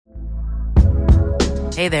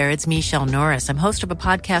Hey there, it's Michelle Norris. I'm host of a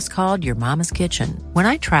podcast called Your Mama's Kitchen. When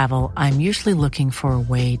I travel, I'm usually looking for a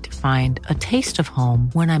way to find a taste of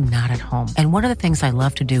home when I'm not at home. And one of the things I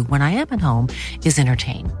love to do when I am at home is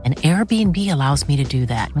entertain. And Airbnb allows me to do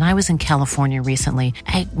that. When I was in California recently,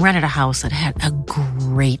 I rented a house that had a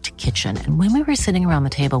great kitchen. And when we were sitting around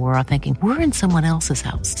the table, we were all thinking, we're in someone else's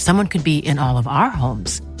house. Someone could be in all of our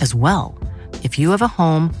homes as well. If you have a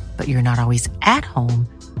home, but you're not always at home,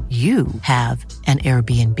 you have an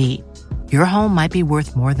Airbnb. Your home might be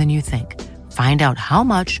worth more than you think. Find out how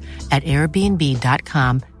much at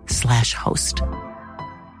airbnb.com/host.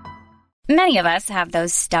 Many of us have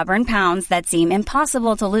those stubborn pounds that seem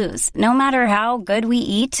impossible to lose, no matter how good we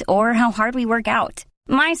eat or how hard we work out.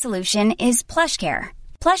 My solution is PlushCare.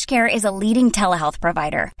 PlushCare is a leading telehealth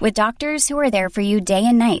provider with doctors who are there for you day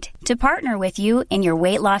and night to partner with you in your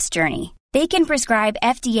weight loss journey. They can prescribe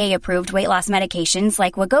FDA-approved weight loss medications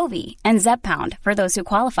like Wegovy and Zepbound for those who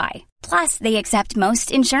qualify. Plus, they accept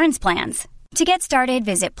most insurance plans. To get started,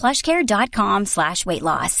 visit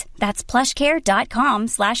plushcare.com/weightloss. That's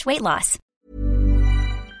plushcare.com/weightloss.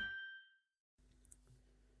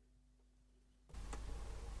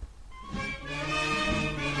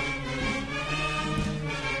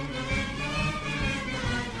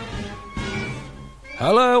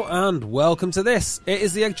 Hello and welcome to this. It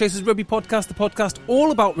is the Egg Chasers Rugby Podcast, the podcast all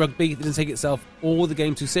about rugby that doesn't take itself or the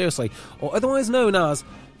game too seriously, or otherwise known as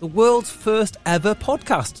the world's first ever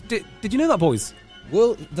podcast. Did you know that, boys?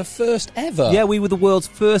 Well, the first ever? Yeah, we were the world's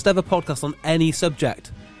first ever podcast on any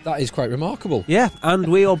subject. That is quite remarkable. Yeah,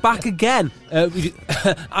 and we are back again,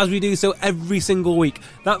 as we do so every single week.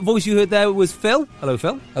 That voice you heard there was Phil. Hello,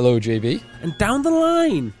 Phil. Hello, JB. And down the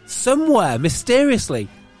line, somewhere, mysteriously,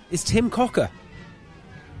 is Tim Cocker.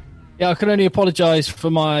 Yeah, I can only apologise for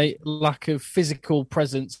my lack of physical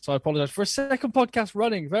presence. So I apologise for a second podcast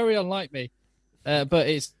running. Very unlike me. But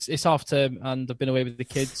it's half term and I've been away with the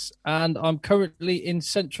kids. And I'm currently in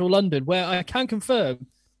central London, where I can confirm,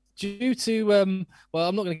 due to, well,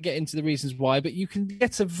 I'm not going to get into the reasons why, but you can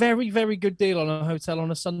get a very, very good deal on a hotel on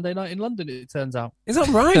a Sunday night in London, it turns out. Is that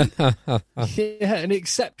right? Yeah, an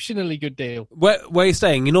exceptionally good deal. Where are you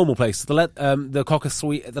staying? Your normal place? The Cocker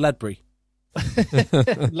Suite at the Ledbury?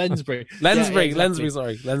 Lensbury.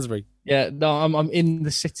 Lensbury. Yeah, no, I'm in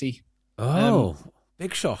the city. Oh,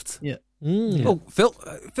 big shot. Yeah. Oh,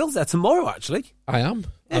 Phil's there tomorrow, actually. I am.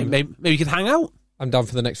 Yeah, maybe you could hang out. I'm down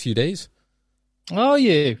for the next few days. Are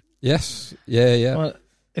you? Yes. Yeah. Well,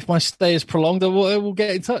 if my stay is prolonged, we'll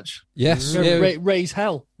get in touch. Yes. Raise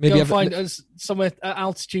hell. Maybe go find us somewhere at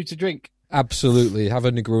altitude to drink. Absolutely. Have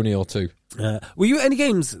a Negroni or two. Were you at any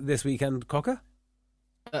games this weekend, Cocker?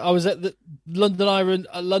 I was at the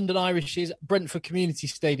London Irish's Brentford Community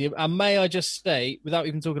Stadium, and may I just say, without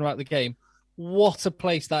even talking about the game, what a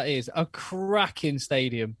place that is. A cracking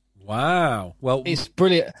stadium. Wow. Well, it's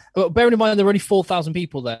brilliant. Bearing in mind there were only 4,000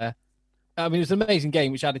 people there. I mean, it was an amazing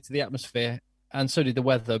game, which added to the atmosphere, and so did the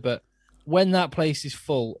weather. But when that place is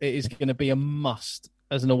full, it is going to be a must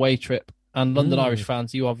as an away trip. And London Irish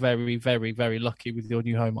fans, you are very, very, very lucky with your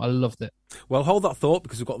new home. I loved it. Well, hold that thought,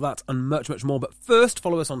 because we've got that and much, much more. But first,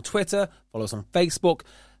 follow us on Twitter, follow us on Facebook,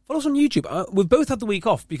 follow us on YouTube. We've both had the week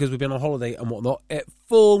off because we've been on holiday and whatnot.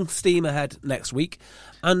 Full steam ahead next week.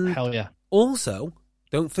 And hell yeah. Also,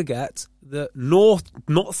 don't forget the not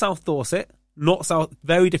South Dorset, not South,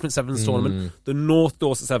 very different Sevens tournament, the North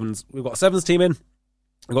Dorset Sevens. We've got a Sevens team in.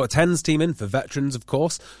 We've got a Tens team in for veterans, of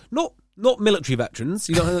course. Not military veterans.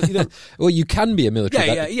 You don't. Well, you can be a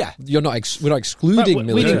military. Yeah. We're not excluding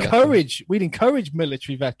military. We'd encourage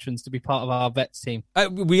military veterans to be part of our vets team.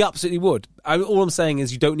 We absolutely would. All I'm saying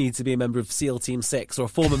is you don't need to be a member of SEAL Team 6 or a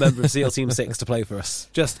former member of SEAL Team 6 to play for us.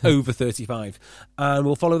 Just over 35, and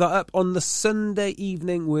we'll follow that up on the Sunday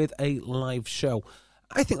evening with a live show.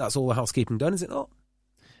 I think that's all the housekeeping done, is it not?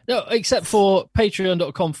 No, except for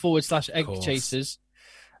patreon.com/eggchasers.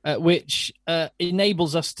 Which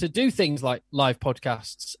enables us to do things like live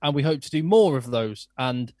podcasts, and we hope to do more of those.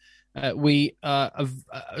 And we are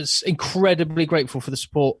incredibly grateful for the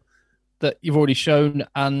support that you've already shown,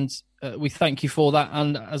 and we thank you for that.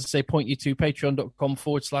 And as I say, point you to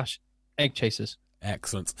patreon.com/eggchasers.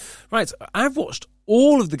 Excellent. Right, I've watched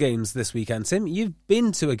all of the games this weekend, Tim. You've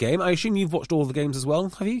been to a game. I assume you've watched all the games as well,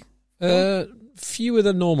 have you? Fewer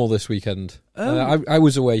than normal this weekend. I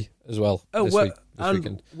was away as well this weekend.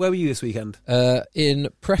 Where were you this weekend? In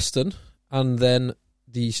Preston, and then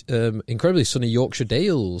the incredibly sunny Yorkshire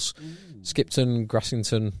Dales. Skipton,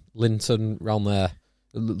 Grassington, Linton, round there.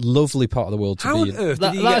 Lovely part of the world to be in.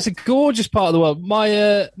 That's a gorgeous part of the world.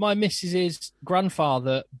 My missus's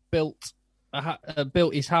grandfather built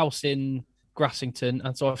his house in Grassington,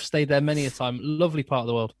 and so I've stayed there many a time. Lovely part of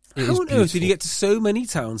the world. How on earth did you get to so many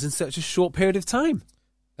towns in such a short period of time?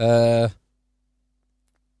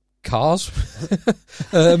 Cars.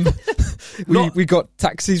 we got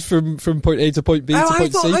taxis from point A to point B to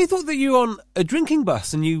point C. I thought that you were on a drinking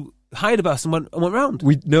bus and you hired a bus and went round.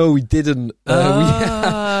 We didn't.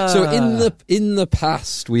 So in the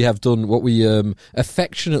past, we have done what we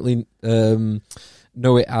affectionately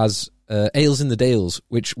know it as Ales in the Dales,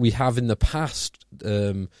 which we have in the past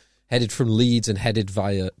headed from Leeds and headed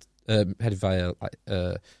via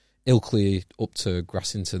Ilkley up to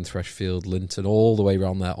Grassington, Threshfield, Linton, all the way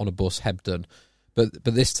around there on a bus, Hebden. But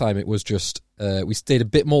this time it was just we stayed a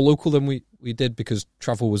bit more local than we did because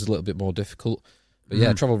travel was a little bit more difficult. But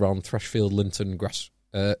yeah, travel around Threshfield, Linton,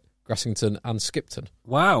 Grassington and Skipton.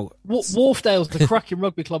 Wow. Wharfdale's the cracking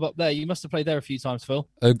rugby club up there. You must have played there a few times, Phil.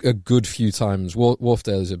 A good few times.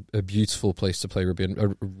 Wharfdale is a beautiful place to play rugby and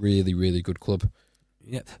a really, really good club.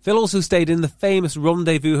 Yeah. Phil also stayed in the famous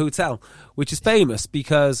Rendezvous Hotel, which is famous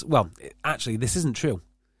because, well, actually, this isn't true.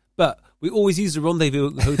 But we always use the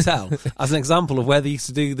Rendezvous Hotel as an example of where they used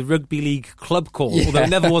to do the Rugby League club call, although it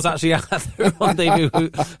never was actually at the Rendezvous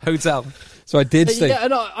Hotel. So I did stay. Yeah,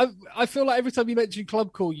 and I feel like every time you mention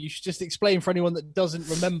club call, you should just explain for anyone that doesn't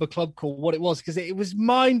remember club call what it was, because it was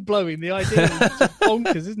mind-blowing. The idea was just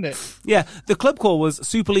bonkers, isn't it? Yeah, the club call was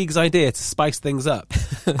Super League's idea to spice things up.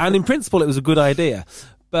 And in principle, it was a good idea.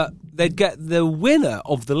 But they'd get the winner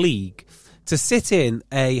of the league to sit in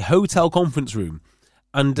a hotel conference room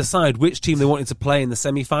and decide which team they wanted to play in the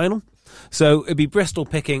semi-final. So it'd be Bristol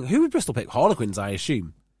picking... Who would Bristol pick? Harlequins, I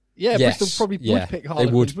assume. Yeah, yes. Bristol probably would pick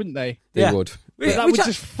Harlequins, wouldn't they? They would. That would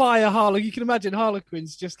just fire Harlequins. You can imagine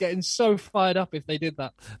Harlequins just getting so fired up if they did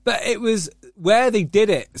that. But it was where they did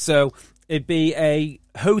it. So it'd be a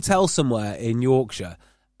hotel somewhere in Yorkshire,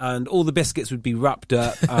 and all the biscuits would be wrapped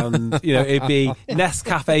up, and it'd be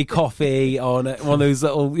Nescafe coffee on one of those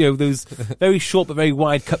little, those very short but very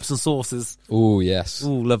wide cups and saucers. Oh yes,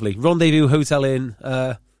 oh lovely. Rendezvous Hotel in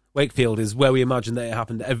Wakefield is where we imagine that it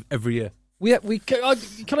happened every year. We can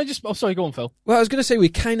I just? Oh, sorry, go on, Phil. Well, I was going to say we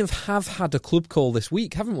kind of have had a club call this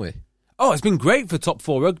week, haven't we? Oh, it's been great for top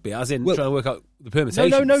four rugby, as in trying to work out the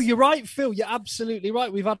permutations. No, you're right, Phil. You're absolutely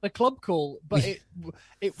right. We've had a club call, but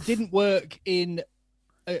it didn't work in.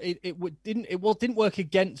 It didn't work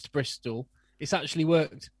against Bristol. It's actually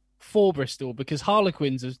worked for Bristol because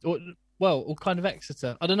Harlequins or kind of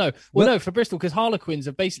Exeter. I don't know. Well, no, for Bristol because Harlequins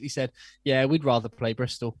have basically said, yeah, we'd rather play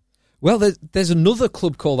Bristol. Well, there's another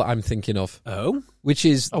club call that I'm thinking of. Oh? Which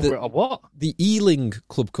is what? The Ealing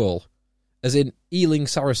club call, as in Ealing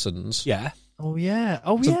Saracens. Yeah. Oh, yeah.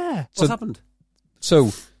 What's happened? So,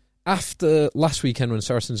 after last weekend when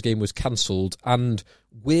Saracens' game was cancelled and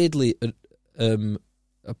weirdly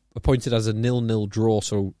appointed as a 0-0 draw,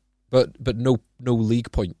 so but no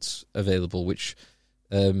league points available, which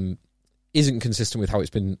isn't consistent with how it's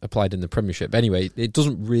been applied in the Premiership. Anyway, it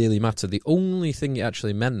doesn't really matter. The only thing it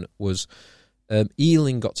actually meant was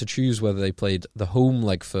Ealing got to choose whether they played the home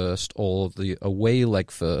leg first or the away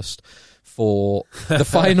leg first for the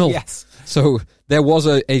final. Yes. So there was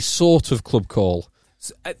a sort of club call.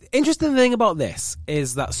 So, interesting thing about this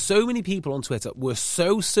is that so many people on Twitter were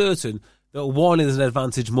so certain that one is an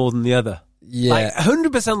advantage more than the other. Yeah. Like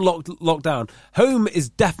 100% locked down. Home is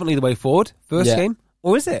definitely the way forward. First game.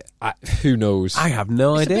 Or is it? Who knows? I have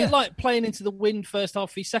no idea. It's a bit like playing into the wind first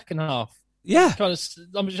half v second half. Yeah.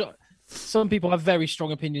 Some people have very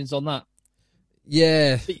strong opinions on that.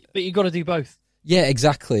 Yeah. But you've got to do both. Yeah,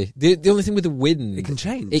 exactly. The only thing with the wind... It can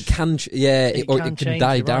change. It can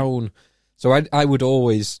die down. Right. So I would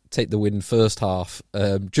always take the wind first half,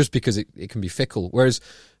 just because it can be fickle. Whereas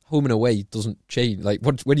home and away doesn't change. Like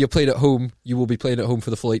when you're playing at home, you will be playing at home for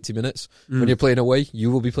the full 80 minutes. When you're playing away, you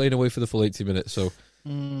will be playing away for the full 80 minutes. So...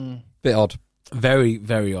 bit odd. Very,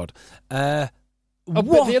 very odd. But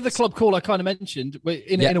the other club call I kind of mentioned,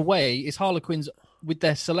 in a way, is Harlequins with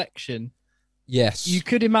their selection. Yes. You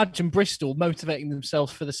could imagine Bristol motivating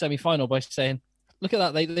themselves for the semi-final by saying, look at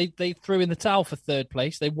that, they threw in the towel for third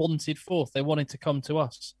place. They wanted fourth. They wanted to come to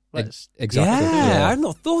us. Exactly. Yeah, I've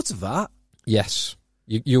not thought of that. Yes.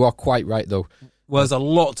 You are quite right, though. Well, there's a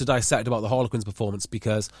lot to dissect about the Harlequins' performance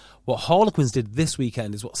because what Harlequins did this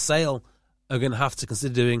weekend is what Sale are going to have to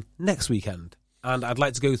consider doing next weekend. And I'd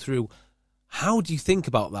like to go through, how do you think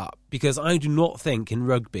about that? Because I do not think in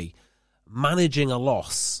rugby, managing a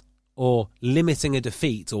loss or limiting a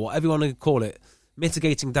defeat or whatever you want to call it,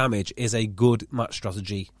 mitigating damage is a good match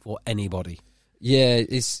strategy for anybody. Yeah,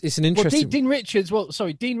 it's an interesting... Dean Richards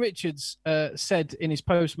said in his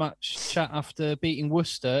post-match chat after beating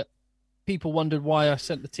Worcester, people wondered why I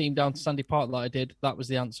sent the team down to Sandy Park like I did, that was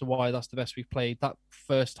the answer why that's the best we've played. That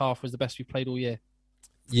first half was the best we've played all year.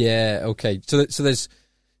 Yeah, okay. So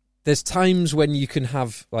there's times when you can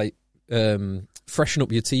have like freshen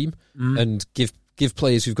up your team and give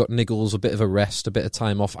players who've got niggles a bit of a rest, a bit of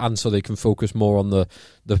time off, and so they can focus more on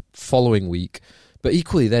the following week. But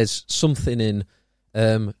equally, there's something in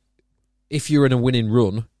if you're in a winning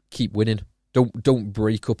run, keep winning. Don't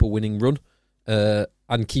break up a winning run,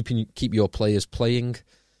 and keep your players playing.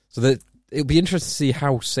 So that it'll be interesting to see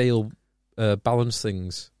how Sale balance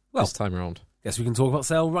things this time around. Guess we can talk about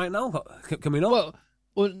Sale right now. Can we not?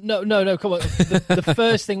 Well, no. Come on. The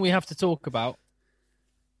first thing we have to talk about.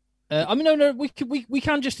 We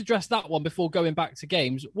can just address that one before going back to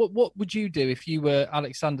games. What would you do if you were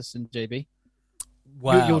Alex Sanderson, JB?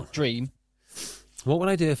 Wow. Your dream. What would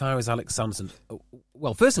I do if I was Alex Sanderson?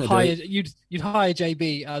 Well, first thing you'd hire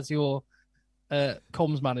JB as your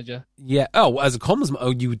comms manager. Yeah. Oh, as a comms.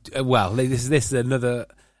 Oh, you. Well, this is another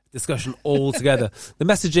discussion altogether. The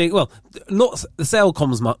messaging. Well, not the Sale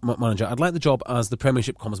comms manager. I'd like the job as the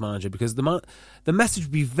Premiership comms manager because the message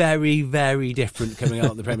would be very, very different coming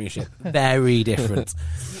out of the Premiership. Very different.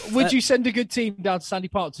 Would you send a good team down to Sandy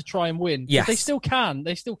Park to try and win? Yes. They still can.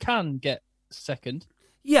 They still can get second.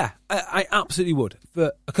 Yeah, I absolutely would,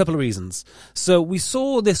 for a couple of reasons. So we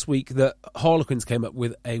saw this week that Harlequins came up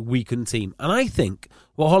with a weakened team. And I think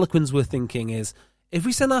what Harlequins were thinking is, if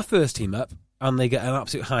we send our first team up and they get an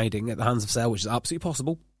absolute hiding at the hands of Sale, which is absolutely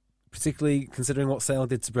possible, particularly considering what Sale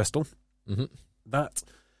did to Bristol, that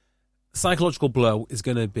psychological blow is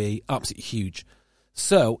going to be absolutely huge.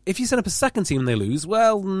 So if you send up a second team and they lose,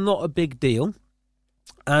 well, not a big deal.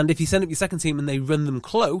 And if you send up your second team and they run them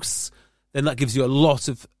close, then that gives you a lot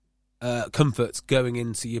of comfort going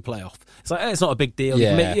into your playoff. It's like, it's not a big deal.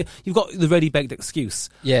 Yeah. You've got the ready-baked excuse.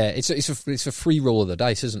 Yeah, it's a free roll of the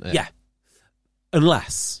dice, isn't it? Yeah.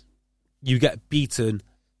 Unless you get beaten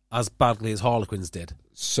as badly as Harlequins did.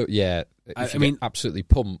 So, yeah, I mean, absolutely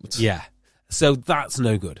pumped. Yeah. So that's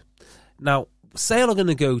no good. Now, Sale are going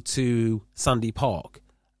to go to Sandy Park,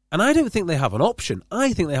 and I don't think they have an option.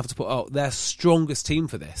 I think they have to put out their strongest team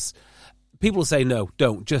for this. People say, no,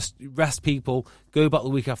 don't. Just rest people, go back the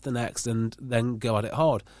week after next, and then go at it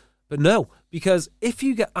hard. But no, because if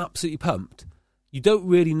you get absolutely pumped, you don't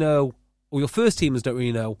really know, or your first teamers don't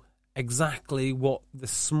really know exactly what the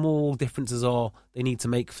small differences are they need to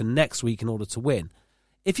make for next week in order to win.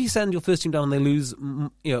 If you send your first team down and they lose,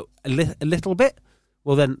 a little bit,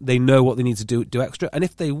 well, then they know what they need to do extra. And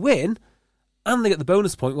if they win and they get the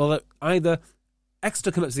bonus point, well, either Exeter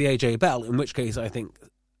come up to the AJ Bell, in which case I think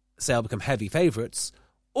Sale become heavy favourites,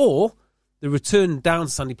 or the return down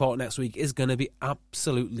to Sandy Park next week is going to be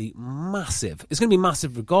absolutely massive. It's going to be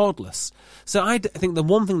massive regardless. So I think the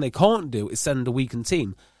one thing they can't do is send a weakened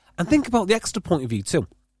team. And think about the Exeter point of view too.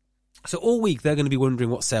 So all week they're going to be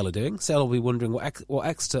wondering what Sale are doing. Sale will be wondering what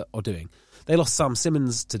Exeter are doing. They lost Sam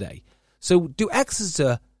Simmons today. So do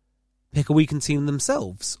Exeter pick a weakened team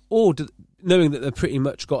themselves? Or knowing that they've pretty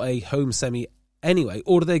much got a home semi anyway,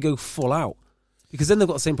 or do they go full out? Because then they've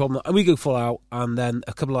got the same problem. And we go full out, and then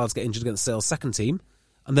a couple of lads get injured against Sale's second team,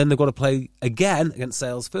 and then they've got to play again against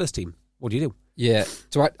Sale's first team. What do you do? Yeah,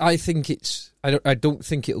 so I think it's... I don't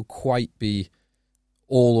think it'll quite be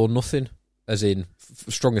all or nothing, as in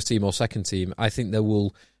strongest team or second team. I think they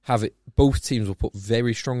will have it... Both teams will put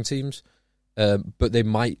very strong teams, but they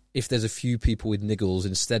might, if there's a few people with niggles,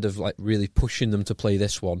 instead of like really pushing them to play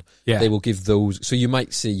this one, they will give those... So you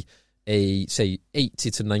might see a, say, 80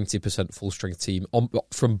 to 90% full strength team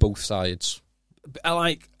from both sides. I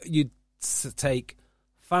like you'd take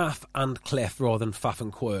Faf and Cliff rather than Faf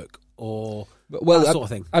and Quirk, or that sort of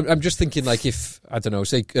thing. I'm just thinking, like, if, I don't know,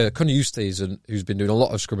 say Conor Eustace, who's been doing a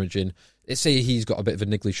lot of scrimmaging, let's say he's got a bit of a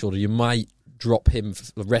niggly shoulder, you might drop him,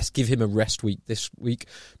 give him a rest week this week,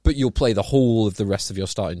 but you'll play the whole of the rest of your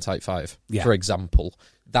starting type 5, for example.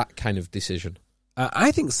 That kind of decision.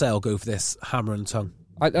 I think Sale go for this hammer and tongue.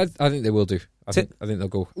 I think they will do. I think they'll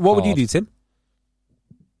go. What would you do, Tim?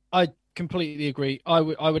 I completely agree. I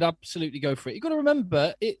would absolutely go for it. You've got to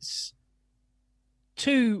remember, it's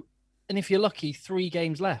 2, and if you're lucky, 3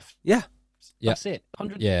 games left. Yeah. That's it.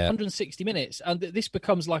 160 minutes. And this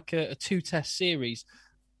becomes like a 2-test series.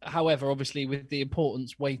 However, obviously, with the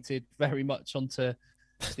importance weighted very much onto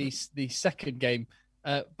the second game.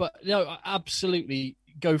 But no, absolutely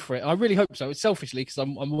go for it. I really hope so. It's selfishly because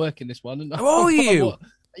I'm working this one. And How are you?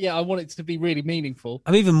 I want it to be really meaningful.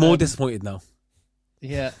 I'm even more disappointed now.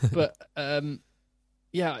 Yeah, but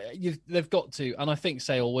they've got to, and I think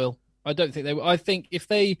Sale will. I don't think they will. I think if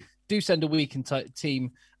they do send a weakened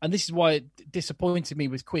team, and this is why it disappointed me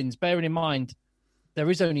with Quins, bearing in mind there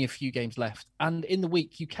is only a few games left. And in the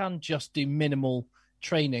week, you can just do minimal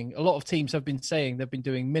training. A lot of teams have been saying they've been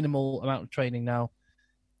doing minimal amount of training now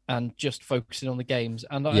and just focusing on the games.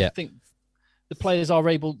 And I think the players are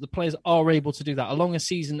able to do that. Along a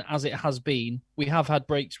season as it has been, we have had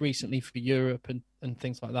breaks recently for Europe and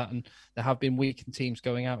things like that, and there have been weakened teams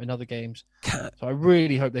going out in other games. So I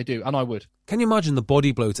really hope they do, and I would. Can you imagine the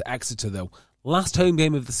body blow to Exeter, though? Last home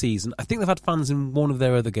game of the season. I think they've had fans in one of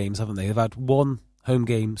their other games, haven't they? They've had one home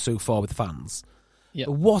game so far with fans. Yep.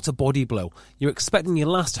 But what a body blow. You're expecting your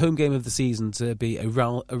last home game of the season to be a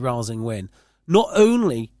rousing win. Not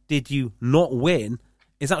only did you not win,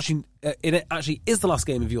 it actually is the last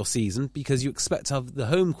game of your season because you expect to have the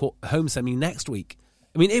home semi next week.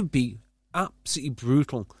 I mean, it would be absolutely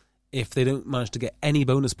brutal if they don't manage to get any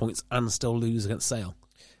bonus points and still lose against Sale.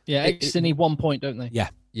 Yeah, Exeter need 1 point, don't they? Yeah.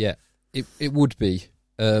 It would be.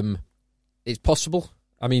 It's possible.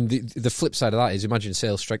 I mean, the flip side of that is imagine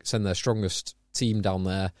Sale send their strongest team down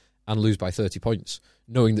there and lose by 30 points,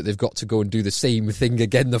 knowing that they've got to go and do the same thing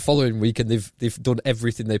again the following week, and they've done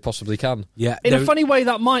everything they possibly can. Yeah, in a funny way,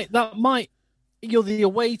 that might you're the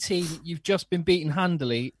away team. You've just been beaten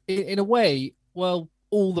handily. In a way, well,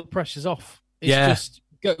 all the pressure's off. It's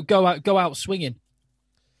just go out swinging.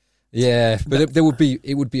 Yeah, but it would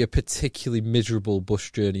be a particularly miserable bus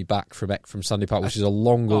journey back from Sandy Park, which is a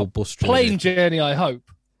long old bus journey. Plane journey, I hope.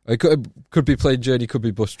 It could be plane journey, could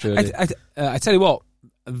be bus journey. I tell you what,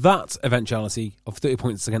 that eventuality of 30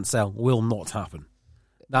 points against Sale will not happen.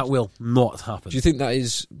 That will not happen. Do you think that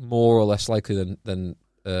is more or less likely than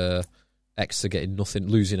Exeter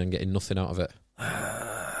losing and getting nothing out of it?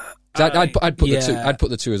 I'd put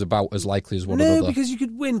the two as about as likely as one another. No, because you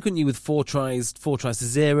could win, couldn't you, with four tries to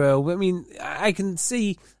 0. I mean, I think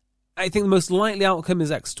the most likely outcome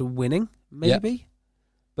is Exeter winning, maybe,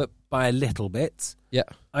 but by a little bit. Yeah.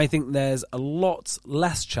 I think there's a lot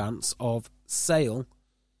less chance of Sale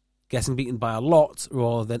getting beaten by a lot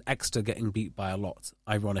rather than Exeter getting beat by a lot,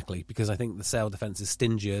 ironically, because I think the Sale defence is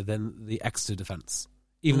stingier than the Exeter defence,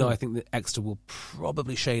 even though I think that Exeter will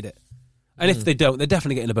probably shade it. And if they don't, they're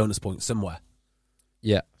definitely getting a bonus point somewhere.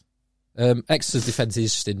 Yeah. Exeter's defence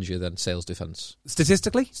is stingier than Sale's defence.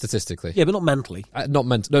 Statistically? Statistically. Yeah, but not mentally.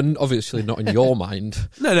 No, obviously not in your mind.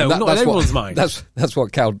 No, not in everyone's mind. That's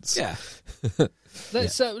what counts. Yeah.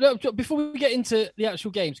 Before we get into the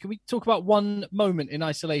actual games, can we talk about one moment in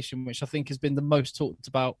isolation, which I think has been the most talked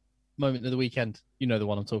about moment of the weekend? You know the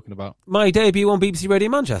one I'm talking about. My debut on BBC Radio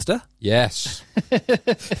Manchester? Yes.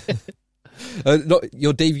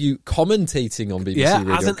 Your debut commentating on BBC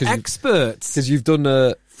Radio. As an expert. Because you've done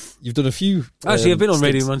a few. Actually, I've been on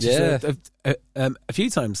Radio Manchester a few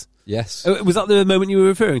times. Yes. Was that the moment you were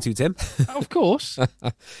referring to, Tim? Of course.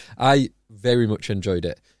 I very much enjoyed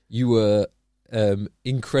it. You were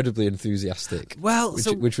incredibly enthusiastic. Well,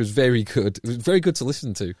 which was very good. It was very good to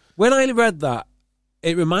listen to. When I read that,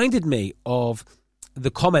 it reminded me of the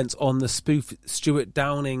comment on the spoof Stuart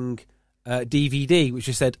Downing DVD, which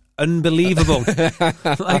just said unbelievable.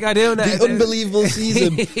 Like, I don't know, the unbelievable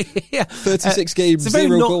season. 36 games,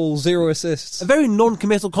 0 goals, 0 assists. A very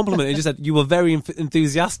non-committal compliment. It just said you were very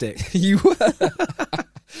enthusiastic. You were.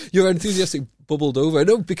 Your enthusiastic bubbled over.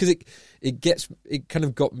 No, because it kind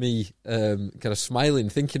of got me kind of smiling,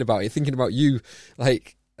 thinking about you,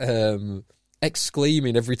 like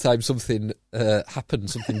exclaiming every time something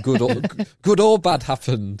happened, something good or bad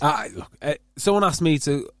happened. Someone asked me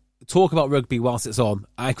to talk about rugby whilst it's on.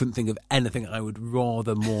 I couldn't think of anything I would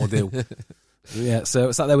rather more do. Yeah, so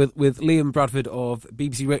I sat there with Liam Bradford of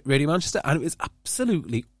BBC Radio Manchester, and it was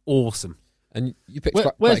absolutely awesome. And you picked.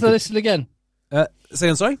 Where's the listen again? Say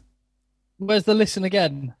I'm sorry. Where's the listen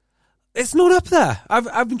again? It's not up there.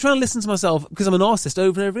 I've been trying to listen to myself because I'm an artist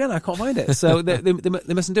over and over again. I can't find it, so they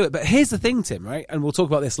mustn't do it. But here's the thing, Tim. Right, and we'll talk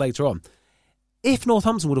about this later on. If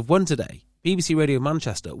Northampton would have won today, BBC Radio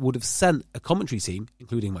Manchester would have sent a commentary team,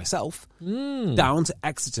 including myself, down to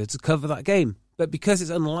Exeter to cover that game. But because it's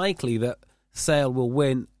unlikely that Sale will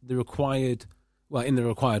win in the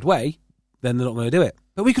required way, then they're not going to do it.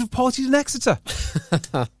 But we could have partied in Exeter.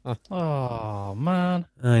 Oh, man.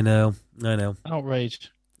 I know. Outraged.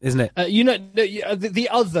 Isn't it?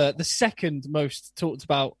 The second most talked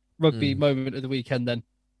about rugby moment of the weekend then.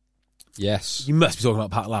 Yes. You must be talking about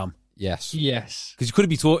Pat Lam. Yes. Because you could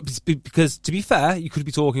be because to be fair, you could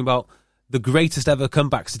be talking about the greatest ever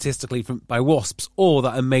comeback statistically by Wasps, or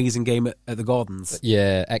that amazing game at the Gardens.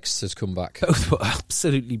 Yeah, Exeter's comeback. Both were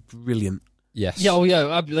absolutely brilliant. Yes.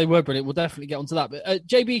 Yeah, they were brilliant. We'll definitely get onto that. But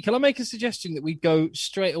JB, can I make a suggestion that we go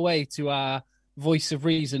straight away to our voice of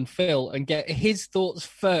reason, Phil, and get his thoughts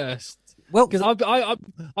first? Well, because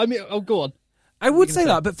I mean, go on. I would say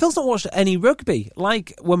that, but Phil's not watched any rugby.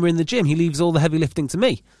 Like when we're in the gym, he leaves all the heavy lifting to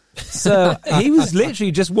me. So he was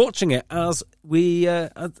literally just watching it as we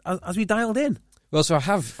dialed in. Well, so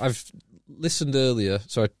I've listened earlier.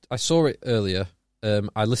 So I saw it earlier.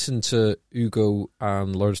 I listened to Ugo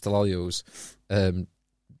and Lawrence Delalio's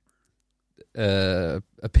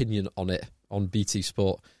opinion on it on BT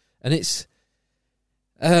Sport, and it's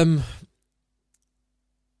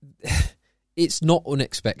not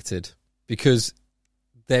unexpected because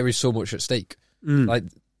there is so much at stake. Like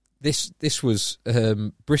this was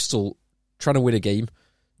Bristol trying to win a game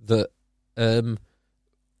that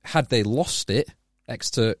had they lost it,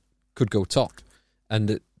 Exeter could go top,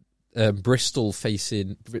 and Bristol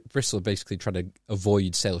basically trying to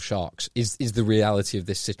avoid Sale Sharks is the reality of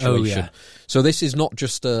this situation. Oh, yeah. So this is not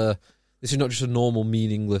just a normal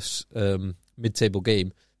meaningless mid-table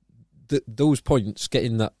game. Those points,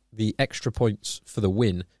 getting the extra points for the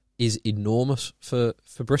win, is enormous for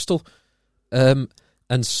Bristol,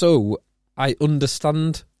 and so I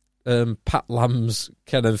understand Pat Lam's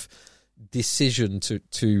kind of decision to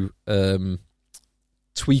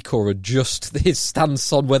tweak or adjust his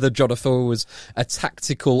stance on whether John Afoa was a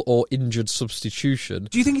tactical or injured substitution.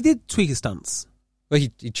 Do you think he did tweak his stance? Well, he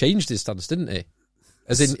changed his stance, didn't he?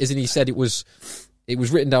 As in he said it was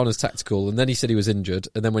written down as tactical, and then he said he was injured,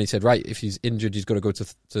 and then when he said, right, if he's injured, he's got to go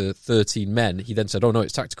to 13 men, he then said, oh no,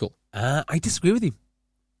 it's tactical. I disagree with you.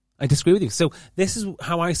 So this is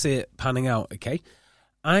how I see it panning out, okay?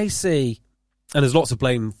 I see, and there's lots of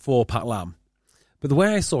blame for Pat Lam, but the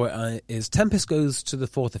way I saw it is Tempest goes to the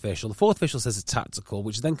fourth official. The fourth official says it's tactical,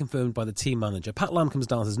 which is then confirmed by the team manager. Pat Lam comes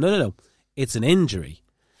down and says, no, it's an injury.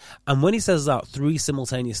 And when he says that, three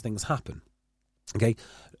simultaneous things happen. Okay,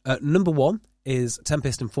 number one is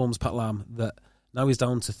Tempest informs Pat Lam that now he's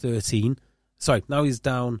down to 13. Sorry, now he's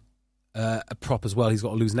down a prop as well. He's got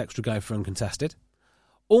to lose an extra guy for uncontested.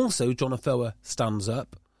 Also, John Afoa stands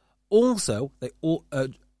up. Also,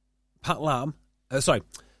 Pat Lam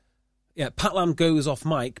goes off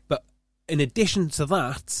mic, but in addition to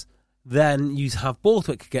that, then you have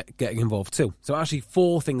Borthwick getting involved too. So actually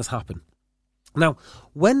 4 things happen. Now,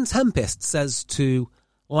 when Tempest says to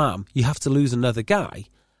Lam, you have to lose another guy,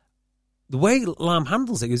 the way Lam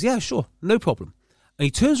handles it, he goes, yeah, sure, no problem. And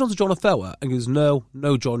he turns around to John Afoa and goes, no,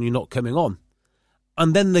 John, you're not coming on.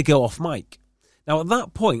 And then they go off mic. Now, at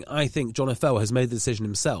that point, I think John Afoa has made the decision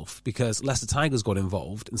himself because Leicester Tigers got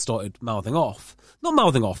involved and started mouthing off. Not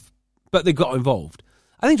mouthing off, but they got involved.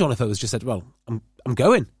 I think John Afoa has just said, well, I'm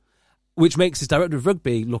going, which makes his director of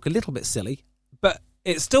rugby look a little bit silly, but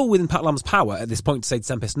it's still within Pat Lam's power at this point to say to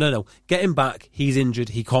Tempest, no, get him back, he's injured,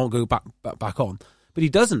 he can't go back on. But he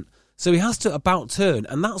doesn't. So he has to about turn,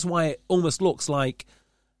 and that's why it almost looks like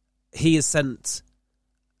he has sent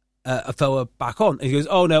Afoa back on. And he goes,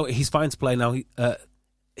 oh no, he's fine to play now,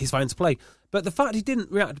 he's fine to play. But the fact he didn't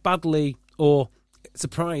react badly or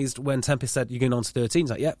surprised when Tempest said, you're going on to 13, he's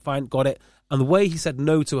like, yeah, fine, got it. And the way he said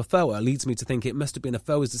no to Afoa leads me to think it must have been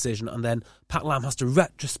Afoa's decision, and then Pat Lam has to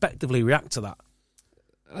retrospectively react to that.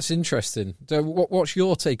 That's interesting. So what's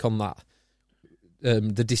your take on that?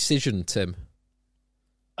 The decision, Tim?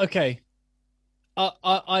 Okay.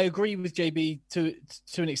 I agree with JB to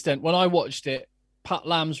an extent. When I watched it, Pat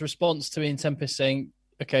Lam's response to Ian Tempest saying,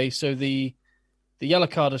 okay, so the yellow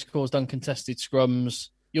card has caused uncontested scrums.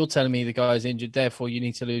 You're telling me the guy's injured, therefore you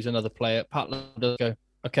need to lose another player. Pat Lam does go,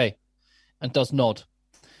 okay, and does nod.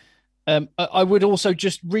 I would also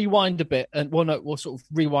just rewind a bit, and we'll sort of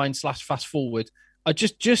rewind / fast forward. I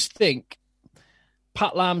just think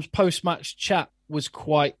Pat Lam's post-match chat was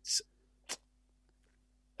quite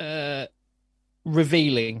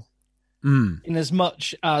revealing, in as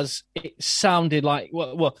much as it sounded like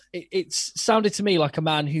it sounded to me like a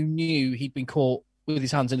man who knew he'd been caught with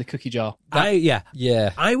his hands in the cookie jar. Yeah.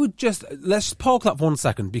 I would let's just park that for 1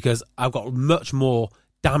 second because I've got much more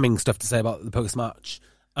damning stuff to say about the post-match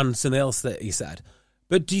and something else that he said.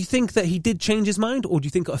 But do you think that he did change his mind, or do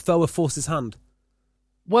you think Afoa forced his hand?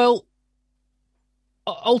 Well,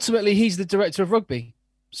 ultimately, he's the director of rugby.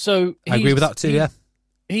 So I agree with that too, yeah.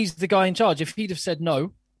 He's the guy in charge. If he'd have said,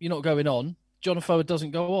 no, you're not going on, John Afoa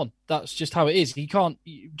doesn't go on. That's just how it is. John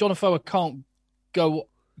Afoa can't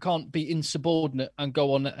be insubordinate and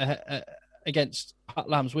go on against Pat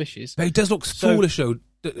Lam's wishes. But he does look foolish, though,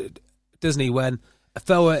 doesn't he, when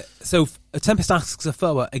Afoa... So Tempest asks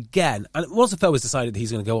Afoa again, and once Afoa's decided that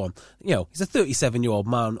he's going to go on, he's a 37-year-old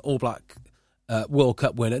man, All Black World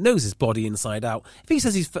Cup winner, knows his body inside out. If he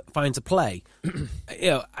says he's fine to play,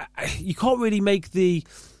 you can't really make the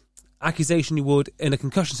accusation you would in a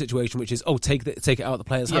concussion situation, which is, take it out of the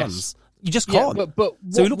player's hands. You just can't. But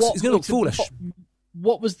so he's going to look foolish.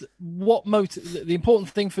 the important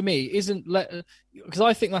thing for me isn't because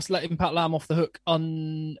I think that's letting Pat Lam off the hook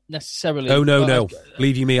unnecessarily. Oh no,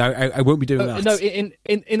 believe you me, I won't be doing that. No,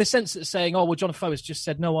 in a sense that saying, oh well, John Foe has just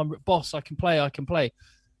said, no, I'm boss, I can play.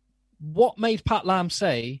 What made Pat Lam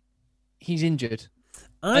say he's injured?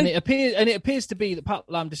 And it appears to be that Pat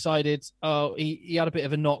Lam decided, he had a bit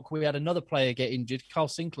of a knock. We had another player get injured, Carl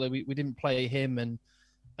Sinclair. We didn't play him, and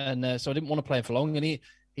so I didn't want to play him for long. And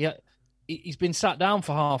he's been sat down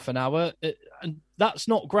for half an hour, and that's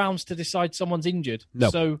not grounds to decide someone's injured. No.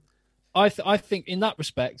 So I think in that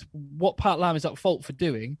respect, what Pat Lam is at fault for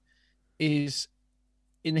doing is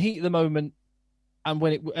in the heat of the moment and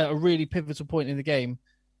when at a really pivotal point in the game,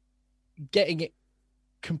 getting it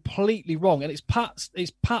completely wrong. And it's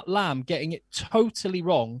Pat Lam getting it totally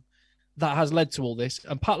wrong that has led to all this.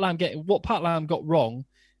 And what Pat Lam got wrong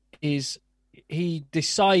is he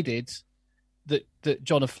decided that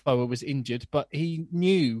John Afoa was injured, but he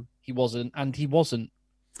knew he wasn't, and he wasn't.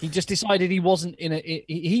 He just decided he wasn't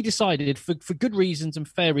he decided for good reasons and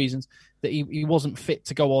fair reasons that he wasn't fit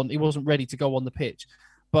to go on. He wasn't ready to go on the pitch.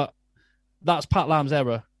 But that's Pat Lam's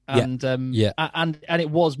error. And and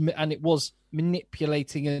it was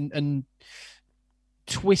manipulating and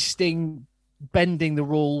twisting, bending the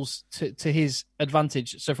rules to his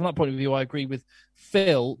advantage. So from that point of view, I agree with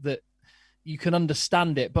Phil that you can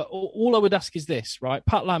understand it. But all I would ask is this, right?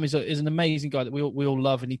 Pat Lam is an amazing guy that we all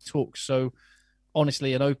love, and he talks so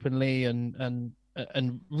honestly and openly and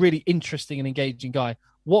really interesting and engaging guy.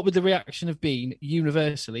 What would the reaction have been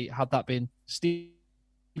universally had that been Steve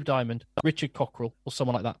Diamond, Richard Cockrell, or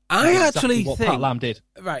someone like that? I actually what think Pat Lam did.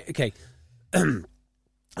 Right. Okay.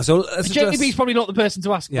 So JB's probably not the person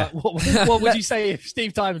to ask. Yeah. What would you say if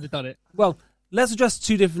Steve Diamond had done it? Well, let's address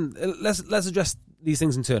two different. Let's address these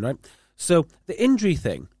things in turn, right? So the injury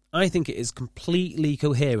thing, I think it is completely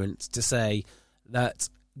coherent to say that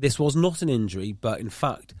this was not an injury, but in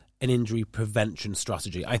fact an injury prevention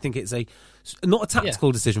strategy. I think it's not a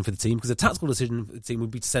tactical decision for the team, because a tactical decision for the team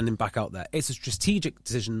would be to send him back out there. It's a strategic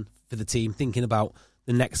decision for the team, thinking about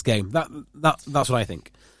the next game. That's what I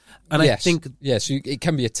think. And I think so it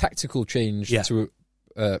can be a tactical change to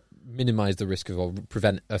minimise the risk of or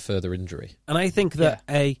prevent a further injury. And I think that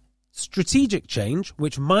a strategic change,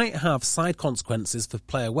 which might have side consequences for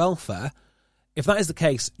player welfare, if that is the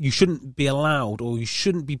case, you shouldn't be allowed, or you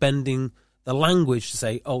shouldn't be bending the language to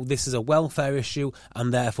say, oh, this is a welfare issue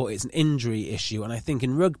and therefore it's an injury issue. And I think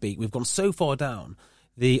in rugby, we've gone so far down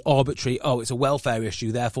the arbitrary, it's a welfare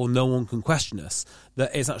issue, therefore no one can question us,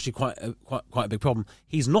 that it's actually quite a big problem.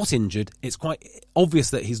 He's not injured. It's quite obvious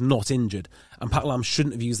that he's not injured. And Pat Lam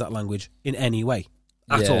shouldn't have used that language in any way.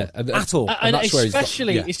 At all. And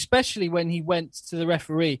especially when he went to the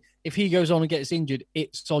referee, if he goes on and gets injured,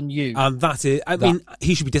 it's on you. And that's it. I mean,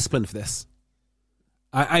 he should be disciplined for this.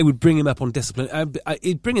 I would bring him up on discipline.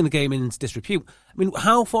 I'd bring in the game into disrepute. I mean,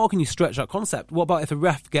 how far can you stretch that concept? What about if a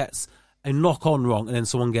ref gets a knock-on wrong and then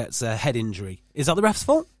someone gets a head injury? Is that the ref's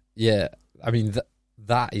fault? Yeah, I mean,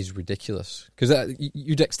 that is ridiculous. Because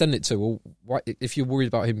you'd extend it to, well, why, if you're worried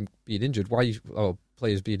about him being injured,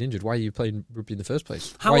 players being injured, why are you playing rugby in the first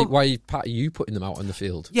place? Why are you putting them out on the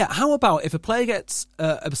field? Yeah, how about if a player gets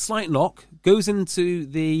a slight knock, goes into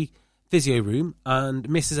the physio room and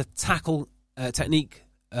misses a tackle technique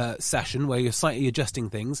session where you're slightly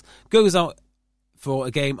adjusting things, goes out for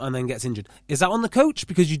a game and then gets injured? Is that on the coach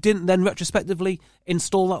because you didn't then retrospectively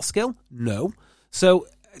install that skill? No. So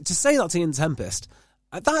to say that to Ian Tempest,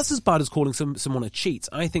 that's as bad as calling someone a cheat.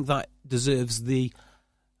 I think that deserves the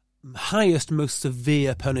highest, most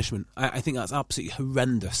severe punishment. I think that's absolutely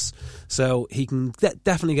horrendous. So he can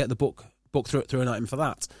definitely get the book thrown at him for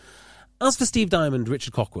that. As for Steve Diamond,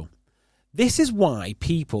 Richard Cockrell, this is why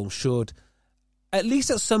people should, at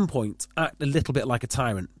least at some point, act a little bit like a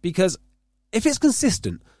tyrant. Because if it's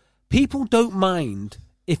consistent, people don't mind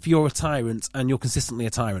if you're a tyrant and you're consistently a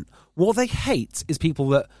tyrant. What they hate is people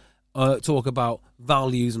that talk about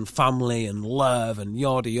values and family and love and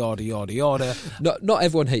yada, yada, yada, yada. Not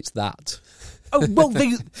everyone hates that. Oh, well,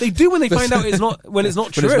 they do when they find out it's not true. But it's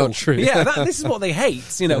not true. Yeah, this is what they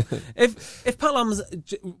hate. You know, if Pat Lam's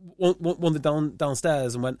wandered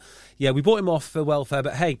downstairs and went, yeah, we bought him off for welfare,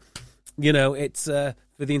 but hey, you know, it's for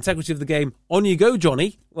the integrity of the game. On you go,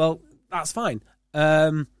 Johnny. Well, that's fine.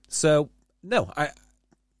 So no,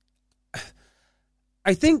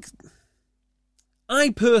 I think I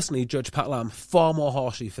personally judge Pat Lam far more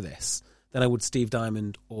harshly for this than I would Steve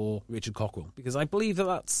Diamond or Richard Cockrell, because I believe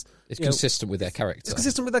that's consistent with their character. It's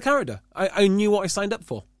consistent with their character. I knew what I signed up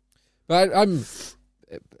for. But and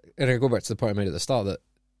I go back to the point I made at the start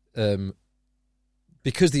that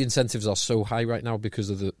because the incentives are so high right now because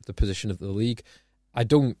of the position of the league, I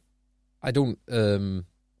don't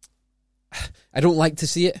like to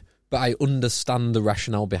see it, but I understand the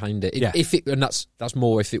rationale behind it. That's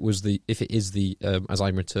more if it is the as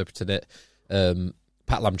I'm interpreting it,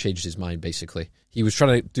 Pat Lam changed his mind. Basically, he was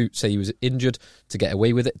trying to say he was injured to get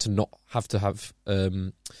away with it, to not have to have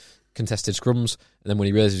contested scrums, and then when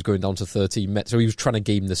he realised he was going down to 13 so he was trying to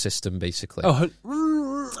game the system basically.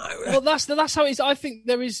 Well, that's how it is. I think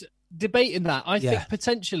there is debate in that. I think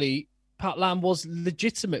potentially Pat Lam was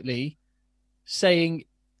legitimately saying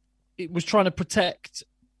it was trying to protect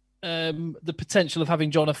the potential of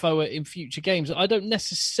having John Afoa in future games. I don't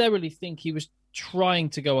necessarily think he was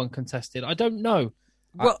trying to go uncontested. I don't know.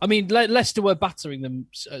 Well, I mean, Leicester were battering them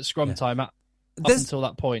at scrum time up until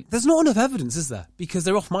that point. There's not enough evidence, is there? Because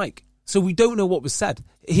they're off mic. So we don't know what was said.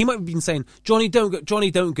 He might have been saying, Johnny, don't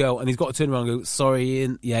go. And he's got to turn around and go, sorry,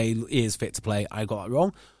 Ian. Yeah, he is fit to play. I got that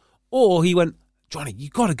wrong. Or he went, Johnny, you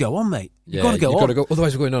got to go on, mate. You got to go on.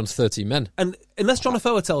 Otherwise, we're going on to 13 men. And unless John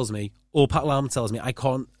Afoa tells me, or Pat Lam tells me, I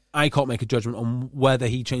can't make a judgment on whether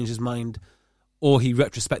he changed his mind or he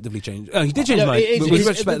retrospectively changed. Oh, he did change his mind.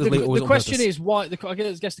 The question is why. I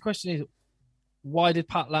guess the question is, why did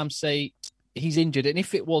Pat Lam say he's injured? And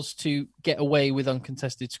if it was to get away with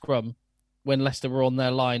uncontested scrum when Leicester were on their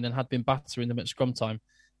line and had been battering them at scrum time,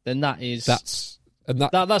 then that's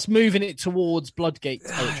moving it towards Bloodgate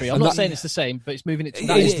territory. I'm not saying it's the same, but it's moving it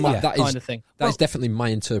towards that kind of thing. That is definitely my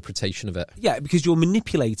interpretation of it. Yeah, because you're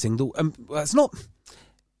manipulating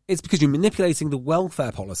it's because you're manipulating the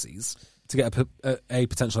welfare policies to get a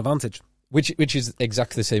potential advantage. Which is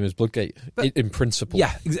exactly the same as Bloodgate, in principle.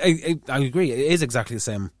 Yeah, I agree. It is exactly the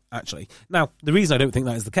same, actually. Now, the reason I don't think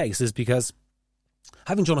that is the case is because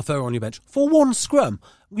having John Afoa on your bench for one scrum,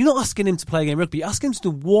 you're not asking him to play a game of rugby. You're asking him to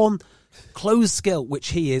do one closed skill, which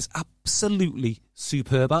he is absolutely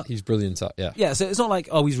superb at. He's brilliant at, yeah. Yeah, so it's not like,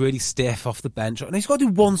 he's really stiff off the bench. No, he's got to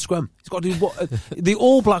do one scrum. He's got to do the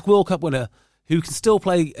All Black World Cup winner who can still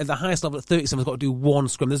play at the highest level at 37 has got to do one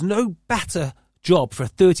scrum. There's no better job for a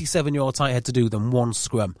 37-year-old tight head to do than one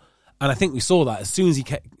scrum. And I think we saw that as soon as he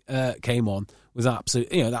came on, was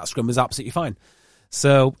absolutely, that scrum was absolutely fine.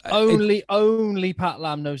 So only Pat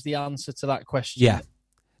Lam knows the answer to that question. Yeah.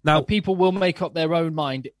 Now people will make up their own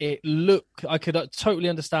mind. I could totally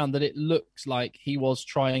understand that it looks like he was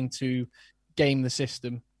trying to game the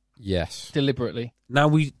system. Yes. Deliberately. Now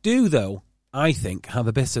we do, though, I think, have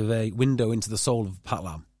a bit of a window into the soul of Pat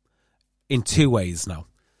Lam in two ways now.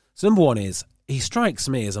 So number one is, he strikes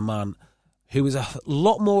me as a man who is a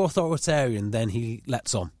lot more authoritarian than he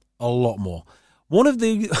lets on. A lot more. One of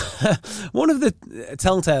the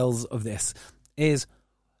telltales of this is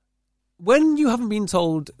when you haven't been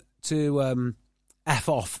told to F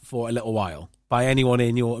off for a little while by anyone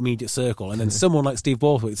in your immediate circle, and then someone like Steve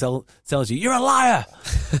Borthwick tells you, you're a liar.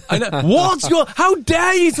 I know. How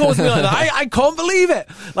dare you talk to me like that? I can't believe it.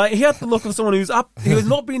 Like, he had the look of someone who has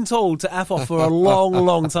not been told to F off for a long,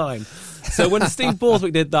 long time. So when Steve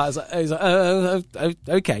Borthwick did that, he's like,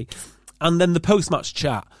 okay. And then the post-match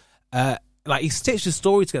chat, he stitched his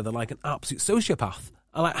story together like an absolute sociopath.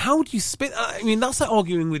 Like, how do you spit? I mean, that's like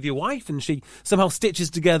arguing with your wife, and she somehow stitches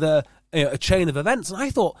together a chain of events. And I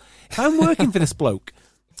thought, if I'm working for this bloke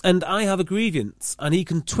and I have a grievance and he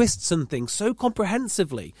can twist something so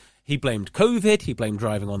comprehensively, he blamed COVID, he blamed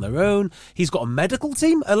driving on their own. He's got a medical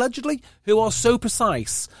team, allegedly, who are so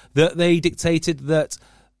precise that they dictated that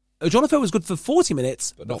John Afoa was good for 40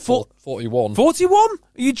 minutes. But not 41. 41? Are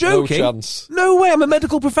you joking? No chance. No way, I'm a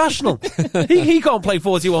medical professional. he can't play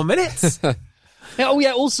 41 minutes.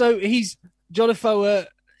 Also, John Afoa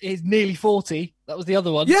is nearly 40. That was the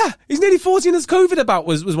other one. Yeah, he's nearly 40 and his COVID about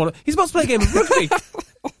was one of... He's about to play a game of rugby.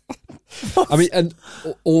 I mean, and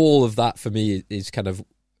all of that for me is kind of...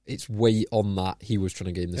 It's way on that he was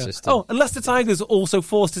trying to game the system. Oh, and Leicester Tigers also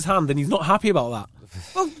forced his hand and he's not happy about that.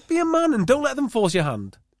 Well, be a man and don't let them force your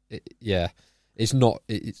hand. It's not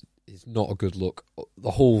a good look.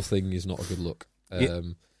 The whole thing is not a good look.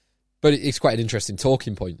 But it's quite an interesting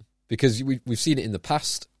talking point because we've seen it in the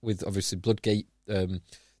past with obviously Bloodgate,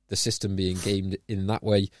 the system being gamed in that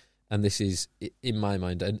way, and this is, in my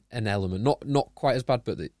mind, an element not quite as bad,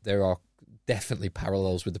 but there are definitely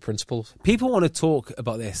parallels with the principles. People want to talk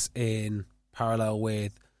about this in parallel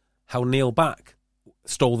with how Neil Back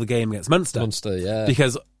stole the game against Munster. Yeah.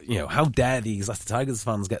 Because, how dare these Leicester Tigers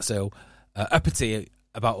fans get so uppity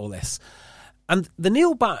about all this. And the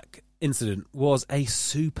Neil Back incident was a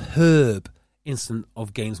superb incident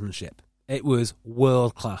of gamesmanship. It was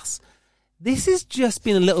world class. This has just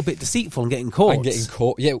been a little bit deceitful and getting caught.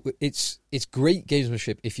 Yeah, it's great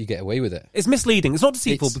gamesmanship if you get away with it. It's misleading. It's not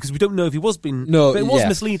deceitful because we don't know if he was being... No, but it was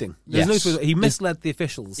misleading. Yes. He misled the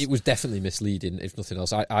officials. It was definitely misleading, if nothing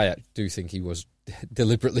else. I do think he was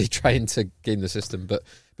deliberately trying to game the system. But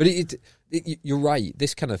you're right.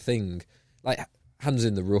 This kind of thing, like hands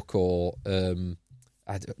in the ruck or...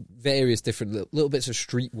 various different little bits of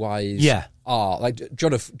streetwise art, like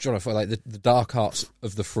Jonathan, like the dark arts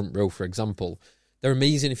of the front row, for example. They're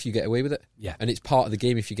amazing if you get away with it, and it's part of the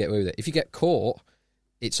game if you get away with it. If you get caught,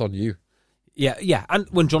 it's on you. Yeah. And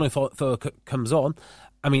when Jonathan comes on,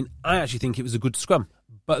 I mean, I actually think it was a good scrum.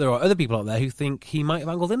 But there are other people out there who think he might have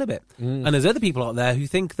angled in a bit. And there's other people out there who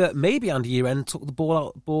think that maybe Andy Uren took the ball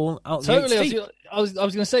out Totally. I was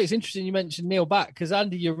going to say, it's interesting you mentioned Neil Back, because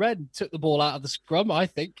Andy Uren took the ball out of the scrum, I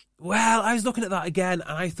think. Well, I was looking at that again,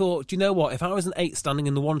 and I thought, do you know what? If I was an 8 standing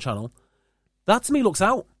in the one channel, that to me looks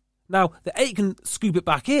out. Now, the 8 can scoop it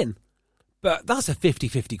back in, but that's a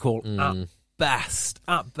 50-50 call at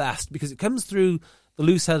best, because it comes through the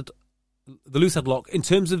loose head lock in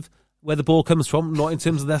terms of where the ball comes from, not in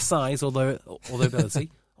terms of their size or their ability.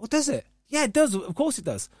 Or does it? Yeah, it does. Of course it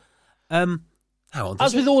does.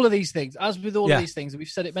 As with all of these things, we've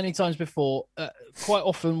said it many times before, quite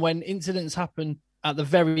often when incidents happen at the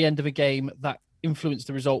very end of a game that influence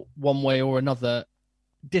the result one way or another,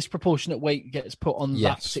 disproportionate weight gets put on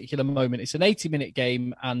that particular moment. It's an 80-minute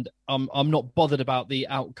game, and I'm not bothered about the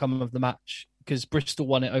outcome of the match because Bristol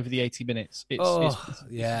won it over the 80 minutes.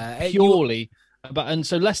 It's purely... And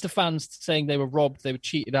so Leicester fans saying they were robbed, they were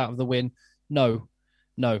cheated out of the win. No.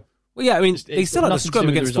 Well, yeah, I mean, they still had a scrum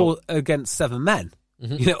against 7 men,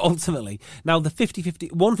 ultimately. Now, the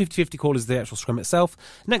 50-50 call is the actual scrum itself.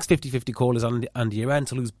 Next 50-50 call is Andy Uren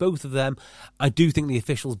to lose both of them. I do think the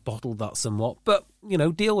officials bottled that somewhat, but,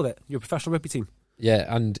 deal with it. You're a professional rugby team. Yeah,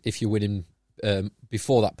 and if you're winning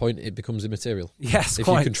before that point, it becomes immaterial. Yes, if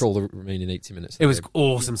you control the remaining 80 minutes. It was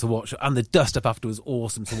awesome to watch, and the dust-up after was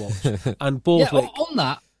awesome to watch. And Borthwick... on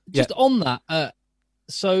that,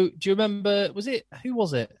 so do you remember, who was it?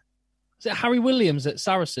 Was it Harry Williams at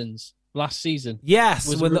Saracens last season? Yes,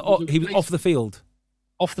 he was off the field.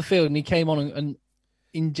 Off the field, and he came on and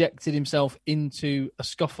injected himself into a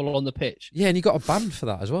scuffle on the pitch. Yeah, and he got a ban for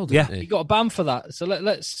that as well, didn't he? He got a ban for that. So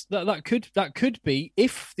that could be,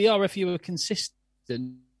 if the RFU are consistent,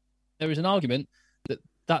 there is an argument that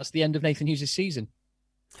that's the end of Nathan Hughes' season.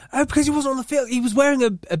 Oh, because he wasn't on the field. He was wearing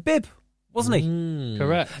a bib, wasn't he?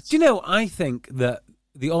 Correct. Do you know, I think that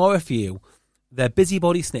the RFU, their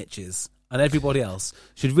busybody snitches, and everybody else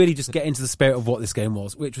should really just get into the spirit of what this game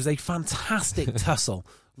was, which was a fantastic tussle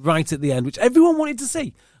right at the end, which everyone wanted to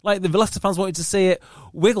see. Like, the Leicester fans wanted to see it.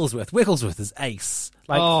 Wigglesworth is ace.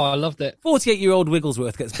 I loved it. 48-year-old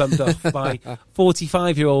Wigglesworth gets bumped off by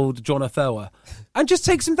 45-year-old John Afoa and just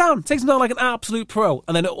takes him down like an absolute pro,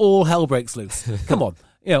 and then all hell breaks loose. Come on.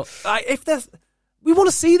 We want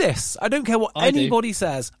to see this. I don't care what anybody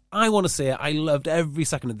says. I want to see it. I loved every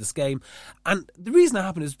second of this game. And the reason that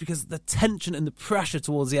happened is because the tension and the pressure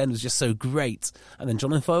towards the end was just so great. And then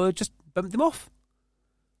John Afoa just bumped him off.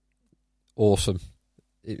 Awesome.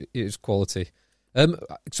 It was quality.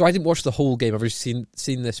 So I didn't watch the whole game. I've already seen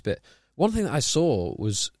this bit. One thing that I saw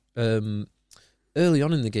was early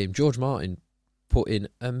on in the game, George Martin put in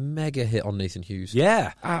a mega hit on Nathan Hughes.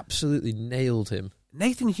 Yeah. Absolutely nailed him.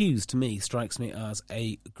 Nathan Hughes, to me, strikes me as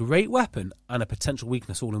a great weapon and a potential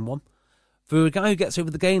weakness all in one. For a guy who gets over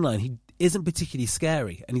the gain line, he isn't particularly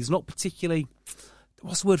scary, and he's not particularly...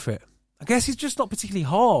 What's the word for it? I guess he's just not particularly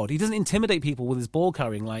hard. He doesn't intimidate people with his ball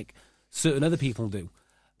carrying like certain other people do.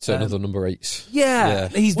 Certain other number 8s. Yeah,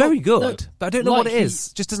 he's very good, but I don't know what it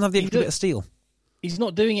is. Just doesn't have the extra bit of steel. He's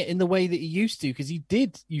not doing it in the way that he used to, because he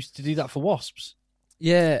used to do that for Wasps.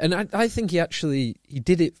 Yeah, and I think he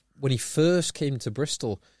did it when he first came to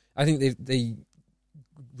Bristol. I think they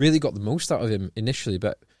really got the most out of him initially,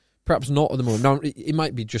 but perhaps not at the moment. Now, it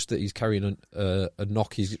might be just that he's carrying a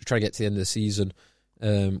knock. He's trying to get to the end of the season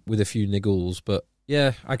with a few niggles, but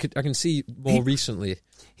yeah, I can see recently.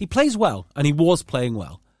 He plays well, and he was playing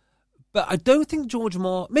well. But I don't think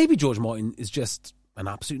maybe George Martin is just an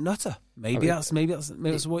absolute nutter. Maybe that's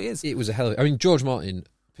what he is. It was a hell of it. I mean, George Martin,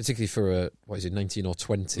 particularly for 19 or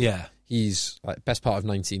 20. Yeah. He's like best part of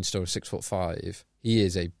 19 stone, 6'5". He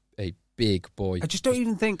is a big boy. I just don't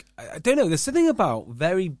even think, I don't know, there's something about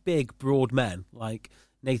very big, broad men like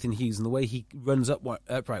Nathan Hughes and the way he runs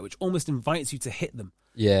upright, which almost invites you to hit them.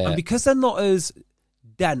 Yeah. And because they're not as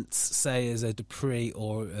dense, say, as a Dupree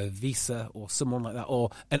or a Visa or someone like that, or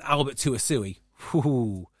an Albert Tuasui,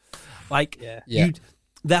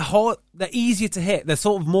 they're hard. They're easier to hit. They're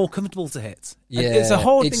sort of more comfortable to hit. Yeah, It's a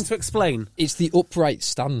hard thing to explain. It's the upright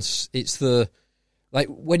stance. It's the like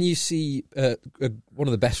when you see one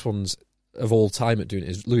of the best ones of all time at doing it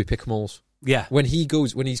is Louis Picamol's. Yeah, When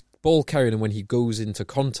he's ball carrying and when he goes into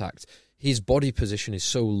contact, his body position is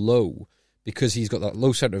so low because he's got that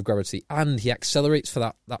low center of gravity and he accelerates for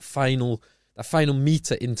that final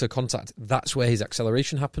meter into contact. That's where his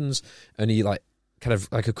acceleration happens, and he like kind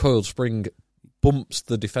of like a coiled spring bumps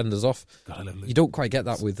the defenders off. God, you don't quite get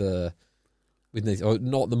that with Nathan, or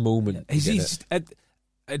not at the moment.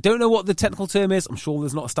 I don't know what the technical term is. I'm sure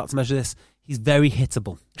there's not a stat to measure this. He's very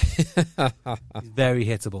hittable. He's very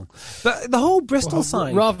hittable. But the whole Bristol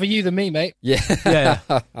side... Rather you than me, mate. Yeah. Yeah.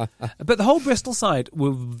 But the whole Bristol side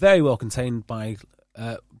were very well contained by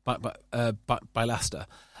Leicester.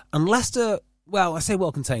 And Leicester, well, I say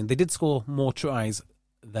well contained. They did score more tries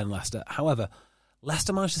than Leicester. However,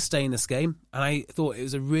 Leicester managed to stay in this game. And I thought it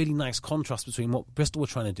was a really nice contrast between what Bristol were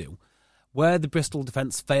trying to do, where the Bristol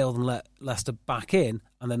defence failed and let Leicester back in,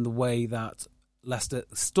 and then the way that Leicester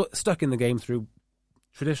stuck in the game through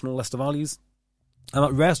traditional Leicester values, and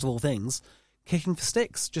that rarest of all things, kicking for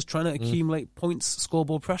sticks, just trying to accumulate points,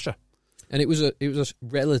 scoreboard pressure. And it was a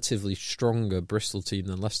relatively stronger Bristol team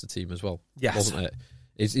than Leicester team as well, wasn't it?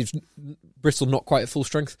 It's Bristol not quite at full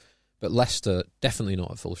strength, but Leicester definitely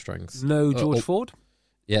not at full strength. No George Ford?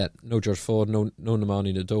 Yeah, no George Ford, no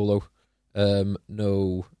Nemani Nadolo.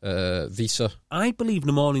 No Visa. I believe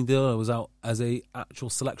Nemani Nadolo was out as a actual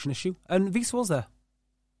selection issue, and Visa was there.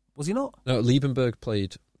 Was he not? No, Liebenberg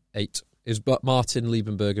played 8. It was Martin,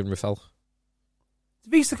 Liebenberg and Rafael.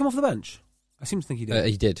 Did Visa come off the bench? I seem to think he did.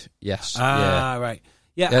 He did, yes. Right.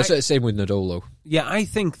 Yeah, same with Nadolo. Yeah, I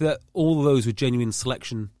think that all of those were genuine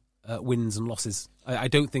selection wins and losses. I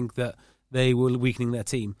don't think that they were weakening their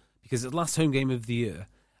team, because it's the last home game of the year,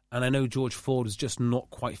 and I know George Ford was just not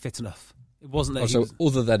quite fit enough. It wasn't that.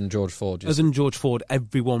 Other than George Ford, other than George Ford,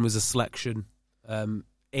 everyone was a selection,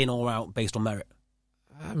 in or out based on merit.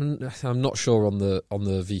 I'm not sure on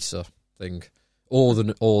the Visa thing, or the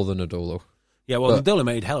Nadolo. Yeah, well, Nadolo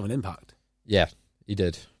made a hell of an impact. Yeah, he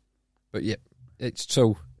did. But yeah, it's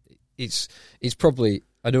probably,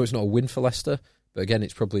 I know it's not a win for Leicester, but again,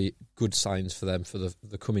 it's probably good signs for them for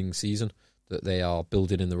the coming season that they are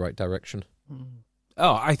building in the right direction.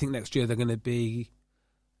 Oh, I think next year they're going to be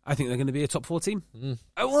a top 4 team.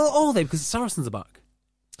 Well, are they? Because Saracens are back.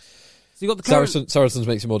 So you got the Saracens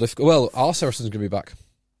makes it more difficult. Well, are Saracens going to be back?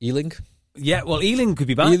 Ealing? Yeah, well, Ealing could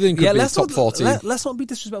be back. Ealing could be a top 4 team. Let's not be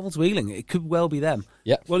disrespectful to Ealing. It could well be them.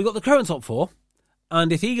 Yeah. Well, you've got the current top 4,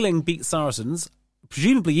 and if Ealing beats Saracens,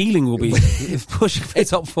 presumably Ealing will be pushing for the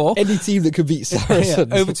top 4. Any team that could beat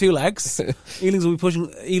Saracens over 2 legs, Ealing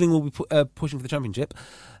will be pushing for the championship.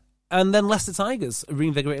 And then Leicester Tigers,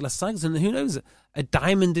 reinvigorated Leicester Tigers, and who knows, a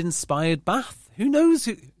diamond-inspired Bath. Who knows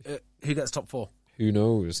who gets top 4? Who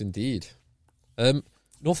knows, indeed.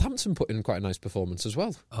 Northampton put in quite a nice performance as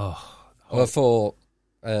well. For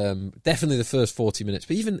definitely the first 40 minutes,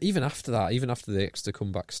 but even after that, even after the extra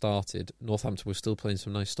comeback started, Northampton was still playing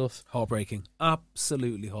some nice stuff. Heartbreaking,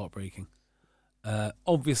 absolutely heartbreaking.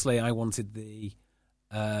 Obviously, I wanted the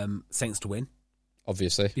Saints to win.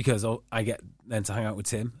 Obviously, because I get then to hang out with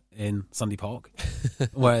Tim in Sandy Park,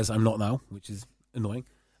 whereas I'm not now, which is annoying.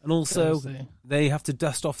 And also, they have to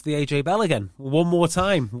dust off the AJ Bell again one more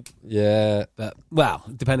time. Yeah, but well,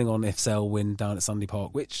 depending on if Sale win down at Sandy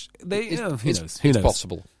Park, which who knows? It's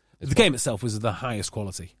possible. The game itself was of the highest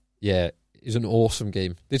quality. Yeah, it was an awesome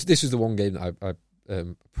game. This is the one game that I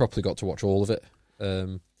properly got to watch all of it.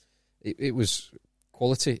 It was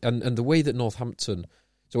quality, and the way that Northampton.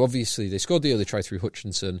 So obviously they scored the early try through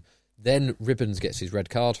Hutchinson, then Ribbons gets his red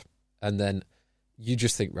card, and then you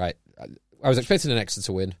just think, right, I was expecting an Exeter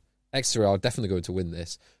to win. Exeter are definitely going to win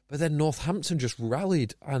this. But then Northampton just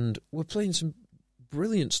rallied and were playing some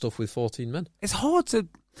brilliant stuff with 14 men. It's hard to...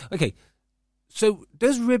 Okay, so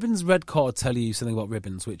does Ribbons' red card tell you something about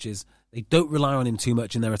Ribbons, which is they don't rely on him too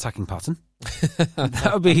much in their attacking pattern?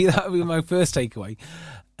 that would be my first takeaway.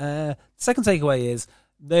 Second takeaway is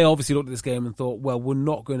they obviously looked at this game and thought, well, we're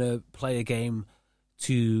not going to play a game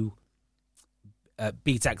to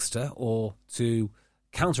beat Exeter or to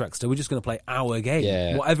counter Exeter. We're just going to play our game.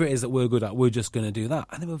 Yeah. Whatever it is that we're good at, we're just going to do that.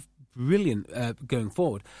 And they were brilliant going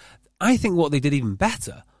forward. I think what they did even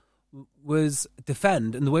better was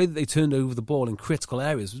defend, and the way that they turned over the ball in critical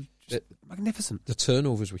areas was just magnificent. The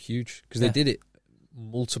turnovers were huge because they did it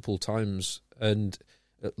multiple times, and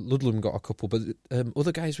Ludlam got a couple, but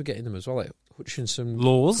other guys were getting them as well, like Hutchinson.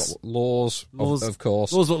 Laws, of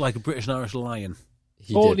course. Laws looked like a British and Irish lion.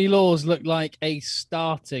 Courtney Laws looked like a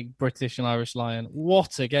starting British and Irish lion.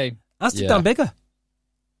 What a game. As did Dan Bigger.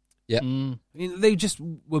 Yeah. I mean, they just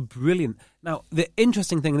were brilliant. Now, the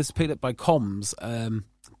interesting thing, and this is picked up by comms,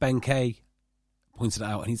 Ben Kay pointed it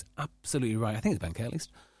out, and he's absolutely right. I think it's Ben Kay at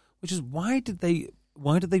least, which is why did they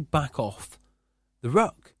back off the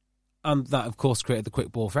ruck? And that, of course, created the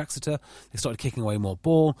quick ball for Exeter. They started kicking away more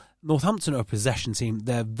ball. Northampton are a possession team.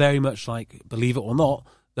 They're very much like, believe it or not,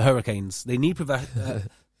 the Hurricanes. They need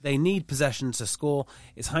they need possession to score.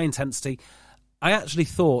 It's high intensity. I actually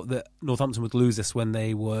thought that Northampton would lose this when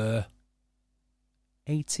they were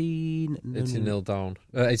 18-0 down.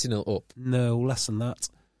 18-0 up. No, less than that.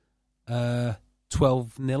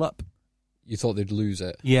 12-0 up. You thought they'd lose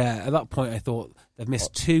it? Yeah, at that point I thought they've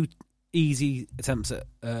missed two easy attempts at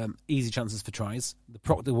easy chances for tries. The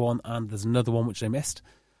Proctor one, and there's another one which they missed.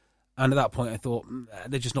 And at that point I thought,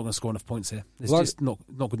 they're just not going to score enough points here. It's just not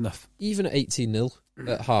good enough. Even at 18-0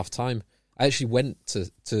 at half-time, I actually went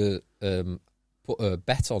to put a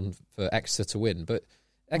bet on for Exeter to win, but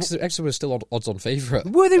Exeter was still odds-on favourite.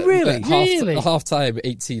 Were they really? Really? Half-time,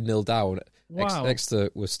 18-0 down. Wow. Exeter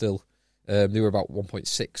was still... they were about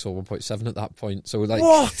 1.6 or 1.7 at that point. So like,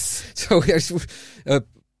 what? So we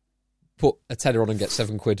put a tenner on and get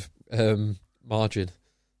 £7 margin.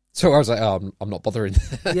 So I was like, oh, I'm not bothering.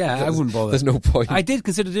 Yeah, I wouldn't bother. There's no point. I did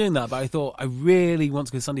consider doing that, but I thought I really want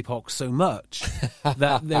to go to Sandy Park so much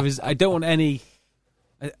that I don't want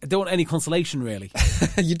any consolation really.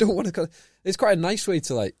 You don't want to. It's quite a nice way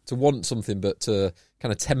to want something, but to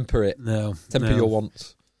kind of temper it. Temper your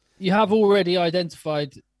wants. You have already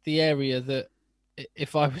identified the area that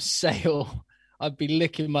if I was Sale, I'd be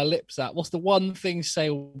licking my lips at. What's the one thing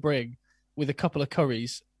Sale will bring with a couple of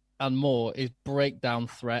curries and more is breakdown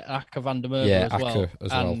threat, Acker van der Merwe as well.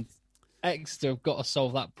 And Exeter have got to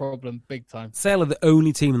solve that problem big time. Sale are the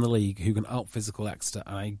only team in the league who can out-physical Exeter,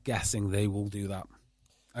 and I'm guessing they will do that.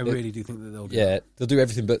 I really do think that they'll do that. Yeah, they'll do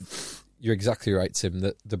everything, but you're exactly right, Tim,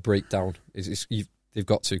 that the breakdown, they've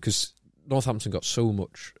got to, because Northampton got so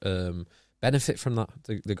much... benefit from that.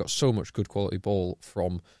 They got so much good quality ball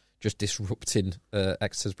from just disrupting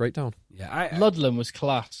Exeter's breakdown. Yeah, Ludlam was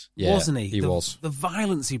class, wasn't he? He was. The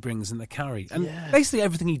violence he brings in the carry, and basically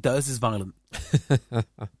everything he does is violent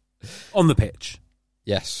on the pitch.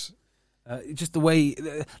 Yes, just the way.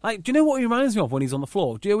 Do you know what he reminds me of when he's on the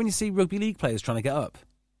floor? Do you know when you see rugby league players trying to get up?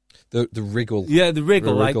 The wriggle. Yeah, the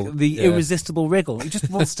wriggle, irresistible wriggle. He just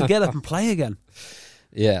wants to get up and play again.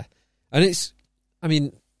 Yeah, and it's. I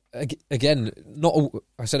mean. Again,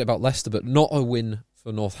 I said it about Leicester, but not a win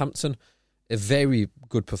for Northampton. A very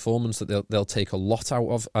good performance that they'll take a lot out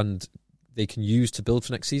of and they can use to build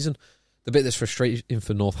for next season. The bit that's frustrating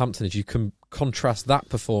for Northampton is you can contrast that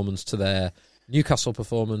performance to their Newcastle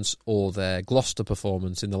performance or their Gloucester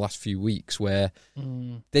performance in the last few weeks, where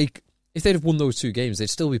if they'd have won those two games, they'd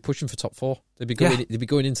still be pushing for top four. They'd be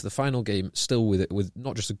going into the final game still with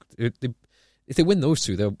not just if they win those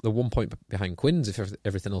two, they're 1 point behind Quins if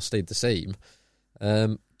everything else stayed the same.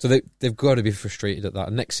 So they've got to be frustrated at that.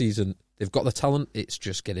 And next season, they've got the talent. It's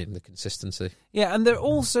just getting the consistency. Yeah, and they're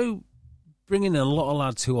also bringing in a lot of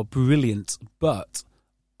lads who are brilliant, but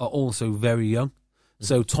are also very young. Mm-hmm.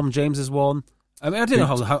 So Tom James is one. I mean, I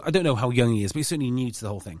don't know how young he is, but he's certainly new to the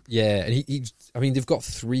whole thing. Yeah, and they've got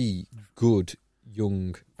three good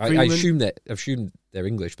young. I assume they're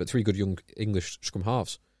English, but three good young English scrum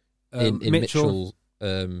halves. In Mitchell,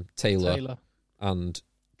 Taylor, and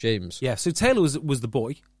James. Yeah, so Taylor was the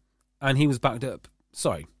boy, and he was backed up.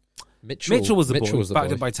 Sorry, Mitchell was the boy,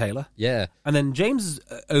 backed up by Taylor. Yeah, and then James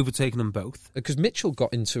has overtaken them both because Mitchell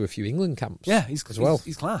got into a few England camps. Yeah, he's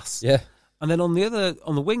class. Yeah, and then on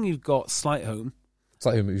the wing you've got Slightholme,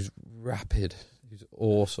 who's rapid, who's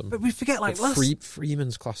awesome. But we forget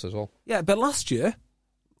Freeman's class as well. Yeah, but last year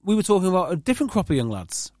we were talking about a different crop of young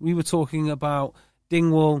lads. We were talking about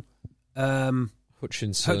Dingwall.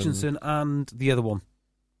 Hutchinson and the other one,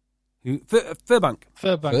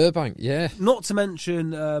 Furbank, yeah. Not to mention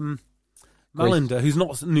Malander, who's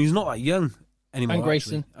not that young anymore. And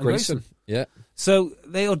Grayson, yeah. So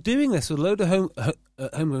they are doing this with a load of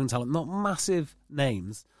homegrown talent, not massive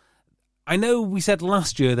names. I know we said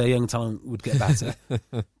last year their young talent would get better,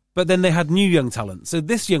 but then they had new young talent. So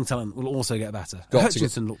this young talent will also get better.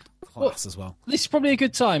 Hutchinson looked class as well. This is probably a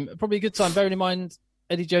good time. Bearing in mind,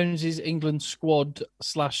 Eddie Jones's England squads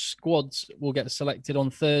will get selected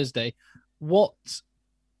on Thursday.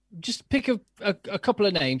 Just pick a couple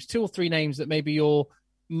of names, 2 or 3 names that maybe you're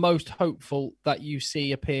most hopeful that you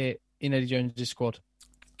see appear in Eddie Jones's squad.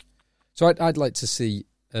 So I'd like to see.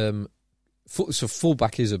 So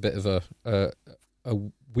fullback is a bit of a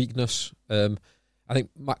weakness. I think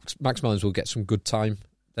Max Mellons will get some good time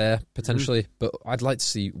there potentially, but I'd like to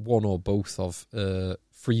see one or both of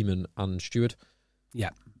Freeman and Stewart. Yeah.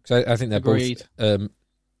 Because I think they're Agreed. both...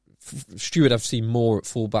 Stewart I've seen more at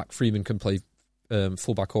fullback. Freeman can play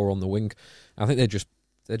fullback or on the wing. I think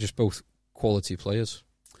they're just both quality players.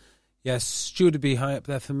 Yes, Stewart would be high up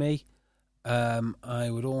there for me. I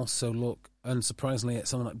would also look, unsurprisingly, at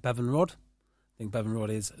someone like Bevan Rod. I think Bevan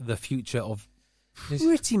Rod is the future of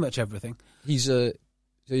pretty much everything. He's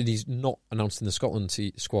not announced in the Scotland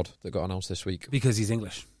squad that got announced this week Because he's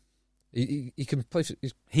English. He can play.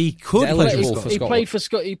 He could play eligible for for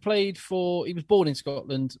Scotland. He was born in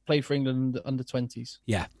Scotland, played for England under 20s.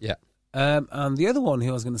 Yeah. Yeah. And the other one who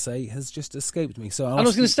I was going to say has just escaped me. So I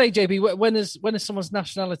was going to say, JB, when has someone's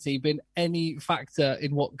nationality been any factor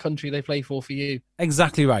in what country they play for you?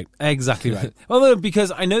 Exactly right. Well,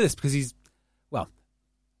 because I know this because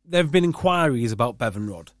there have been inquiries about Bevan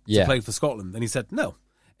Rod to play for Scotland, and he said no.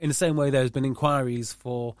 In the same way, there's been inquiries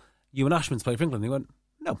for Ewan Ashman to play for England. He went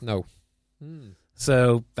no.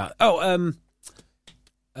 So that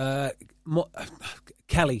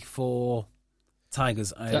Kelly for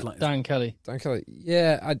Tigers. Dan Kelly.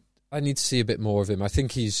 Yeah, I need to see a bit more of him. I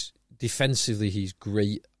think defensively he's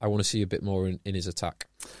great. I want to see a bit more in his attack.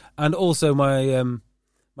 And also my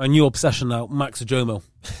new obsession now, Max Ajomo.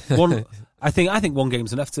 I think one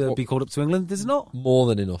game's enough to be called up to England, is it not? More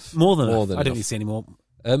than enough. I don't need to see any more.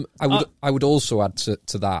 I would also add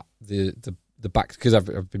to that the back, because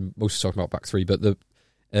I've been mostly talking about back three, but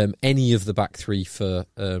any of the back three for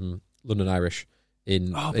London Irish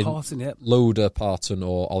in Loader, Parton,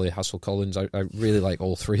 or Ollie Hassel-Collins. I really like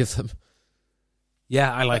all three of them.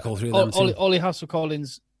 Yeah, I like all three of them too. Ollie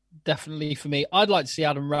Hassel-Collins, definitely for me. I'd like to see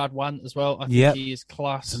Adam Radwan as well. I think he is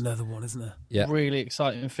class. That's another one, isn't it? Yeah. Really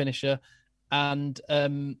exciting finisher. And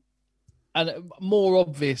more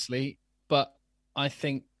obviously, but I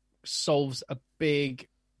think solves a big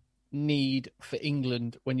need for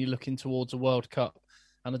England when you're looking towards a World Cup.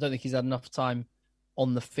 And I don't think he's had enough time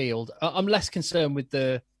on the field. I'm less concerned with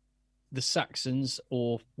the Saxons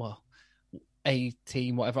or, a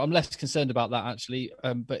team, whatever. I'm less concerned about that, actually.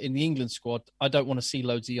 But in the England squad, I don't want to see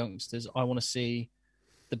loads of youngsters. I want to see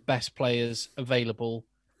the best players available.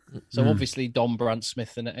 So obviously Dom Brandt,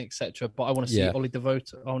 Smith, and etc. But I want to see Ollie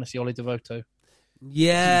Devoto.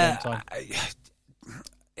 Yeah,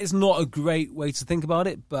 it's not a great way to think about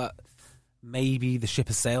it, but maybe the ship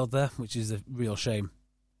has sailed there, which is a real shame.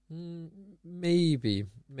 Maybe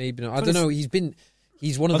not. I don't know. He's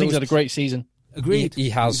one of those. I think he's had a great season. Agreed. He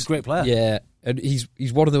has. He's a great player. Yeah, and he's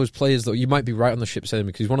one of those players that you might be right on the ship sailing,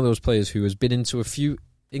 because he's one of those players who has been into a few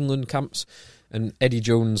England camps, and Eddie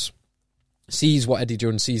Jones sees what Eddie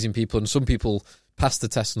Jones sees in people, and some people pass the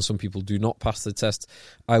test and some people do not pass the test.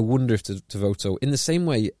 I wonder if Devoto, in the same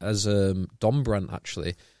way as Dom Brandt,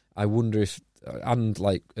 actually, I wonder if, and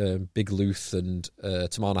like Big Luth and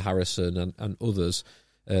Tamana Harrison and others,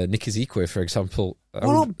 Nick Ezekwe, for example. What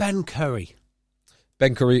about Ben Curry?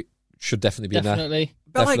 Ben Curry should definitely be in there.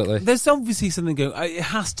 But definitely. There's obviously something going. It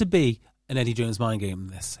has to be an Eddie Jones mind game in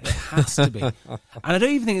this. It has to be. And I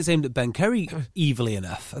don't even think it's aimed at Ben Curry evilly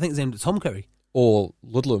enough. I think it's aimed at Tom Curry. Or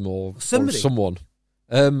Ludlam or someone.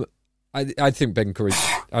 I think Ben Curry,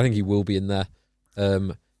 I think he will be in there.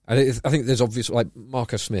 I think there's obvious, like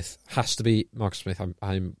Marcus Smith has to be. Marcus Smith,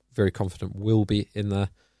 I'm very confident will be in there.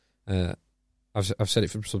 I've said it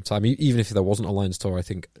for some time. Even if there wasn't a Lions tour, I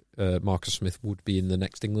think Marcus Smith would be in the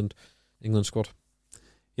next England squad.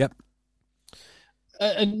 Yep.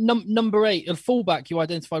 Number 8, a fullback, you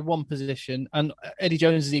identified one position, and Eddie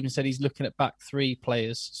Jones has even said he's looking at back 3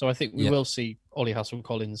 players. So I think we will see Ollie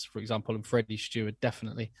Hassel-Collins, for example, and Freddie Stewart,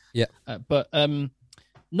 definitely. Yeah. But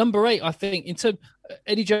number 8, I think, in terms,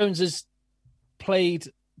 Eddie Jones has played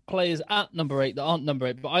players at number 8 that aren't number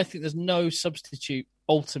 8, but I think there's no substitute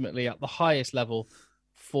ultimately at the highest level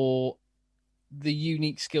for the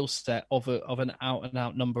unique skill set of an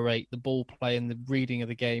out-and-out number 8, the ball playing, the reading of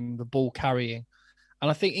the game, the ball carrying. And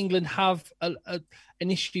I think England have an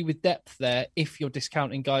issue with depth there if you're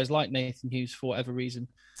discounting guys like Nathan Hughes for whatever reason.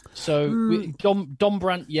 So Dom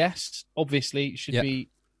Brandt, yes, obviously should be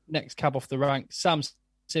next cab off the rank. Sam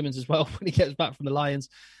Simmons as well when he gets back from the Lions.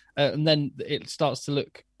 And then it starts to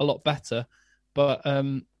look a lot better. But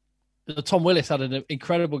Tom Willis had an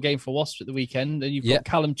incredible game for Wasps at the weekend. And you've got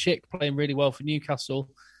Callum Chick playing really well for Newcastle.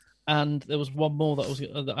 And there was one more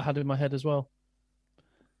that I had in my head as well.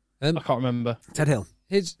 I can't remember. Ted Hill.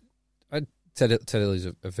 Ted Hill is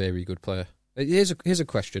a very good player. Here's a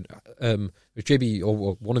question, which JB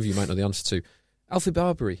or one of you might know the answer to. Alfie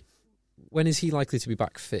Barbary, when is he likely to be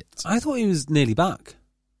back fit? I thought he was nearly back.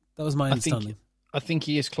 That was my understanding. I think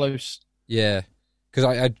he is close. Yeah,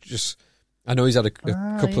 because I know he's had a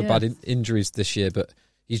couple of bad injuries this year, but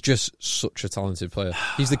He's just such a talented player.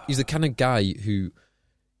 He's the kind of guy who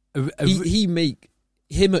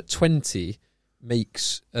him at 20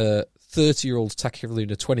 makes 30-year-olds tackling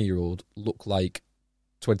a 20-year-old look like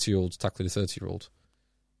 20-year-olds tackling a 30-year-old.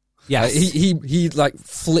 Yes. He like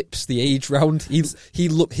flips the age round.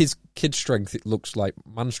 His kid strength, it looks like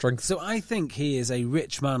man strength. So I think he is a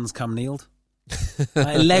rich man's Cam Neild.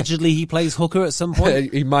 Allegedly, he plays hooker at some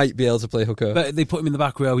point. He might be able to play hooker. But they put him in the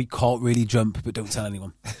back row. He can't really jump, but don't tell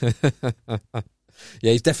anyone.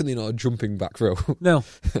 Yeah, he's definitely not a jumping back row. No.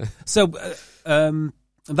 So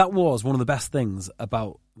that was one of the best things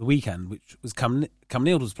about the weekend, which was Cam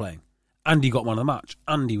Neild was playing. Andy got man of the match.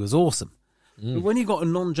 Andy was awesome. But when you got a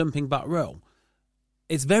non-jumping back row,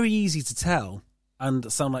 it's very easy to tell and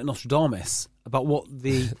sound like Nostradamus about what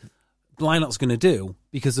the lineup's going to do,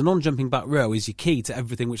 because the non-jumping back row is your key to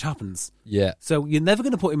everything which happens. Yeah. So you're never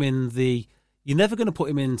going to put him into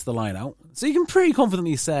the line out. So you can pretty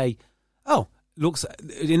confidently say, oh, looks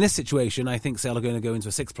in this situation, I think Sale are going to go into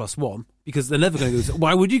a 6+1, because they're never going to go.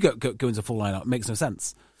 Why would you go into full line out? It makes no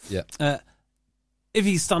sense. Yeah. If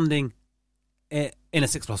he's standing in a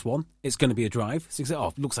 6+1, it's going to be a drive. So you say,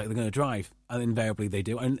 oh, looks like they're going to drive, and invariably they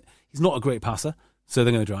do. And he's not a great passer, so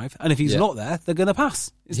they're going to drive. And if he's not there, they're going to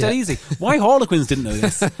pass. It's dead easy. Why Harlequins didn't know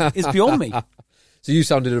this is beyond me. So you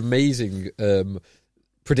sounded amazing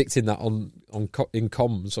predicting that in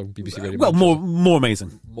comms on BBC Radio. Well, more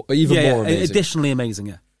amazing. Even more amazing. Additionally amazing,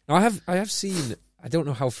 yeah. Now, I have seen, I don't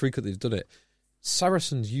know how frequently they've done it,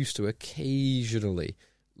 Saracens used to occasionally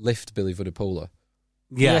lift Billy Vunipola.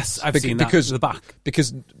 Yes, I've seen that to the back.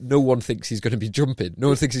 Because no one thinks he's going to be jumping. No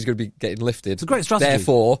one thinks he's going to be getting lifted. It's a great strategy.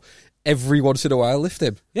 Therefore, every once in a while, lift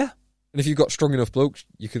him. Yeah. And if you've got strong enough blokes,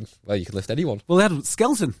 you can lift anyone. Well, they had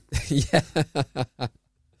Skelton. Yeah.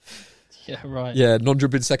 Yeah, right. Yeah,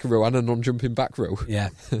 non-jumping second row and a non-jumping back row. Yeah.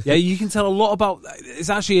 Yeah, you can tell a lot about... It's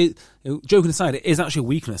actually, joking aside, it is actually a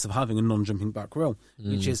weakness of having a non-jumping back row,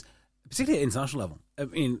 which is, particularly at international level. I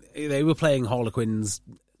mean, they were playing Harlequins...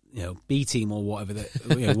 B team or whatever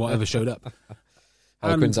whatever showed up.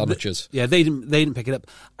 Harlequins amateurs. Yeah, they didn't pick it up.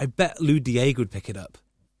 I bet Lou Diego would pick it up.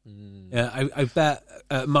 Yeah, I bet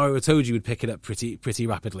Mario Itoje would pick it up pretty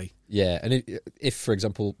rapidly. Yeah, and if for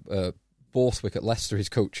example, Borthwick at Leicester is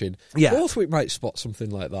coaching, Borthwick might spot something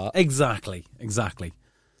like that. Exactly.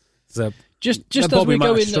 So just as we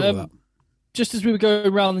go in. Just as we were going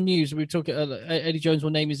around the news, we were talking. Eddie Jones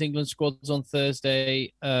will name his England squads on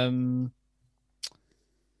Thursday.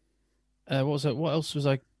 What was it? What else was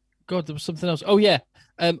I? God, there was something else. Oh yeah,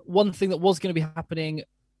 one thing that was going to be happening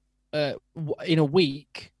in a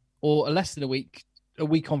week or less than a week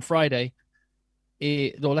on Friday,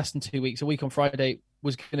 or less than 2 weeks, a week on Friday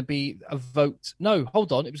was going to be a vote. No,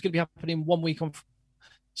 hold on, it was going to be happening 1 week on.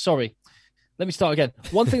 Sorry, let me start again.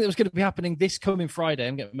 One thing that was going to be happening this coming Friday,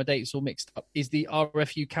 I'm getting my dates all mixed up, is the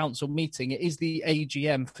RFU Council meeting. It is the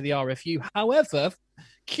AGM for the RFU. However,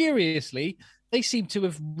 curiously, they seem to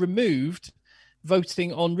have removed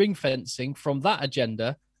voting on ring fencing from that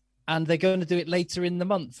agenda, and they're going to do it later in the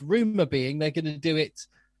month. Rumour being they're going to do it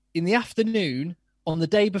in the afternoon on the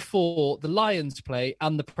day before the Lions play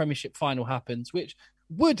and the Premiership final happens, which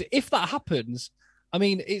would, if that happens, I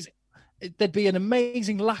mean, there'd be an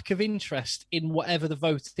amazing lack of interest in whatever the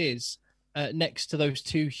vote is next to those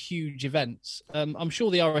two huge events. I'm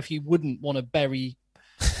sure the RFU wouldn't want to bury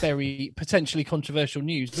potentially controversial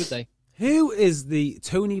news, would they? Who is the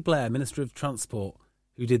Tony Blair Minister of Transport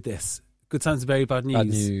who did this? Good times, very bad news. Bad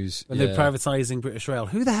news. When they're privatising British Rail.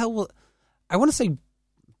 Who the hell I want to say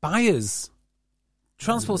Buyers.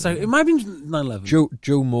 Transport. It might be 9/11.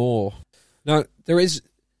 Joe Moore. Now there is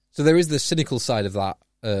the cynical side of that.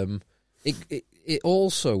 It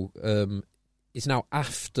also is now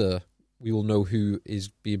after we will know who is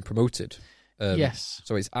being promoted. Yes.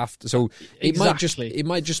 So it's after. So exactly. it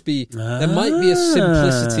might just be there might be a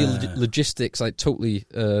simplicity logistics, like totally.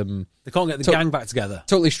 They can't get the gang back together.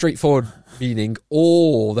 Totally straightforward meaning,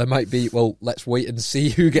 or there might be. Well, let's wait and see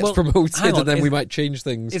who gets promoted, and then we might change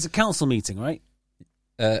things. It's a council meeting, right?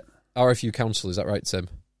 RFU Council, is that right, Tim?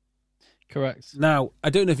 Correct. Now,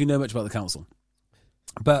 I don't know if you know much about the council,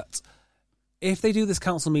 but if they do this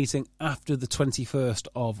council meeting after the 21st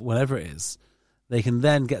of whenever it is, they can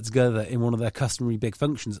then get together in one of their customary big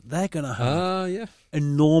functions. They're going to have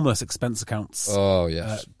enormous expense accounts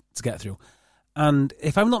to get through. And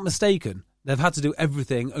if I'm not mistaken, they've had to do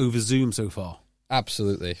everything over Zoom so far.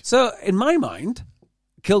 Absolutely. So, in my mind,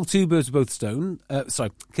 kill two birds with kill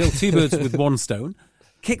two birds with one stone.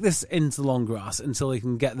 Kick this into the long grass until they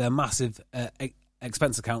can get their massive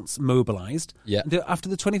expense accounts mobilised. Yeah. And do it after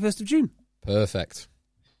the 21st of June. Perfect.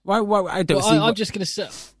 Why I don't see... I'm just going to say...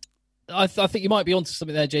 I think you might be onto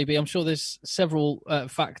something there, JB. I'm sure there's several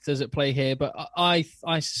factors at play here, but I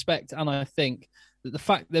suspect and I think that the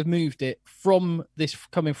fact they've moved it from this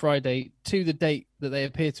coming Friday to the date that they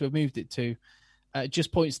appear to have moved it to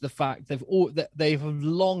just points to the fact they've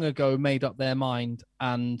long ago made up their mind,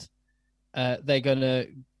 and they're gonna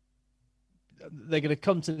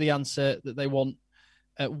come to the answer that they want,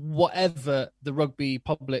 whatever the rugby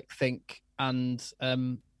public think, and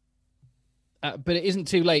but it isn't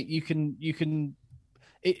too late. You can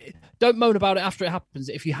don't moan about it after it happens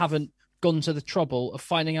if you haven't gone to the trouble of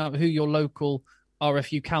finding out who your local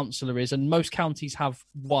RFU councillor is, and most counties have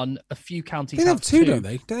one. A few counties have two, don't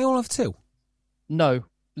they? Do they all have two? No,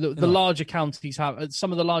 the larger counties have.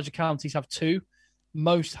 Some of the larger counties have two.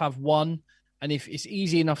 Most have one. And if it's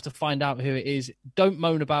easy enough to find out who it is, don't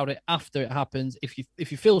moan about it after it happens. If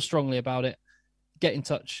you feel strongly about it, get in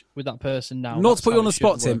touch with that person now. Not to put you on the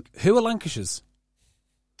spot, Tim. Who are Lancashire's?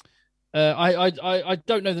 I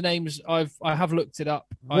don't know the names. I have looked it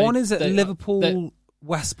up. One is at Liverpool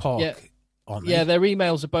West Park. Yeah. Yeah, their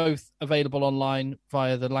emails are both available online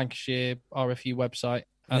via the Lancashire RFU website.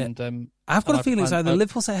 And I've got a feeling it's either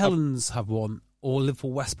Liverpool St Helens have one or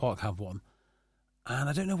Liverpool West Park have one. And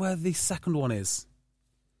I don't know where the second one is.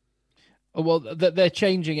 Oh, well, they're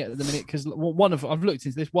changing it at the minute because I've looked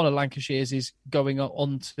into this. One of Lancashire's is going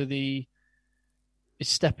is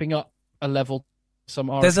stepping up a level.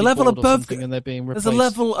 There's a level above, and they're being replaced. There's a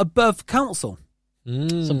level above council.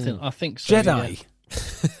 Something, I think so. Jedi. Yeah.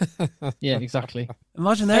 Yeah, exactly.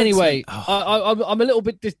 Imagine that. Anyway, I'm a little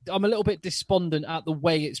bit despondent at the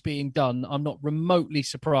way it's being done. I'm not remotely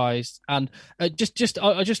surprised, and just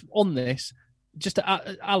on this, just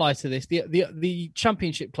to ally to this, the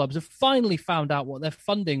championship clubs have finally found out what their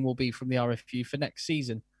funding will be from the RFU for next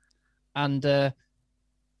season, and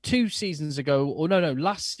 2 seasons ago, or no,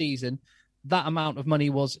 last season, that amount of money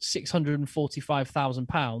was £645,000.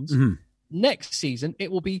 Mm-hmm. Next season, it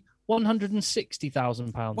will be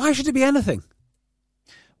 £160,000. Why should it be anything?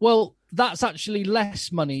 Well, that's actually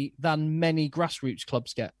less money than many grassroots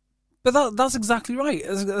clubs get. But that's exactly right.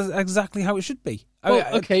 That's exactly how it should be.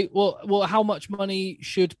 Okay. Well, how much money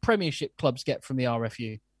should Premiership clubs get from the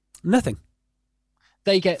RFU? Nothing.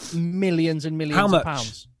 They get millions and millions how much? Of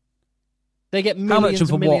pounds. They get millions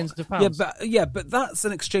and millions of pounds. But that's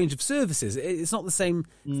an exchange of services. It's not the same.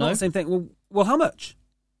 It's not No. the same thing. Well, how much?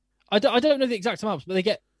 I don't know the exact amounts, but they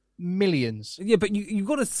get millions. Yeah, but you've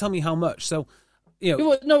got to tell me how much. So,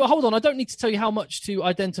 No, hold on. I don't need to tell you how much to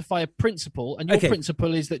identify a principle, and your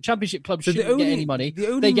principle is that championship clubs shouldn't get any money.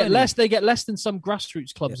 They get less. They get less than some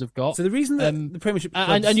grassroots clubs have got. So the reason that the Premiership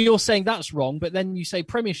clubs... and you're saying that's wrong, but then you say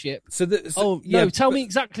Premiership. Tell me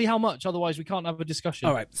exactly how much. Otherwise, we can't have a discussion.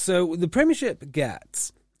 All right. So the Premiership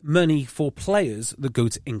gets money for players that go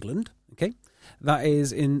to England. Okay, that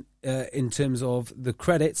is in terms of the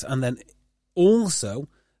credits, and then also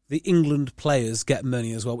the England players get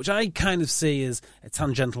money as well, which I kind of see as a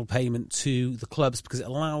tangential payment to the clubs because it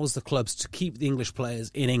allows the clubs to keep the English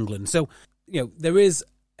players in England. So, there is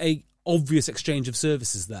a obvious exchange of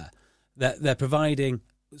services there. That they're providing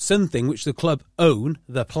something which the club own,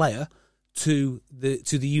 the player, to the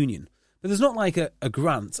union. But there's not like a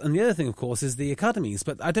grant. And the other thing, of course, is the academies.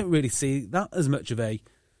 But I don't really see that as much of a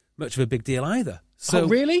big deal either. So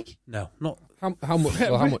really? No, not. How much?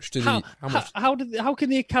 Well, how much do they? How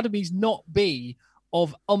can the academies not be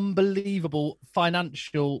of unbelievable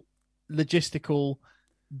financial, logistical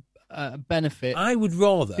benefit? I would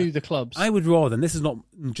rather to the clubs. I would rather, and this is not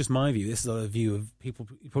just my view. This is a view of people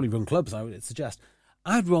who probably run clubs. I would suggest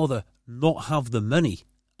I'd rather not have the money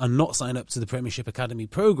and not sign up to the Premiership Academy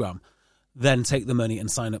program than take the money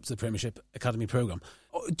and sign up to the Premiership Academy program.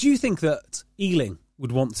 Do you think that Ealing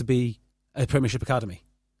would want to be a Premiership Academy?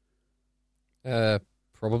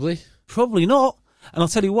 Probably not, and I'll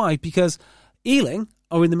tell you why. Because Ealing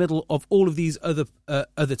are in the middle of all of these other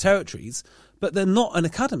territories, but they're not an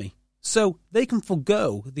academy, so they can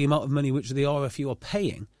forgo the amount of money which the RFU are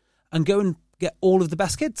paying and go and get all of the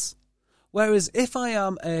best kids. Whereas if I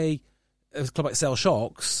am a club like Sale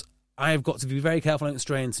Sharks, I have got to be very careful not to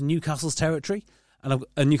stray into Newcastle's territory, and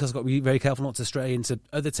Newcastle's got to be very careful not to stray into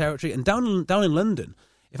other territory. And down in London,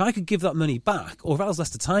 if I could give that money back, or if I was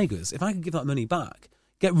Leicester Tigers, if I could give that money back,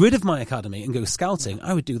 get rid of my academy and go scouting,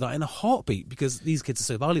 I would do that in a heartbeat because these kids are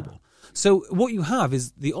so valuable. So what you have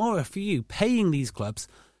is the RFU paying these clubs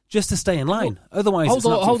just to stay in line. Otherwise,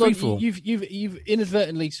 hold on. You've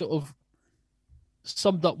inadvertently sort of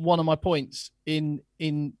summed up one of my points in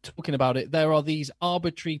talking about it. There are these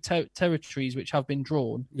arbitrary territories which have been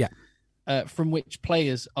drawn, from which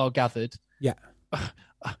players are gathered,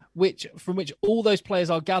 from which all those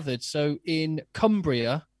players are gathered. So in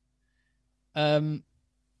Cumbria,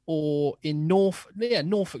 or in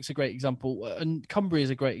Norfolk's a great example, and Cumbria is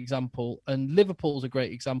a great example, and Liverpool's a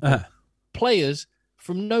great example. Players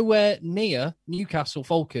from nowhere near Newcastle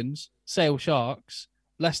Falcons, Sale Sharks,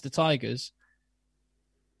 Leicester Tigers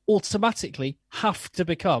automatically have to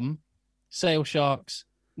become Sale Sharks,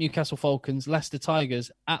 Newcastle Falcons, Leicester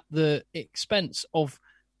Tigers at the expense of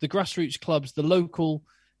the grassroots clubs, the local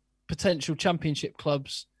potential championship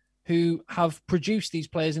clubs who have produced these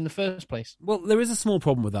players in the first place. Well, there is a small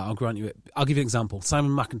problem with that, I'll grant you it. I'll give you an example.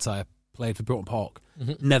 Simon McIntyre played for Broughton Park,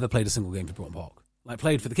 never played a single game for Broughton Park. Like,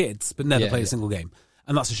 played for the kids, but never played a single game.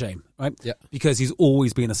 And that's a shame, right? Yeah. Because he's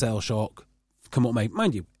always been a Sale Shark. Come on, mate.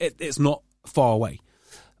 Mind you, it's not far away.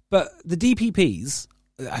 But the DPPs,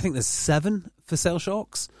 I think there's 7 for Sale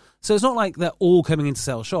Sharks. So it's not like they're all coming into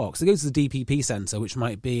Sale Sharks. They go to the DPP centre, which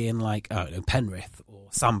might be in, like, I don't know, Penrith or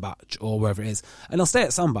Sandbach or wherever it is. And they'll stay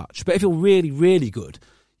at Sandbach. But if you're really, really good,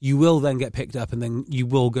 you will then get picked up and then you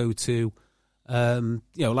will go to,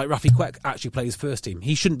 like Rafi Quirk actually plays first team.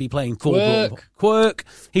 He shouldn't be playing for Quirk.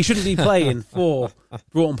 He shouldn't be playing for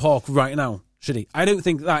Broughton Park right now, should he? I don't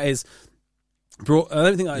think that is... I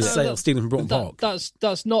don't think that is Sale stealing from Broughton Park.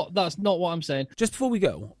 That's not what I'm saying. Just before we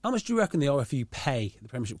go, how much do you reckon the RFU pay the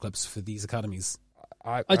Premiership clubs for these academies?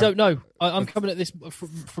 I don't know. I'm coming at this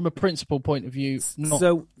from a principle point of view, not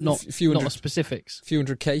a specifics. Few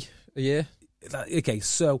 $100K a year. Okay,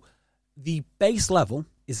 so the base level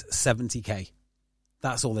is 70k.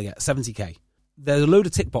 That's all they get, 70k. There's a load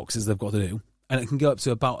of tick boxes they've got to do, and it can go up to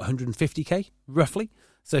about 150k, roughly.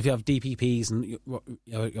 So if you have DPPs and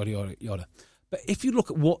yada, yada. But if you look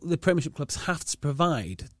at what the Premiership clubs have to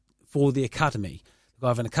provide for the academy, they've got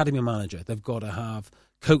to have an academy manager, they've got to have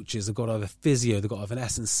coaches, they've got to have a physio, they've got to have an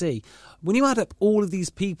S&C. When you add up all of these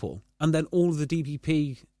people and then all of the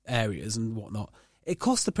DPP areas and whatnot, it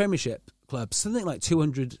costs the Premiership clubs something like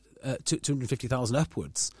 250,000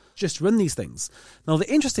 upwards just to run these things. Now, the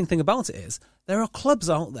interesting thing about it is there are clubs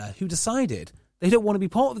out there who decided they don't want to be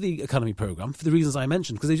part of the academy programme for the reasons I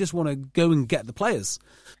mentioned, because they just want to go and get the players.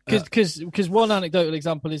 Because one anecdotal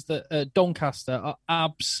example is that Doncaster are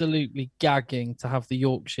absolutely gagging to have the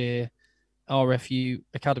Yorkshire RFU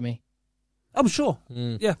academy. I'm sure.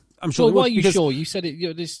 Yeah, I'm sure. Well, why are you sure? You said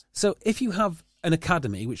it. So if you have an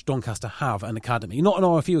academy, which Doncaster have an academy, not an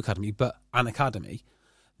RFU academy, but an academy,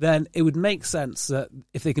 then it would make sense that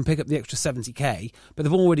if they can pick up the extra 70k, but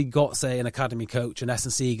they've already got, say, an academy coach, an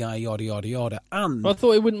S&C guy, yada, yada, yada. And I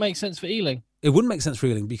thought it wouldn't make sense for Ealing. It wouldn't make sense for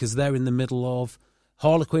Ealing because they're in the middle of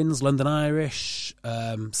Harlequins, London Irish,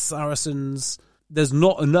 Saracens. There's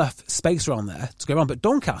not enough space around there to go around. But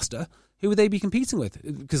Doncaster, who would they be competing with?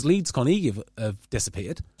 Because Leeds, Carnegie have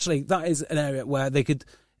disappeared. Actually, that is an area where they could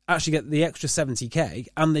actually get the extra 70k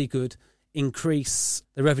and they could increase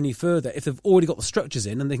the revenue further if they've already got the structures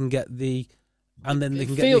in and they can get the get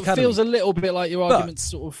the academy. Feels a little bit like your argument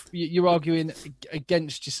you're arguing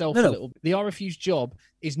against yourself a little bit. The RFU's job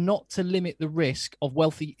is not to limit the risk of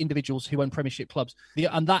wealthy individuals who own Premiership clubs,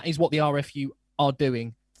 and that is what the RFU are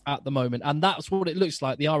doing at the moment, and that's what it looks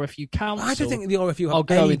like. The RFU Council. I don't think the RFU have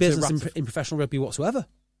any business in professional rugby whatsoever.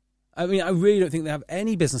 I mean, I really don't think they have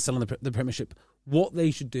any business selling the Premiership what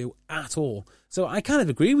they should do at all. So I kind of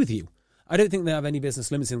agree with you. I don't think they have any business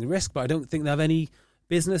limiting the risk, but I don't think they have any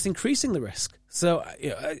business increasing the risk. So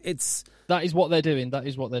that is what they're doing. That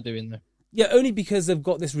is what they're doing, though. Yeah, only because they've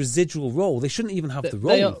got this residual role. They shouldn't even have the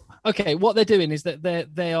role. What they're doing is that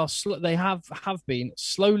they have been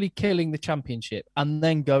slowly killing the Championship and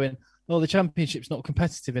then going, the Championship's not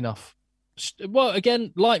competitive enough. Well,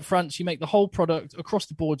 again, like France, you make the whole product across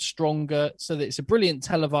the board stronger so that it's a brilliant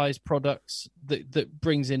televised product that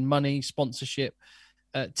brings in money, sponsorship,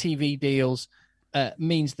 TV deals,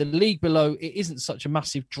 means the league below, it isn't such a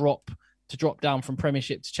massive drop down from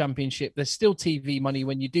Premiership to Championship. There's still TV money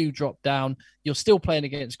when you do drop down. You're still playing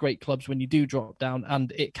against great clubs when you do drop down,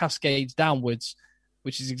 and it cascades downwards,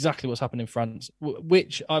 which is exactly what's happened in France,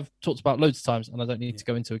 which I've talked about loads of times, and I don't need to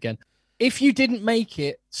go into again. If you didn't make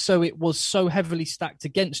it so it was so heavily stacked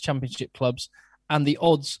against Championship clubs, and the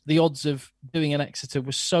odds of doing an Exeter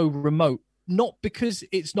was so remote, not because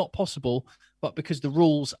it's not possible, but because the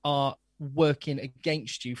rules are working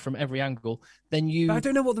against you from every angle, then you... But I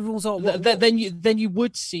don't know what the rules are. Then you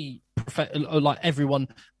would see like everyone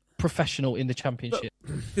professional in the Championship.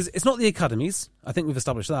 Because it's not the academies. I think we've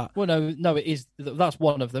established that. Well, no, it is. That's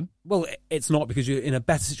one of them. Well, it's not, because you're in a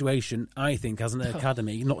better situation, I think, as an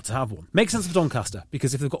academy, not to have one. Makes sense for Doncaster,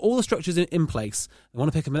 because if they've got all the structures in place, they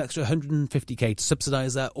want to pick up an extra 150k to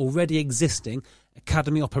subsidise their already existing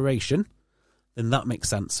academy operation, then that makes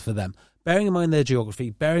sense for them. Bearing in mind their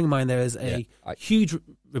geography, bearing in mind there is a huge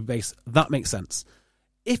base, that makes sense.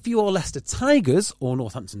 If you're Leicester Tigers or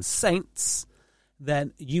Northampton Saints,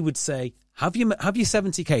 then you would say, have your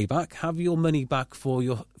 70k back, have your money back for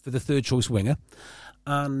the third choice winger,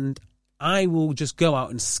 and I will just go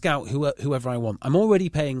out and scout whoever I want. I'm already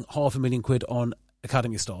paying £500,000 on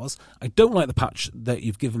Academy Stars. I don't like the patch that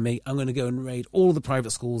you've given me. I'm going to go and raid all the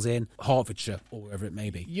private schools in Hertfordshire or wherever it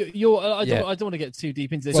may be. I don't want to get too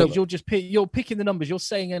deep into this. Well, you're picking the numbers. You're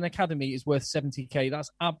saying an academy is worth 70k.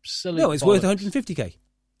 That's absolutely no. It's worth 150k.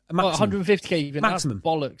 150k even. Maximum. That's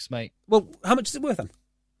bollocks, mate. Well, how much is it worth then?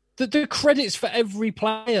 The credits for every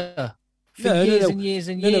player for years and years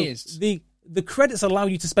and years. The credits allow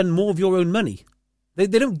you to spend more of your own money. They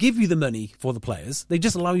don't give you the money for the players. They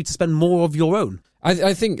just allow you to spend more of your own.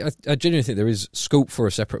 I genuinely think there is scope for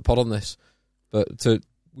a separate pod on this, but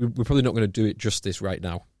we're probably not going to do it justice right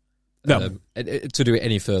now. No. To do it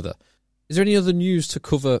any further. Is there any other news to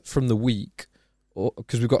cover from the week?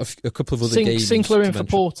 Because we've got a couple of other games. Sinclair in for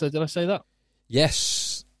Porter. Did I say that?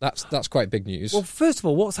 Yes, that's quite big news. Well, first of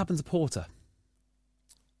all, what's happened to Porter?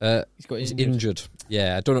 He's injured.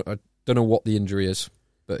 Yeah, I don't know what the injury is,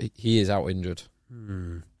 but he is out injured.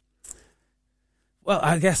 Well,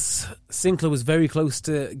 I guess Sinclair was very close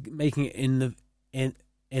to making it in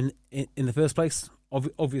the first place.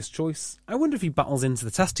 Obvious choice. I wonder if he battles into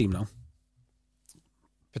the test team now.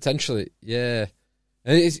 Potentially, yeah.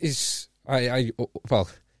 I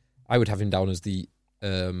would have him down as the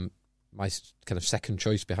my kind of second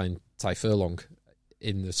choice behind Ty Furlong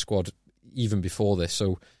in the squad even before this.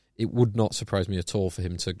 So it would not surprise me at all for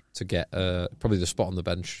him to get probably the spot on the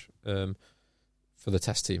bench for the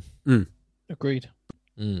test team. Agreed.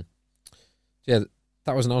 Yeah,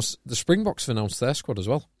 that was announced. The Springboks have announced their squad as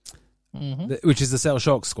well, which is the Sale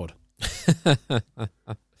Sharks squad.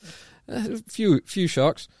 A few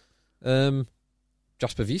Sharks.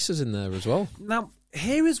 Jasper Wiese's in there as well. Now,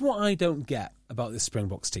 here is what I don't get about this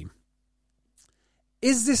Springboks team.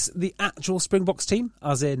 Is this the actual Springboks team?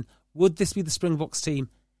 As in, would this be the Springboks team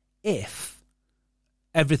if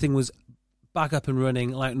everything was back up and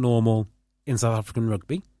running like normal in South African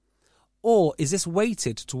rugby? Or is this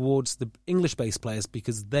weighted towards the English-based players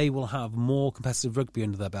because they will have more competitive rugby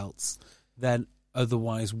under their belts than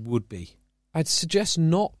otherwise would be? I'd suggest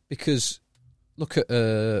not, because look at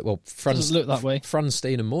Doesn't look that way. Franz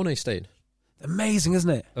Steyn and Mornay Steyn. Amazing,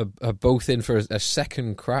 isn't it? Are both in for a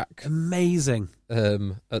second crack. Amazing.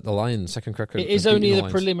 At the Lions, second crack. It is only the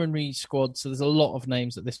preliminary squad, so there's a lot of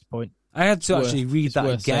names at this point. I had to actually read that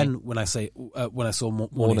again when I saw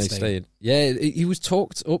Mornay Steyn. Yeah, he was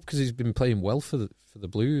talked up because he's been playing well for the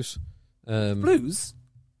Blues. Blues?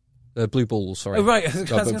 Blue Bulls, sorry. Oh, right. I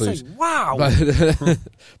was going to say, wow.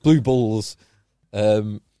 Blue Bulls.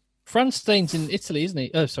 Franz Steyn's in Italy, isn't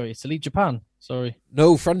he? Oh, sorry, Italy, Japan. Sorry.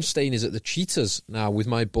 No, Franz Steyn is at the Cheetahs now with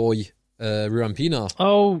my boy Ruan Pinar.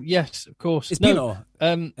 Oh, yes, of course. Is Pinar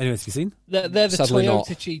anywhere to be seen? They're the Sadly Toyota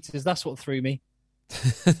not. Cheetahs. That's what threw me.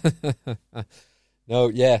 No,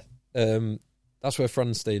 yeah. That's where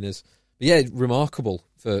Franz Steyn is. But yeah, remarkable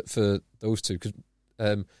for those two. Because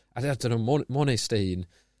I don't know, Mornay Steyn.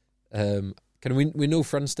 We know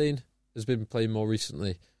Franz Steyn has been playing more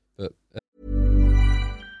recently, but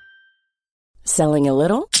Selling a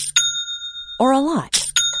little or a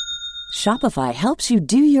lot? Shopify helps you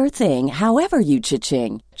do your thing however you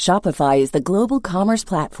cha-ching. Shopify is the global commerce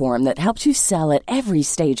platform that helps you sell at every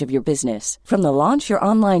stage of your business. From the launch your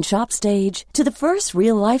online shop stage to the first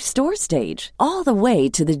real-life store stage, all the way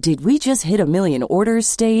to the did we just hit a million orders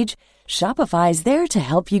stage. Shopify is there to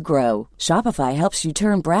help you grow. Shopify helps you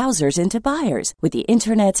turn browsers into buyers with the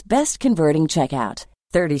internet's best converting checkout.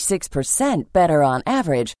 36% better on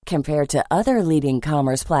average compared to other leading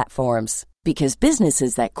commerce platforms. Because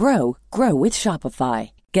businesses that grow, grow with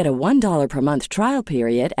Shopify. Get a $1 per month trial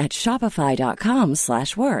period at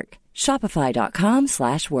shopify.com/work.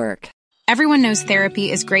 Shopify.com/work. Everyone knows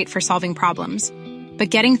therapy is great for solving problems. But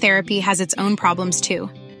getting therapy has its own problems too.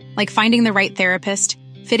 Like finding the right therapist,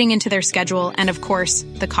 fitting into their schedule, and of course,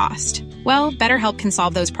 the cost. Well, BetterHelp can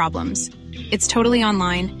solve those problems. It's totally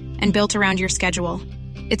online and built around your schedule.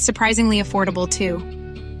 It's surprisingly affordable too.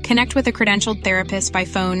 Connect with a credentialed therapist by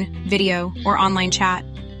phone, video, or online chat,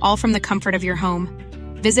 all from the comfort of your home.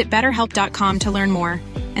 Visit BetterHelp.com to learn more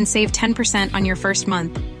and save 10% on your first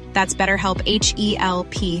month. That's BetterHelp,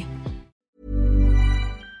 H-E-L-P.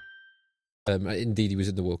 Indeed, he was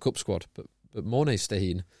in the World Cup squad, but Mornay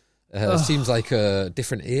Steyn seems like a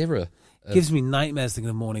different era. Gives me nightmares thinking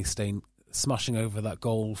of Mornay Steyn smashing over that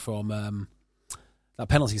goal from that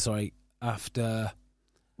penalty. Sorry, after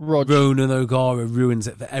Ronan O'Gara ruins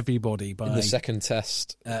it for everybody by in the second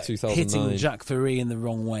test, 2009. hitting Jack Ferry in the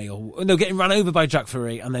wrong way, or no, getting run over by Jack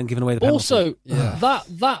Ferry and then giving away the penalty. Also,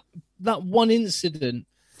 that one incident,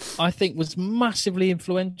 I think, was massively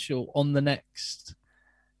influential on the next,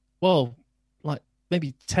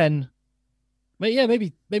 maybe 10,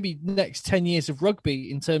 maybe next 10 years of rugby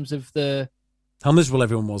in terms of how miserable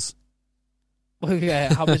everyone was. Well,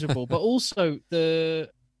 yeah, how miserable, but also the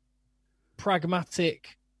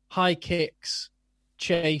pragmatic high kicks,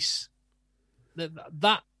 chase.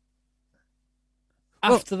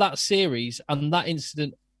 After that series and that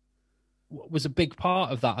incident was a big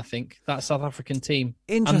part of that, I think, that South African team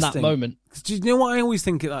and that moment. Do you know what I always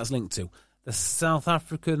think that's linked to? The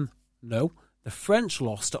French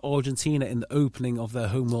lost to Argentina in the opening of their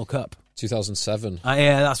home World Cup. 2007.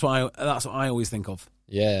 Yeah, that's what I always think of.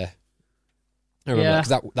 Yeah. I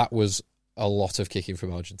remember that was a lot of kicking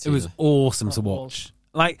from Argentina. It was awesome to watch.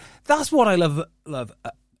 Like, that's what I love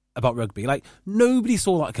about rugby. Like, nobody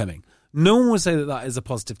saw that coming. No one would say that is a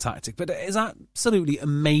positive tactic, but it is absolutely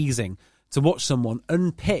amazing to watch someone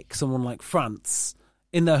unpick someone like France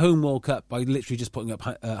in their home World Cup by literally just putting up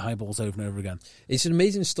high balls over and over again. It's an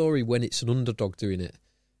amazing story when it's an underdog doing it.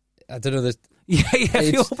 I don't know. If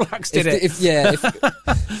the All Blacks did it.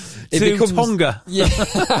 It becomes Tonga. Yeah.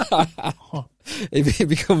 It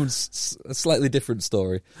becomes a slightly different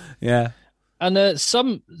story. Yeah. And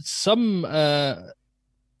some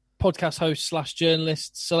podcast hosts /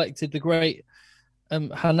 journalists selected the great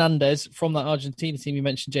Hernandez from that Argentina team you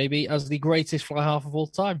mentioned, JB, as the greatest fly half of all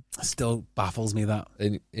time. Still baffles me that.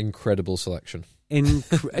 Incredible selection.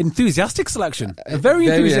 Enthusiastic selection. Very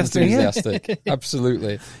enthusiastic. Yeah.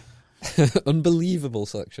 Absolutely. Unbelievable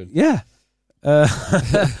selection. Yeah.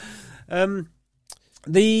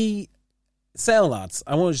 The Sale lads,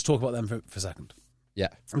 I want to just talk about them for a second. Yeah.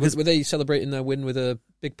 Were they celebrating their win with a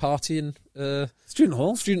big party in student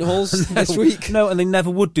halls this week? No, and they never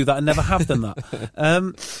would do that and never have done that.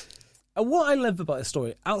 And what I love about this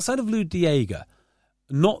story, outside of Lou Diega,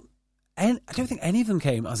 I don't think any of them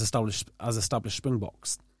came as established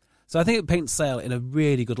Springboks. So I think it paints Sale in a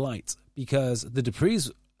really good light, because the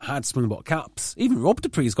Duprees had Springbok caps. Even Rob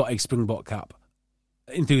Dupree's got a Springbok cap,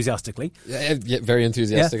 enthusiastically. Yeah, very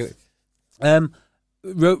enthusiastically. Yeah.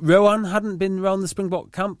 Rowan hadn't been around the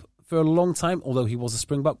Springbok camp for a long time, although he was a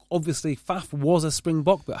Springbok. Obviously, Faf was a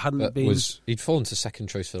Springbok, but hadn't been... He'd fallen to second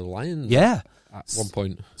choice for the Lions. Yeah. At one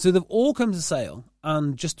point. So they've all come to Sale,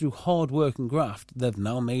 and just through hard work and graft, they've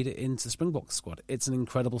now made it into the Springbok squad. It's an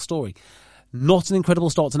incredible story. Not an incredible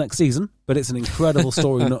start to next season, but it's an incredible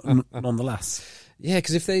story nonetheless. Yeah,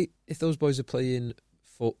 because if those boys are playing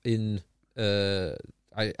I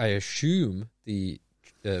assume the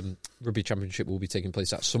Rugby Championship will be taking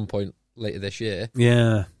place at some point later this year.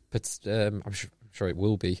 Yeah, but I'm sure it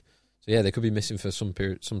will be. So yeah, they could be missing for some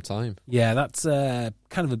time. Yeah, that's kind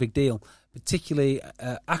of a big deal. Particularly,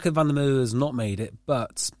 Akker van der Merwe has not made it,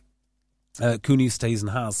 but Koen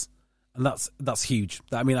Oosthuizen has, and that's huge.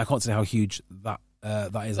 I mean, I can't say how huge that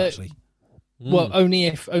is actually. Well, only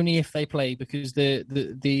if they play, because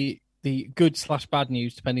the good / bad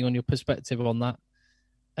news, depending on your perspective on that.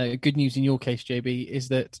 Good news in your case, JB, is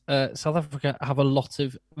that South Africa have a lot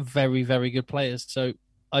of very, very good players. So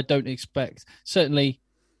I don't expect, certainly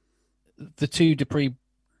the two Dupree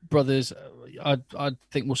brothers, I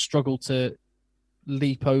think will struggle to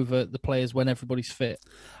leap over the players when everybody's fit.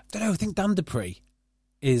 I don't know. I think Dan Dupree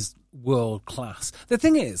is world class. The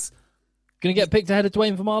thing is, going to get picked ahead of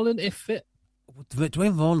Dwayne Vermaelen if fit.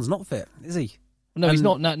 Dwayne Vermaalen's not fit, is he? No, he's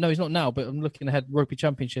not. No, he's not now. But I'm looking ahead. Rugby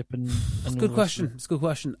Championship and it's a good question. It's a good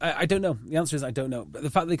question. I don't know. The answer is I don't know. But the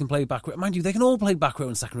fact that they can play back row, mind you, they can all play back row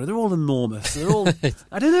and second row. They're all enormous. They're all.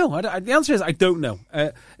 I don't know. The answer is I don't know.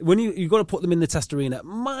 When you've got to put them in the test arena,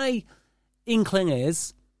 my inkling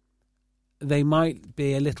is they might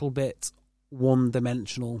be a little bit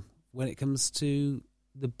one-dimensional when it comes to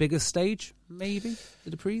the bigger stage. Maybe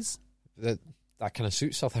the Duprees. That kind of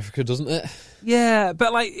suits South Africa, doesn't it? Yeah,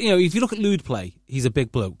 but if you look at Lude play, he's a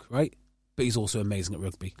big bloke, right? But he's also amazing at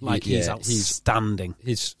rugby. He's outstanding.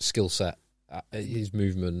 His skill set, his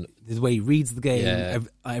movement, the way he reads the game,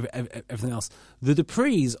 everything else. The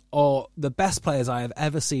Duprees are the best players I have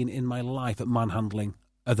ever seen in my life at manhandling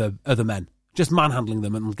other men. Just manhandling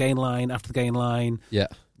them on the gain line, after the gain line. Yeah.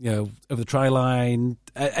 Over the try line,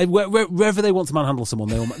 wherever they want to manhandle someone,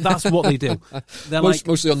 that's what they do. They're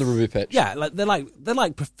mostly on the rugby pitch. Yeah, they're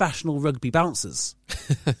like professional rugby bouncers.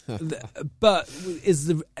 But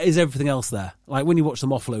is everything else there? Like when you watch them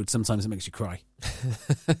offload, sometimes it makes you cry.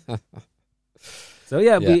 So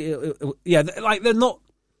they're not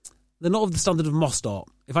of the standard of Mostart.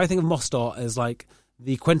 If I think of Mostart as like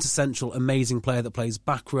the quintessential amazing player that plays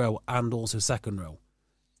back row and also second row.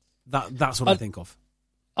 That's what I think of.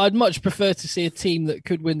 I'd much prefer to see a team that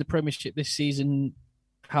could win the Premiership this season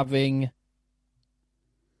having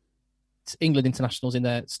England internationals in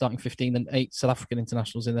their starting 15 and 8 South African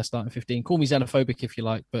internationals in their starting 15. Call me xenophobic if you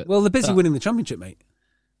like, but well, they're busy winning the Championship, mate.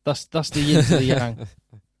 That's the yin to the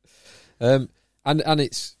yang. And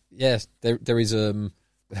it's there is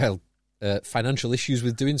financial issues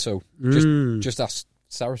with doing so. Just ask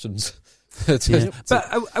Saracens. But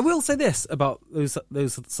I will say this about those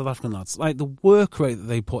South African lads, like the work rate that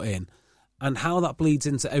they put in and how that bleeds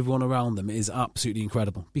into everyone around them is absolutely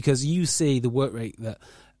incredible, because you see the work rate that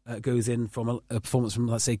goes in from a performance from,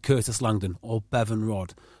 let's say, Curtis Langdon or Bevan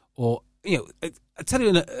Rodd, or I tell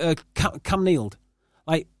you, Cam Neild,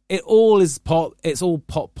 like it's all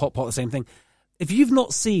pot the same thing. If you've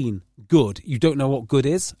not seen good, you don't know what good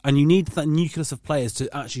is, and you need that nucleus of players to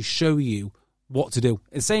actually show you what to do.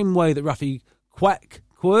 In the same way that Rafi Quirk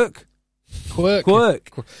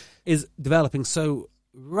is developing so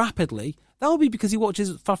rapidly, that will be because he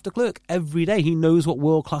watches Faf de Klerk every day. He knows what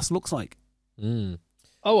world class looks like. Oh,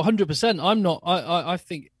 100%. I'm not. I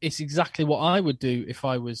think it's exactly what I would do if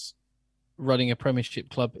I was running a Premiership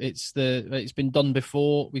club. It's been done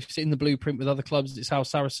before. We've seen the blueprint with other clubs. It's how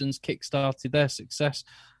Saracens kick-started their success.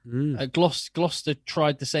 Gloucester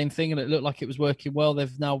tried the same thing, and it looked like it was working well.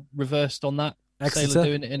 They've now reversed on that. Sailor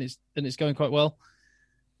doing it, and it's going quite well.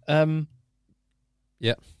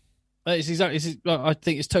 Yeah, it's exactly. I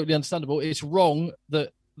think it's totally understandable. It's wrong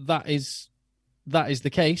that is the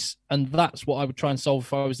case, and that's what I would try and solve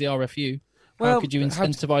if I was the RFU. How could you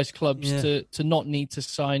incentivise clubs to not need to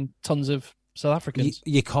sign tons of South Africans?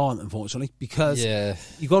 You can't, unfortunately, because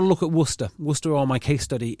you've got to look at Worcester. Worcester are my case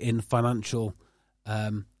study in financial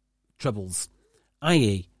troubles.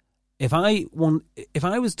 I.e., if I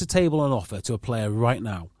was to table an offer to a player right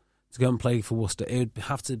now to go and play for Worcester, it would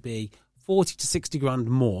have to be 40 to 60 grand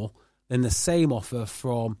more than the same offer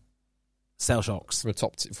from Sale Sharks,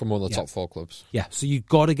 from one of the top 4 clubs. Yeah, so you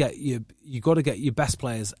got to get your best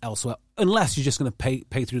players elsewhere, unless you're just going to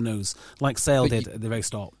pay through the nose like Sale did at the very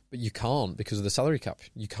start. But you can't, because of the salary cap.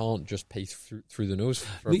 You can't just pay through the nose.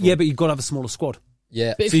 But you've got to have a smaller squad.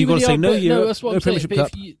 Yeah, so you've got to say no. That's what I'm saying.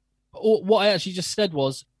 But what I actually just said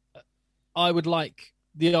was, I would like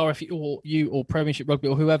the RFU or you or Premiership Rugby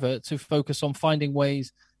or whoever to focus on finding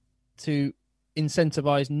ways to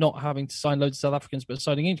incentivise not having to sign loads of South Africans but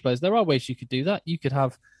signing English players. There are ways you could do that. You could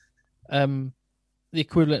have the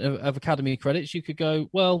equivalent of academy credits. You could go,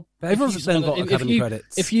 well, but everyone's then got academy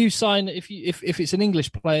credits. If you sign, if it's an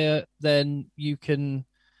English player, then you can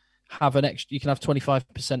have an extra. You can have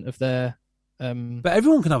 25% of their. But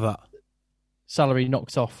everyone can have that salary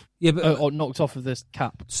knocked off. Yeah, but or knocked off of this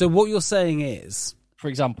cap. So what you're saying is, for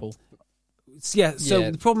example,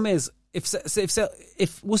 the problem is,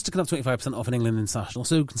 if Worcester can have 25% off an England international,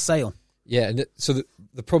 so can Sale. Yeah, and so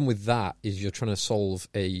the problem with that is you're trying to solve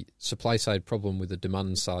a supply side problem with a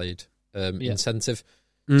demand side incentive.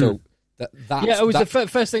 So it was the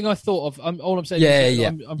first thing I thought of. All I'm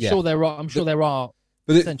saying, I'm sure there are. I'm sure there are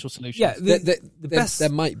potential solutions. Yeah, the best there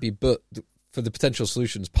might be, but for the potential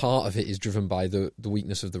solutions, part of it is driven by the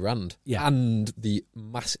weakness of the rand and the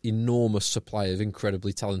enormous supply of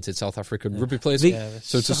incredibly talented South African rugby players.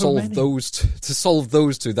 So to solve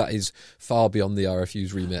those two, that is far beyond the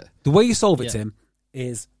RFU's remit. The way you solve it, Tim,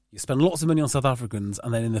 is you spend lots of money on South Africans,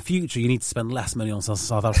 and then in the future you need to spend less money on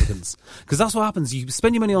South Africans, because that's what happens. You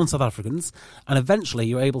spend your money on South Africans, and eventually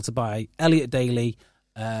you're able to buy Elliot Daly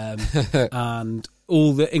and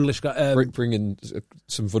all the English guys. Bring in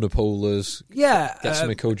some Vunipolas. Yeah. Get some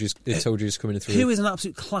Itojes coming through. Who is an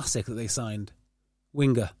absolute classic that they signed?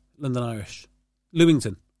 Winger, London Irish.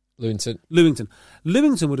 Lewington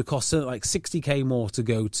would have cost like 60k more to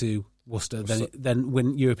go to Worcester than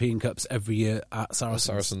win European Cups every year at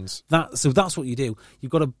Saracens. So that's what you do.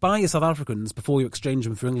 You've got to buy your South Africans before you exchange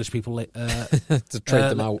them for English people to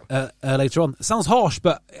trade them out later on. It sounds harsh,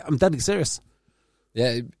 but I'm deadly serious.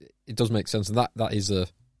 Yeah, it does make sense, and that is a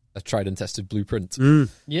tried and tested blueprint.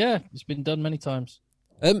 Yeah, it's been done many times.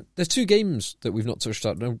 There's 2 games that we've not touched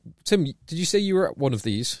on. Now, Tim, did you say you were at one of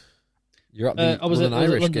these? You're at the I was at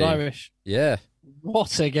London game. Irish. Yeah.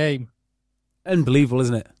 What a game. Unbelievable,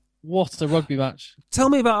 isn't it? What a rugby match. Tell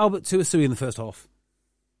me about Albert Tuasui in the first half.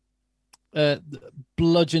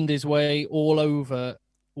 Bludgeoned his way all over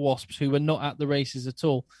Wasps, who were not at the races at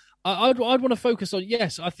all. I'd want to focus on,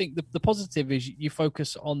 yes, I think the positive is you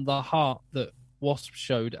focus on the heart that Wasps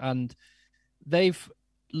showed, and they've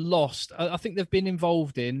lost. I think they've been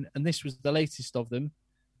involved in, and this was the latest of them,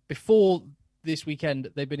 before this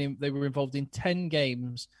weekend, they were involved in 10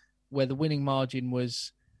 games where the winning margin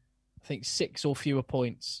was, I think, 6 or fewer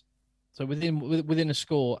points. So within a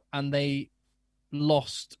score, and they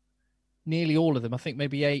lost nearly all of them. I think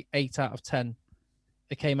maybe 8 out of 10.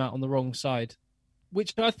 They came out on the wrong side,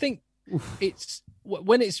 which I think it's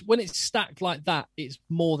when it's stacked like that, it's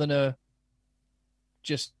more than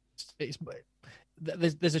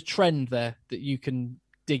there's a trend there that you can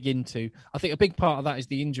dig into. I think a big part of that is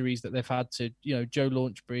the injuries that they've had to, Joe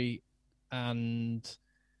Launchbury and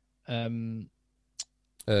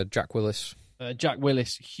Jack Willis. Jack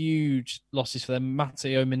Willis, huge losses for them.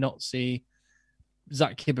 Matteo Minozzi,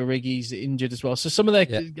 Zach Kibarigi's injured as well. So some of their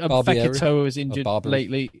Fekitoa is injured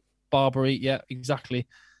lately. Barbary, yeah, exactly.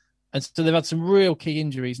 And so they've had some real key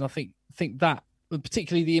injuries, and I think that,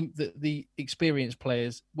 particularly the experienced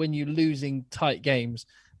players, when you're losing tight games,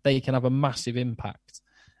 they can have a massive impact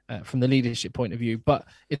from the leadership point of view. But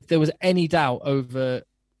if there was any doubt over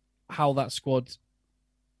how that squad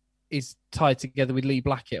is tied together with Lee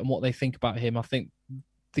Blackett and what they think about him, I think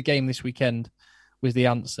the game this weekend was the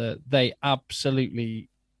answer. They absolutely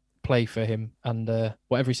play for him, and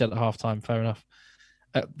whatever he said at halftime, fair enough.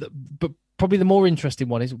 But probably the more interesting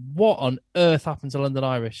one is, what on earth happened to London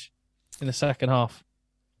Irish in the second half?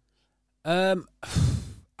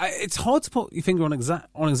 It's hard to put your finger on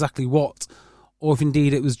exactly what, or if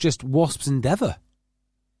indeed it was just Wasps' endeavour.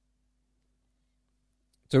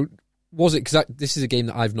 So was it? Because this is a game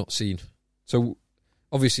that I've not seen. So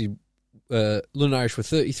obviously, London Irish were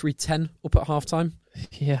 33-10 up at halftime.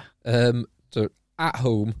 Yeah. So at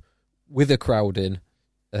home with a crowd in,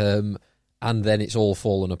 and then it's all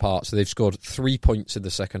fallen apart. So they've scored 3 points in the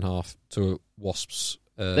second half to Wasps'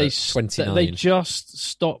 29. They just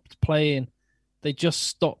stopped playing. They just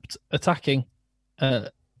stopped attacking.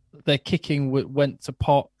 Their kicking went to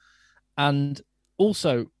pot. And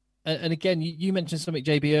also, and again, you mentioned something,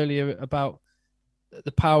 JB, earlier about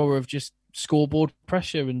the power of just scoreboard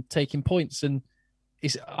pressure and taking points. And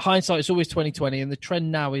hindsight, it's always 20/20, and the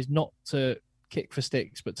trend now is not to kick for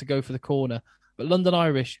sticks, but to go for the corner. But London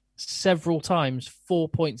Irish, several times, 4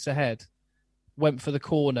 points ahead, went for the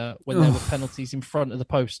corner when there were penalties in front of the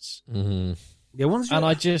posts. Mm-hmm.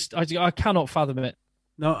 Yeah, I cannot fathom it.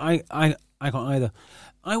 No, I can't either.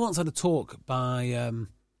 I once had a talk by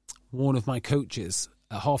one of my coaches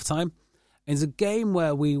at halftime. It's a game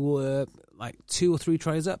where we were like 2 or 3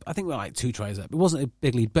 tries up. I think we were like 2 tries up. It wasn't a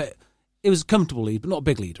big lead, but it was a comfortable lead, but not a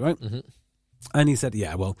big lead, right? Mm-hmm. And he said,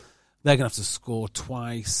 yeah, well, they're going to have to score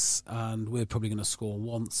twice, and we're probably going to score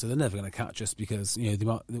once, so they're never going to catch us because,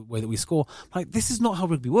 the way that we score. Like, this is not how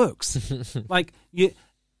rugby works. Like,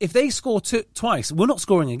 if they score twice, we're not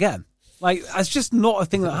scoring again. Like, that's just not a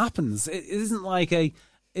thing that happens. It isn't like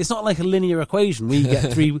it's not like a linear equation. We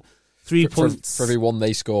get three points for every one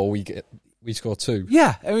they score. We score 2.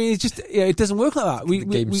 Yeah, I mean, it's just it doesn't work like that. The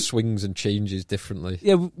game swings and changes differently.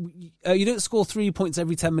 Yeah, you don't score 3 points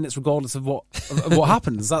every 10 minutes, regardless of what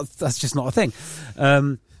happens. That's just not a thing.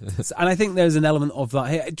 And I think there's an element of that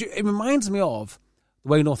here. It reminds me of the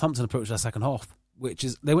way Northampton approached their second half, which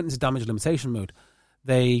is they went into damage limitation mode.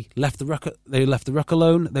 They left the ruck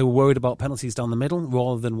alone. They were worried about penalties down the middle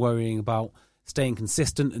rather than worrying about staying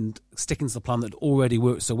consistent and sticking to the plan that already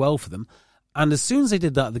worked so well for them. And as soon as they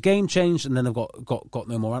did that, the game changed, and then they've got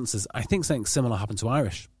no more answers. I think something similar happened to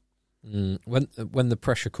Irish. When the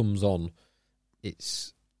pressure comes on,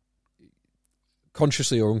 it's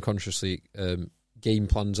consciously or unconsciously game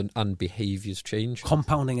plans and behaviours change.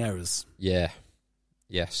 Compounding errors. Yeah.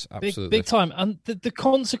 Yes, absolutely. Big time. And the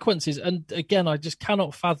consequences, and again, I just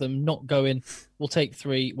cannot fathom not going, we'll take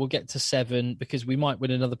 3, we'll get to 7, because we might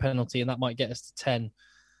win another penalty, and that might get us to 10.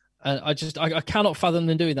 And I cannot fathom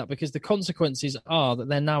them doing that, because the consequences are that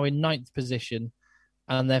they're now in 9th position,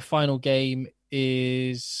 and their final game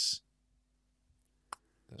is...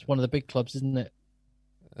 It's one of the big clubs, isn't it?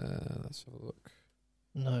 Let's have a look.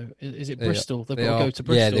 No, is it Bristol? They've got to go to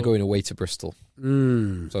Bristol. Yeah, they're going away to Bristol.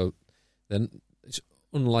 Mm. So then it's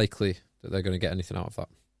unlikely that they're going to get anything out of that.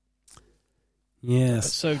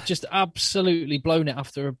 Yes. So just absolutely blown it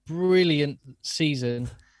after a brilliant season.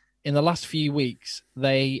 In the last few weeks,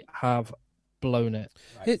 they have blown it.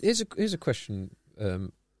 Right. Here's a question.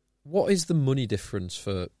 What is the money difference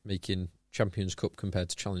for making Champions Cup compared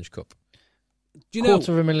to Challenge Cup? Do you know,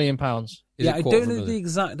 £250,000. Yeah, I don't know the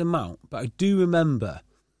exact amount, but I do remember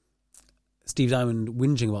Steve Diamond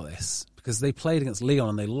whinging about this because they played against Leon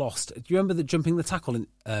and they lost. Do you remember the jumping the tackle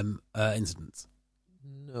incident?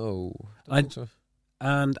 No. So.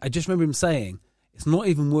 And I just remember him saying, it's not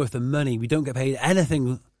even worth the money. We don't get paid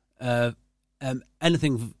anything for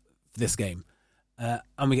this game.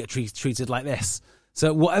 And we get treated like this.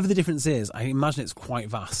 So whatever the difference is, I imagine it's quite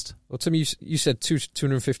vast. Well, Tim, you said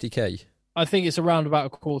 250k. I think it's around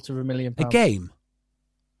about £250,000 A game?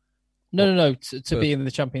 No. To be in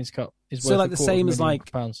the Champions Cup is so worth the same as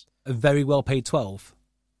 £250,000. a very well paid 12.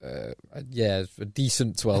 Yeah, a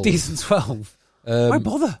decent 12. A decent 12. Why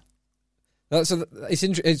bother?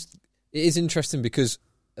 It is interesting because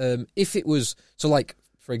if it was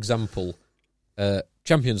for example,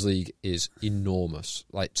 Champions League is enormous,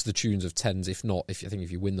 like to the tunes of tens, if not, if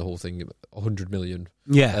you win the whole thing, 100 million.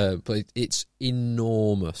 Yeah, but it's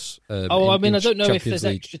enormous. I don't know Champions if there's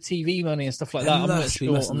League. extra TV money and stuff like that.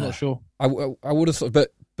 I'm not sure. I would have thought,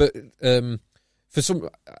 but for some,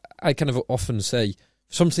 I kind of often say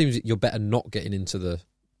some teams you're better not getting into the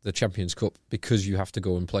Champions Cup because you have to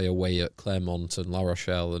go and play away at Clermont and La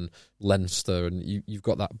Rochelle and Leinster, and you've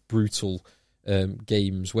got that brutal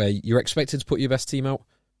games where you're expected to put your best team out,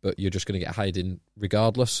 but you're just going to get hired in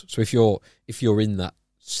regardless. So if you're in that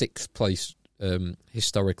 6th place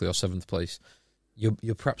historically or 7th place,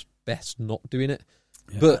 you're perhaps best not doing it.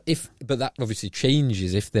 Yeah. But that obviously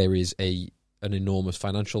changes if there is an enormous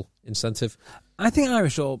financial incentive. I think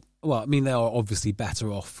Irish they are obviously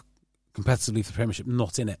better off competitively for the Premiership,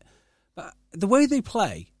 not in it. But the way they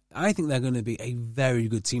play, I think they're going to be a very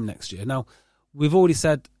good team next year. Now, we've already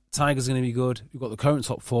said Tigers are going to be good. We've got the current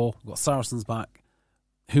top 4. We've got Saracens back.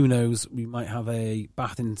 Who knows? We might have a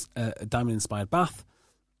diamond-inspired Bath.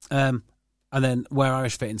 And then where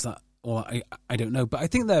Irish fit into that, I don't know. But I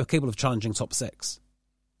think they're capable of challenging top 6.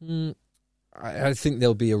 I think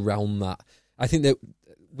they'll be around that. I think that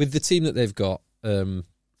with the team that they've got,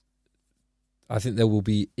 I think they will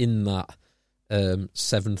be in that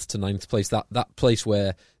 7th to 9th place. That place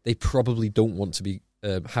where they probably don't want to be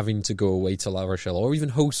having to go away to La Rochelle or even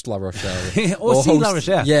host La Rochelle. or see La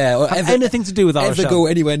Rochelle. Yeah. Or have anything to do with La Rochelle. Ever go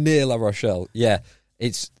anywhere near La Rochelle. Yeah.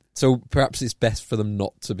 So perhaps it's best for them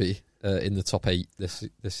not to be in the top 8 this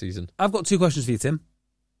season. I've got 2 questions for you, Tim.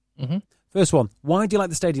 Mm-hmm. First one, why do you like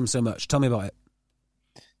the stadium so much? Tell me about it.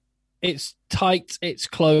 It's tight, it's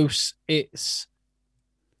close, it's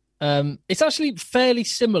actually fairly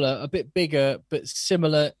similar, a bit bigger, but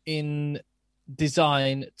similar in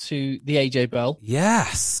design to the AJ Bell.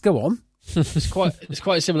 Yes, go on. It's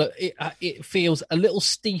quite similar. It feels a little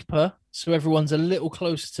steeper, so everyone's a little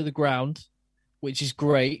closer to the ground, which is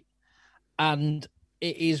great, and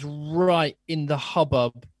it is right in the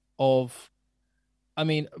hubbub of. I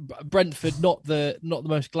mean, Brentford, not the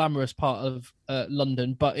most glamorous part of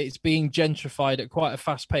London, but it's being gentrified at quite a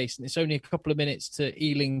fast pace, and it's only a couple of minutes to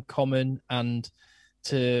Ealing Common and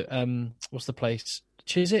to what's the place,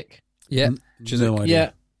 Chiswick? Yeah, no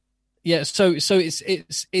idea. Yeah. So it's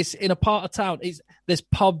in a part of town. There's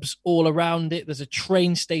pubs all around it. There's a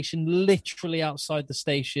train station literally outside the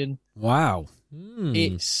station. Wow,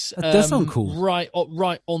 that does sound cool. Right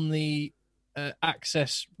on the.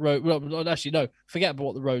 Access road. Well, actually, no. Forget about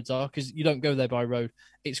what the roads are because you don't go there by road.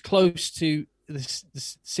 It's close to the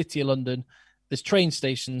city of London. There's train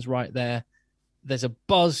stations right there. There's a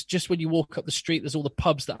buzz just when you walk up the street. There's all the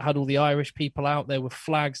pubs that had all the Irish people out. There were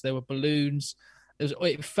flags. There were balloons.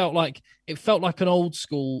 It felt like an old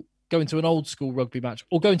school going to an old school rugby match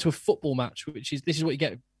or going to a football match. This is what you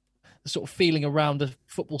get. The sort of feeling around a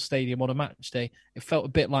football stadium on a match day. It felt a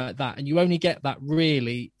bit like that, and you only get that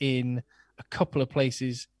really in a couple of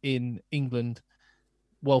places in England.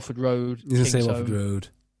 Welford Road. You say Welford Road.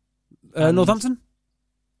 Northampton?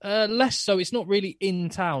 Less so. It's not really in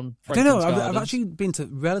town. I don't know. I've actually been to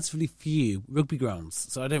relatively few rugby grounds,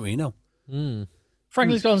 so I don't really know.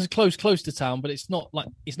 Franklin's Gardens is close to town, but it's not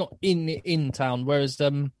in town. Whereas,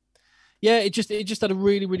 it just had a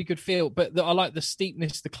really, really good feel. But I like the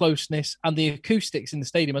steepness, the closeness, and the acoustics in the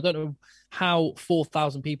stadium. I don't know how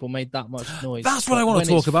 4,000 people made that much noise. That's what I want to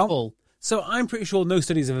talk about. Full, so I'm pretty sure no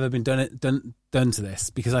studies have ever been done to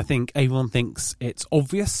this because I think everyone thinks it's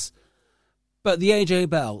obvious. But the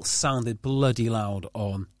AJ Bell sounded bloody loud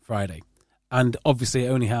on Friday. And obviously it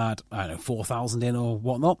only had, 4,000 in or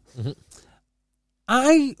whatnot. Mm-hmm.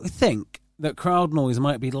 I think that crowd noise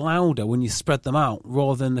might be louder when you spread them out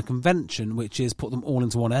rather than the convention, which is put them all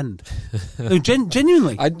into one end. No,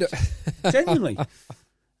 genuinely. Genuinely.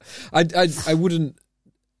 I wouldn't...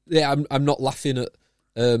 Yeah, I'm not laughing at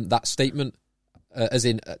that statement, as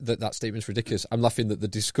in that statement's ridiculous. I'm laughing that the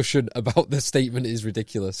discussion about the statement is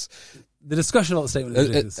ridiculous. The discussion about the statement is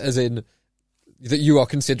ridiculous. As in, that you are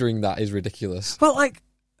considering that is ridiculous. Well,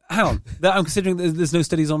 hang on. I'm considering that there's no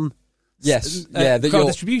studies on crowd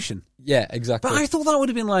distribution. Yeah, exactly. But I thought that would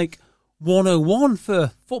have been 101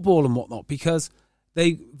 for football and whatnot because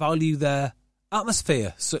they value their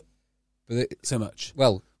atmosphere so much.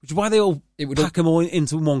 Well, which is why they all pack them all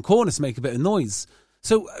into one corner to make a bit of noise.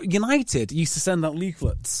 So United used to send out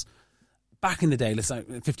leaflets back in the day, let's say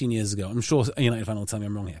 15 years ago. I'm sure a United fan will tell me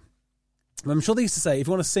I'm wrong here. But I'm sure they used to say, if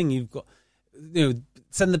you want to sing, you've got,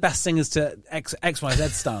 send the best singers to XYZ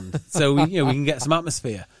stand, so we can get some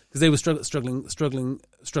atmosphere, because they were struggling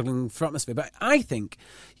for atmosphere. But I think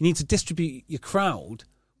you need to distribute your crowd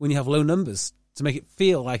when you have low numbers to make it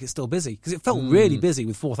feel like it's still busy, because it felt really busy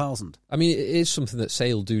with 4,000. I mean, it is something that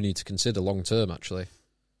Sale do need to consider long term, actually.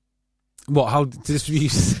 What? How to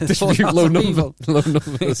distribute low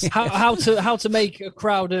numbers? How to make a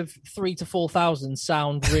crowd of 3,000 to 4,000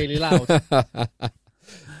 sound really loud?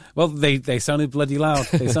 Well, they sounded bloody loud.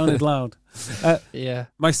 They sounded loud. Yeah.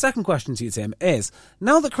 My second question to you, Tim, is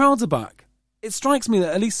now that crowds are back, it strikes me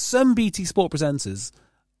that at least some BT Sport presenters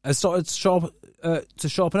have started to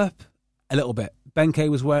sharpen up a little bit. Ben Kay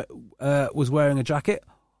was wearing a jacket.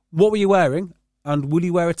 What were you wearing? And will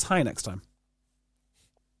you wear a tie next time?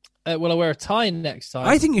 Will I wear a tie next time?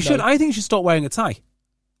 I think you should. I think you should start wearing a tie.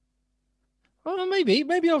 Well,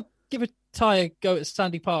 maybe I'll give a tie a go at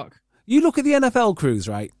Sandy Park. You look at the NFL crews,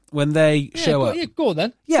 right? When they show up. Yeah, go on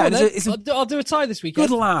then. Yeah, I'll do a tie this weekend.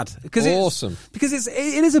 Good lad. Awesome. Because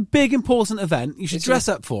it is a big, important event. You should dress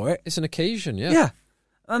up for it. It's an occasion, yeah. Yeah.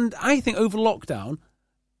 And I think over lockdown,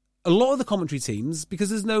 a lot of the commentary teams,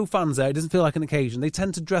 because there's no fans there, it doesn't feel like an occasion, they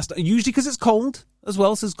tend to dress down, usually because it's cold as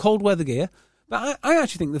well, so there's cold weather gear. But I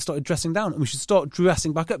actually think they've started dressing down, and we should start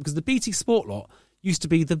dressing back up, because the BT Sport lot used to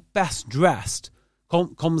be the best dressed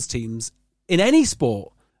comms teams in any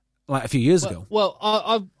sport like a few years ago. Well,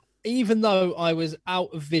 I even though I was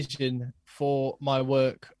out of vision for my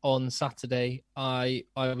work on Saturday, I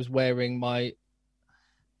was wearing my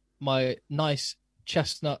nice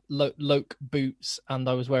chestnut loke boots, and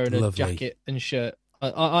I was wearing a jacket and shirt.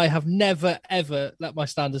 I have never, ever let my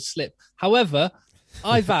standards slip. However,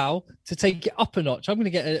 I vow to take it up a notch. I'm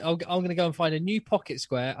going to go and find a new pocket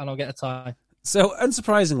square, and I'll get a tie. So,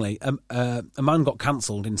 unsurprisingly, a man got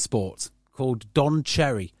cancelled in sport called Don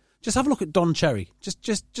Cherry. Just have a look at Don Cherry.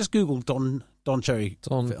 Just Google Don Cherry.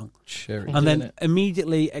 Don Cherry. And then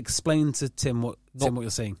immediately explain to Tim what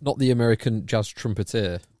you're saying. Not the American jazz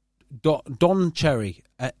trumpeter. Don Cherry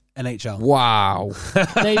at NHL. Wow.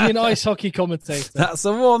 Canadian ice hockey commentator. That's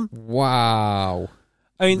the one. Wow.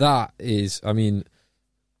 I mean,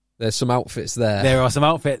 there's some outfits there. There are some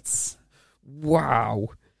outfits. Wow.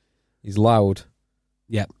 He's loud.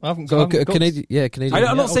 Yeah. Canadian.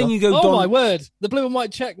 I'm not saying you go Don... my word. The blue and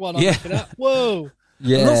white check one I'm looking at. Whoa.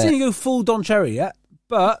 Yeah. I'm not saying you go full Don Cherry yet,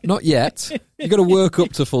 but... Not yet. You've got to work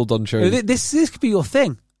up to full Don Cherry. This could be your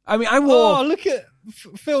thing. I mean, I wore... Oh, look at...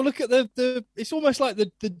 Phil, look at the... It's almost like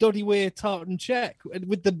the Doddy Weir tartan check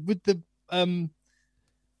with the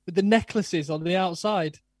necklaces on the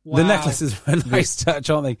outside. Wow. The necklaces are a nice touch,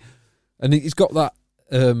 aren't they? And he's got that...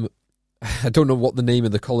 I don't know what the name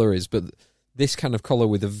of the collar is, but this kind of collar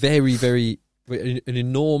with a very, very... an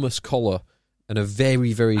enormous collar and a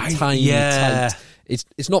very, very tiny, tight...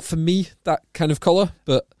 It's not for me, that kind of collar,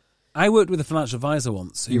 but... I worked with a financial advisor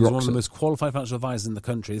once who was one of the most qualified financial advisors in the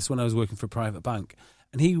country. This is when I was working for a private bank.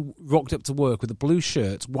 And he rocked up to work with a blue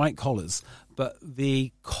shirt, white collars, but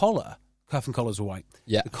the collar, cuff and collars were white.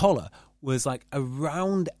 Yeah. The collar was like a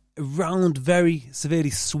round, very severely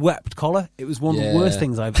swept collar. It was one of the worst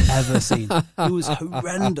things I've ever seen. It was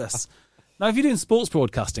horrendous. Now, if you're doing sports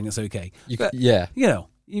broadcasting, it's okay. But, you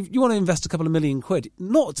want to invest a couple of million quid,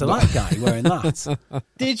 not to that guy wearing that.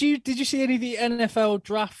 Did you see any of the NFL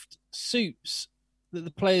draft suits that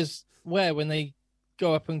the players wear when they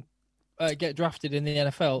go up and get drafted in the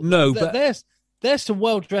NFL? No, but there's some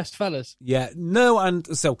well-dressed fellas. Yeah, no,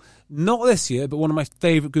 and so not this year, but one of my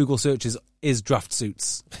favourite Google searches is draft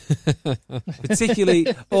suits, particularly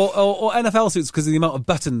or NFL suits because of the amount of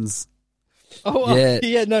buttons. Oh,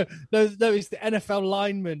 yeah, no, it's the NFL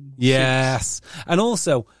lineman. Yes, and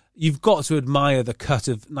also you've got to admire the cut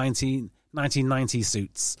of 1990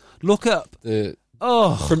 suits. Look up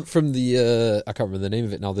from the I can't remember the name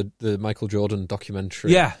of it now. The Michael Jordan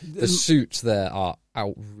documentary. Yeah, the suits there are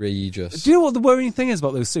outrageous. Do you know what the worrying thing is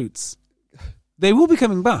about those suits? They will be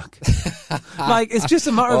coming back. Like it's just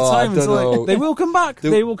a matter of time until they will come back.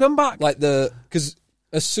 They will come back. Like because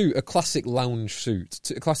a classic lounge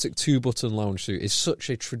suit, a classic 2-button lounge suit is such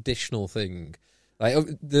a traditional thing. Like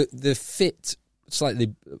the fit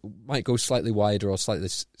might go slightly wider or slightly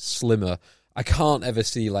slimmer. I can't ever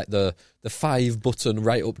see like the 5-button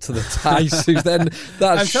right up to the tie suit. Then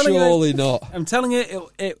that's surely not. I'm telling you,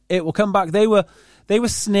 it will come back. They were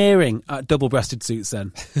sneering at double-breasted suits then,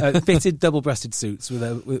 fitted double-breasted suits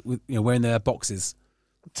with wearing their boxes.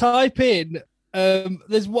 Type in.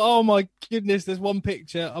 There's oh my goodness. There's one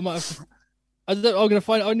picture. I might have. I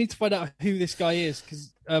need to find out who this guy is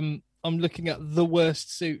because I'm looking at the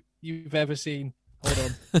worst suit you've ever seen.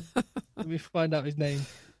 Hold on, let me find out his name.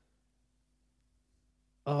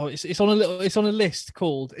 Oh, it's on a list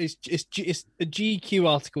called it's a GQ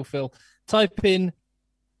article. Phil, type in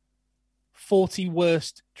 40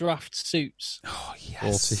 worst draft suits. Oh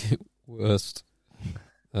yes, 40 worst.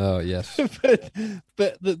 Oh yes,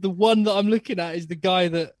 but the one that I'm looking at is the guy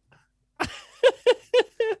that.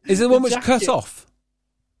 Is it the one which cut off?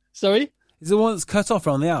 Sorry? Is it the one that's cut off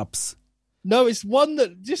around the abs? No, it's one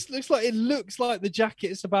that just looks like the jacket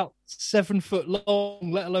is about 7 foot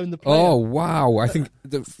long, let alone the player. Oh wow! I think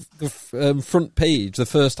the front page, the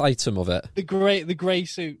first item of it, the grey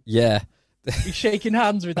suit. Yeah, he's shaking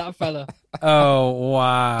hands with that fella. Oh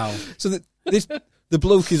wow! So the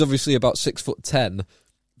bloke is obviously about 6'10".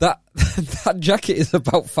 That jacket is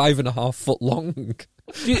about 5.5 foot long.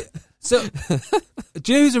 Do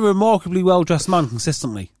you know who's a remarkably well dressed man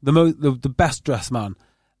consistently? The best dressed man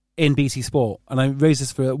in BT Sport, and I raise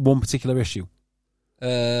this for one particular issue.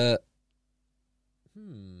 Greg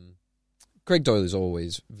Doyle is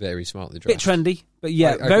always very smartly Bit dressed. trendy, but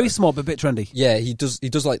very smart, but bit trendy. Yeah, he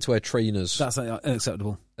does like to wear trainers. That's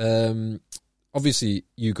unacceptable. Obviously,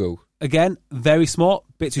 Hugo. Again, very smart,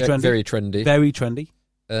 bit too trendy. Very trendy. Very trendy.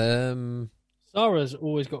 Sarah's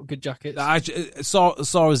always got good jackets.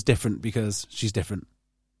 Sarah's different because she's different.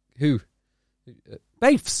 Who?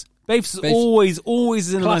 Baifs. Baifs is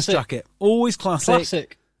always in a nice jacket. Always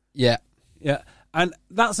classic. Yeah. Yeah. And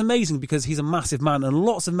that's amazing because he's a massive man, and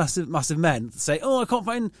lots of massive men say, "Oh, I can't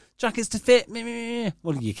find jackets to fit."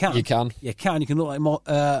 Well, you can. You can. You can. You can look like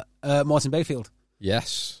Martin Bayfield.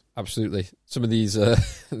 Yes, absolutely. Some of these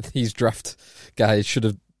draft guys should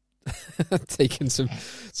have taken some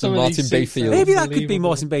Martin Bayfield. Maybe that could be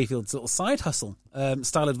Martin Bayfield's little side hustle,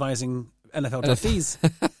 style advising NFL draftees.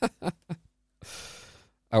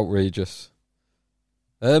 Outrageous.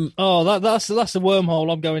 That's the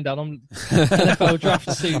wormhole I'm going down. I'm NFL draft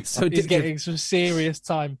suit is getting some serious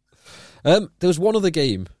time. There was one other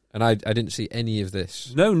game, and I didn't see any of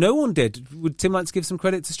this. No one did. Would Tim like to give some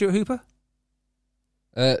credit to Stuart Hooper?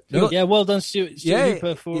 No. Yeah, well done, Stuart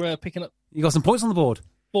Hooper, for picking up. You got some points on the board.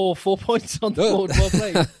 4 points on the board. Well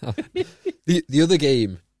played. The other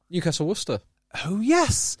game, Newcastle Worcester. Oh,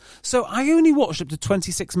 yes. So I only watched up to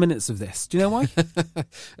 26 minutes of this. Do you know why?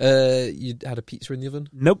 You had a pizza in the oven?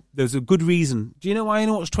 Nope. There's a good reason. Do you know why I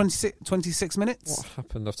only watched 26 minutes? What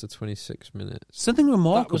happened after 26 minutes? Something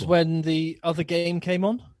remarkable. That was when the other game came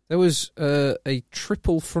on? There was a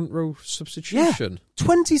triple front row substitution. Yeah,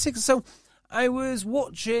 26. So I was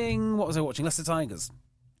watching... What was I watching? Leicester Tigers.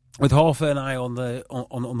 With Harfer and I on the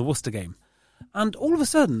Worcester game. And all of a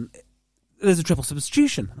sudden, there's a triple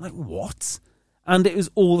substitution. I'm like, what? And it was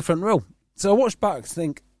all the front row. So I watched back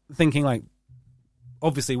thinking like,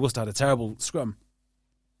 obviously Worcester had a terrible scrum.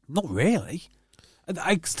 Not really.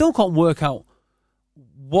 I still can't work out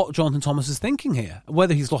what Jonathan Thomas is thinking here.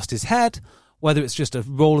 Whether he's lost his head, whether it's just a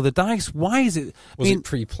roll of the dice. Why is it... Was it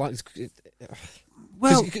pre-planned?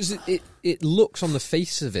 Well... Because it looks on the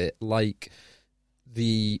face of it like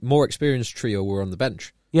the more experienced trio were on the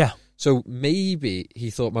bench. Yeah. So maybe he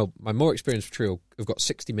thought, my more experienced trio have got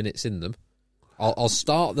 60 minutes in them. I'll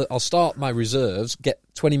start my reserves, get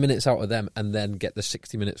 20 minutes out of them, and then get the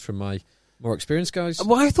 60 minutes from my more experienced guys.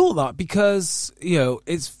 Well, I thought that because,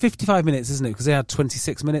 it's 55 minutes, isn't it? Because they had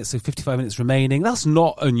 26 minutes, so 55 minutes remaining. That's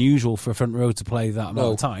not unusual for a front row to play that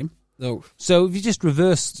amount of time. No. So if you just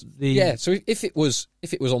reversed the... Yeah, so if it was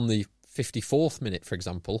on the 54th minute, for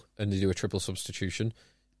example, and they do a triple substitution,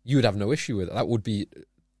 you would have no issue with it. That would be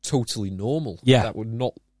totally normal. Yeah. That would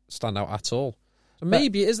not stand out at all. So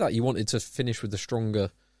maybe it is that you wanted to finish with the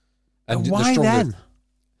stronger... And why then?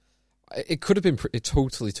 It could have been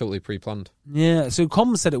totally pre-planned. Yeah, so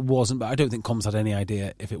Comms said it wasn't, but I don't think Comms had any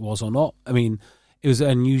idea if it was or not. I mean, it was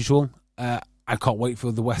unusual. I can't wait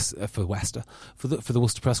for the Worcester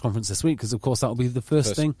press conference this week because, of course, that'll be the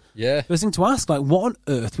first thing. Yeah. First thing to ask, like, what on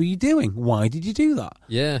earth were you doing? Why did you do that?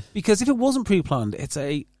 Yeah. Because if it wasn't pre-planned, it's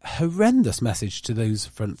a horrendous message to those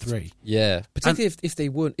front three. Yeah. Particularly if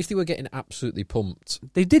they were getting absolutely pumped.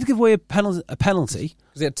 They did give away a penalty.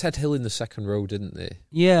 Because they had Ted Hill in the second row, didn't they?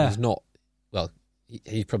 Yeah. He's not. Well,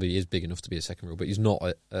 he probably is big enough to be a second row, but he's not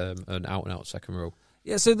an out and out second row.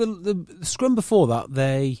 Yeah. So the scrum before that,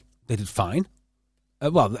 they did fine.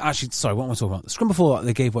 What am I talking about? The scrum before that,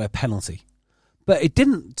 they gave away a penalty. But it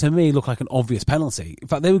didn't, to me, look like an obvious penalty. In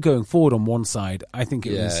fact, they were going forward on one side. I think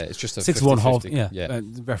it was it's just a 6-1 half. 50-50. Yeah.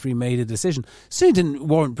 The referee made a decision. So it didn't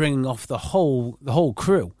warrant bringing off the whole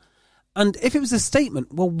crew. And if it was a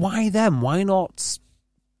statement, well, why them? Why not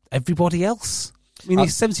everybody else? I mean,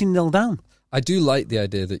 he's 17-0 down. I do like the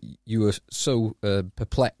idea that you were so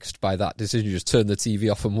perplexed by that decision, you just turned the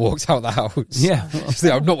TV off and walked out the house. Yeah.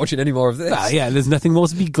 I'm not watching any more of this. Yeah, there's nothing more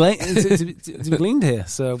to be to be gleaned here.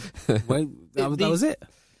 So that was it.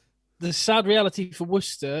 The sad reality for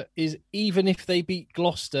Worcester is even if they beat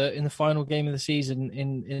Gloucester in the final game of the season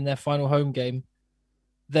in their final home game,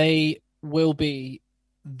 they will be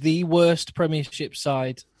the worst Premiership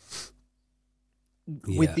side,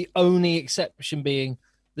 with the only exception being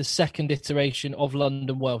the second iteration of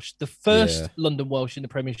London Welsh. The first London Welsh in the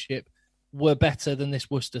Premiership were better than this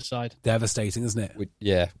Worcester side. Devastating, isn't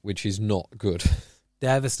it? Which is not good.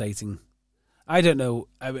 Devastating. I don't know.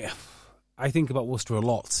 I mean, I think about Worcester a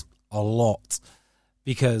lot,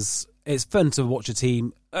 because it's fun to watch a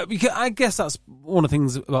team. I guess that's one of the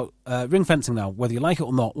things about ring fencing now, whether you like it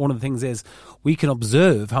or not. One of the things is we can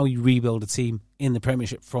observe how you rebuild a team in the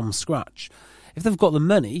Premiership from scratch. If they've got the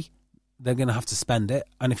money, they're going to have to spend it.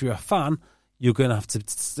 And if you're a fan, you're going to have to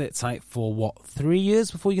sit tight for, 3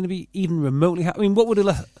 years before you're going to be even remotely happy? I mean, what would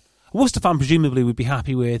a Worcester fan presumably would be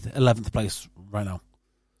happy with 11th place right now?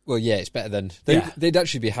 Well, yeah, it's better than... They'd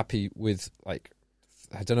actually be happy with, like,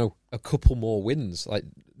 I don't know, a couple more wins. Like,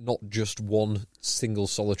 not just one single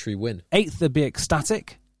solitary win. 8th, they'd be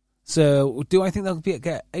ecstatic. So do I think they'll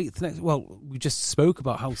get 8th next? Well, we just spoke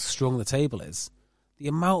about how strong the table is. The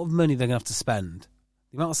amount of money they're going to have to spend,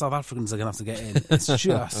 the amount of South Africans they're going to have to get in, it's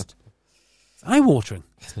just it's eye-watering.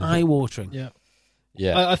 It's eye-watering.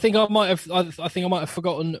 Yeah. I think I might have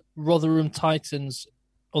forgotten Rotherham Titans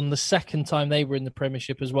on the second time they were in the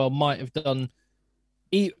Premiership as well. Might have done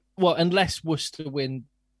unless Worcester win,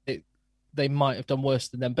 they might have done worse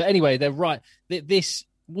than them. But anyway, they're right. This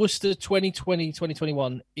Worcester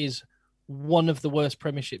 2020-2021 is one of the worst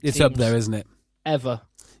Premiership teams. It's up there, isn't it? Ever.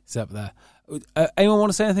 It's up there. Anyone want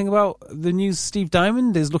to say anything about the news? Steve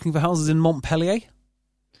Diamond is looking for houses in Montpellier.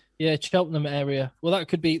 Yeah, Cheltenham area. Well, that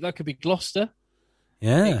could be Gloucester.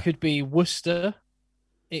 Yeah, it could be Worcester.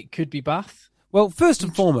 It could be Bath. Well, first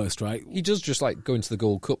and foremost, right? He does just like going to the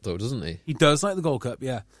Gold Cup, though, doesn't he? He does like the Gold Cup,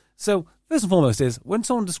 yeah. So first and foremost is when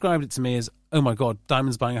someone described it to me as, "Oh my God,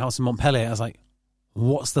 Diamond's buying a house in Montpellier," I was like,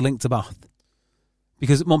 "What's the link to Bath?"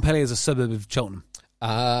 Because Montpellier is a suburb of Cheltenham.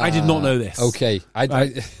 I did not know this. Okay.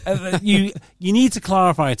 You need to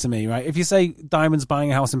clarify to me, right? If you say Diamond's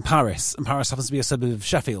buying a house in Paris, and Paris happens to be a suburb of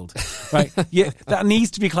Sheffield, right? That needs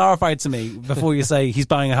to be clarified to me before you say he's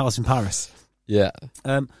buying a house in Paris. Yeah.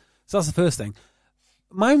 So that's the first thing.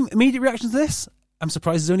 My immediate reaction to this, I'm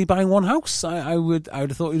surprised he's only buying one house. I would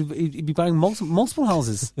have thought he'd be buying multiple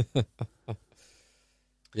houses.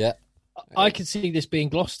 Yeah. I could see this being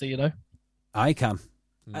Gloucester, you know. I can.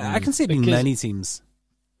 I can see it being many teams.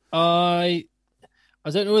 I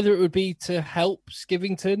don't know whether it would be to help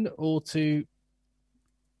Skivington or to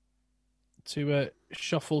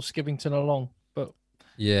shuffle Skivington along, but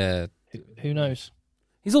yeah, who knows?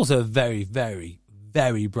 He's also a very, very,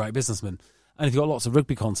 very bright businessman, and if you've got lots of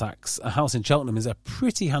rugby contacts, a house in Cheltenham is a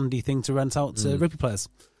pretty handy thing to rent out to rugby players.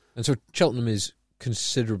 And so Cheltenham is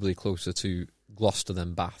considerably closer to Gloucester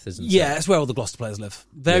than Bath, isn't it? Yeah, it's where all the Gloucester players live.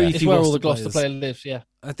 It's where all the Gloucester players live. Yeah,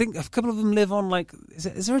 I think a couple of them live on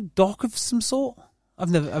is there a dock of some sort?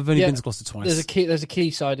 I've only been to Gloucester twice. There's a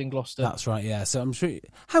quayside in Gloucester. That's right. Yeah, so I'm sure.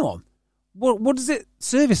 Hang on, what does it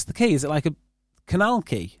service the quay? Is it like a canal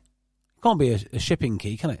key? It can't be a shipping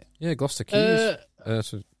key, can it? Yeah, Gloucester Quays.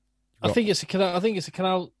 I think it's a canal. I think it's a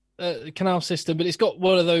canal system, but it's got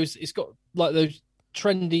one of those. It's got like those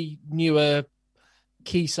trendy newer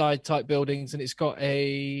quayside type buildings, and it's got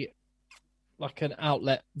an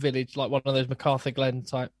outlet village, like one of those MacArthur Glen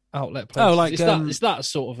type outlet places. Oh, like it's that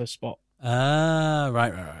sort of a spot. Ah,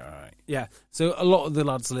 right. Yeah. So a lot of the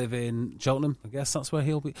lads live in Cheltenham. I guess that's where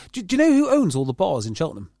he'll be. Do you know who owns all the bars in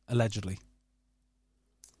Cheltenham? Allegedly.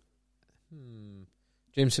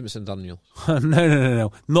 James Simpson Daniel.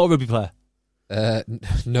 No. Not a rugby player.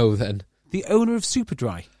 No, then. The owner of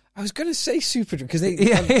Superdry. I was going to say Superdry because they.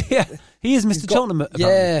 Yeah. He is Mr. Cheltenham. Apparently.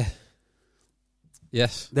 Yeah.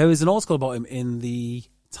 Yes. There was an article about him in the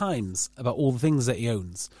Times about all the things that he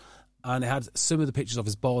owns, and it had some of the pictures of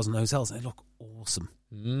his bars and hotels, and they look awesome.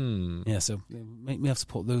 Yeah, so make me have to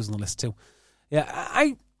put those on the list too.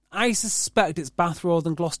 Yeah, I suspect it's Bath rather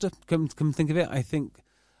than Gloucester. Come think of it, I think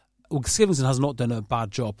Skivington has not done a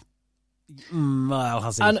bad job. Well,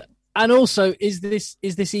 has he? And also, is this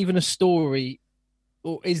even a story,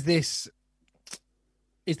 or is this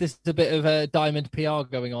a bit of a Diamond PR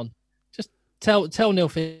going on? Just tell Neil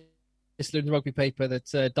Fitzgerald Whistler in the rugby paper that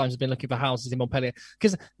Dimes has been looking for houses in Montpellier.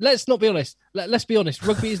 Because let's not be honest. Let's be honest.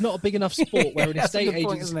 Rugby is not a big enough sport where an estate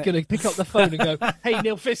agent is going to pick up the phone and go, "Hey,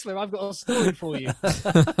 Neil Whistler, I've got a story for you."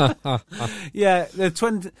 Yeah, the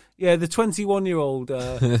 21-year-old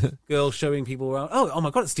girl showing people around. Oh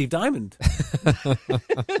my God, it's Steve Diamond.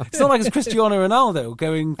 It's not like it's Cristiano Ronaldo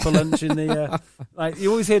going for lunch in the like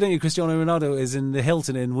you always hear, don't you? Cristiano Ronaldo is in the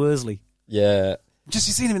Hilton in Worsley. Yeah. Just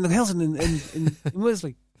you seen him in the Hilton in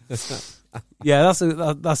Worsley. Yeah, that's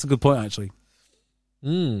a good point actually.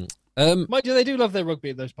 Mind you, they do love their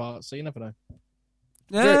rugby in those parts, so you never know.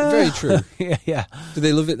 Very, very true. yeah. Do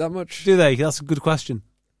they love it that much? Do they? That's a good question.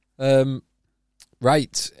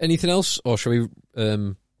 Right. Anything else, or shall we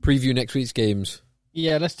preview next week's games?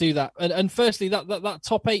 Yeah, let's do that. And firstly, that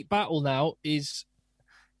top 8 battle now is,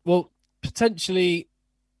 well, potentially.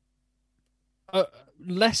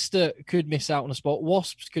 Leicester could miss out on a spot.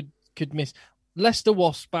 Wasps could miss. Leicester,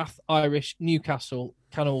 Wasps, Bath, Irish, Newcastle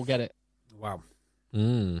can all get it. Wow.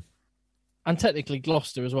 And technically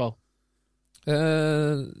Gloucester as well.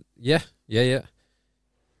 Yeah.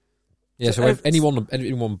 So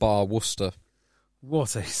anyone bar Worcester.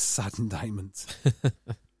 What a sad indictment.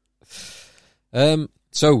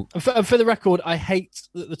 So for the record, I hate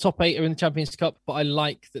that the top 8 are in the Champions Cup, but I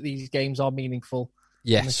like that these games are meaningful.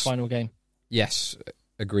 Yes. In this final game. Yes,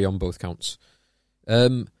 agree on both counts.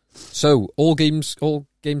 So all games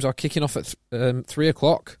are kicking off at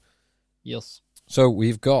 3:00. Yes. So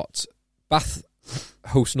we've got Bath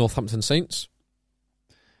host Northampton Saints.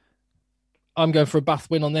 I'm going for a Bath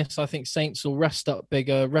win on this. I think Saints will rest up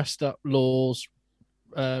Bigger, rest up Laws,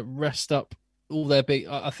 rest up all their big.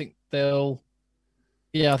 I think they'll.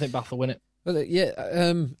 Yeah, I think Bath will win it. But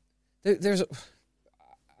there's.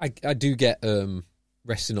 I do get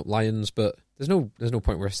resting up Lions, but there's no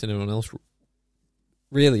point resting anyone else.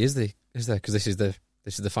 Really, is there? Because this is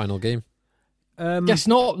the final game. Guess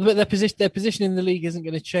not. But their position in the league isn't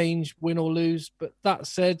going to change, win or lose. But that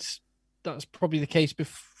said, that's probably the case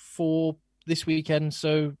before this weekend.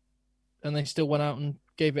 So, and they still went out and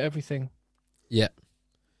gave it everything. Yeah.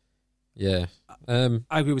 I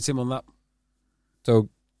agree with Tim on that. So,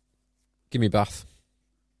 give me Bath.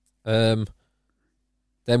 Then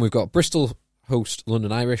we've got Bristol host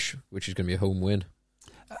London Irish, which is going to be a home win.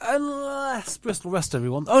 Unless Bristol rest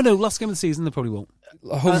everyone. Oh no, last game of the season they probably won't.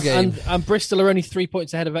 A home game. And Bristol are only 3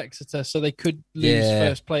 points ahead of Exeter, so they could lose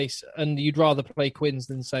first place. And you'd rather play Quins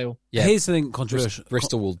than Sale. Yeah. Here's something controversial.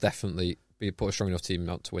 Bristol will definitely put a strong enough team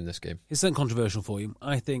out to win this game. Here's something controversial for you.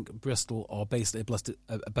 I think Bristol are basically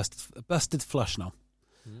a busted flush now.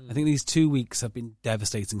 I think these 2 weeks have been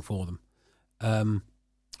devastating for them.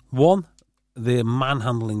 One, the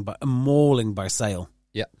manhandling and mauling by Sale.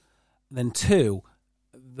 Yeah. And then two,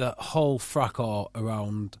 the whole fracas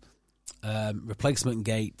around replacement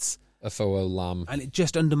gates. FOO Lamb. And it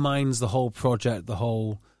just undermines the whole project, the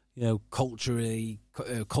whole, culture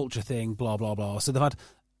thing, blah, blah, blah. So they've had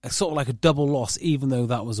sort of like a double loss, even though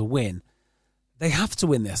that was a win. They have to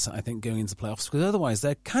win this, I think, going into playoffs, because otherwise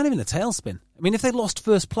they're kind of in a tailspin. I mean, if they lost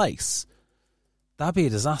first place, that'd be a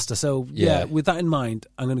disaster. So, with that in mind,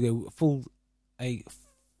 I'm going to go full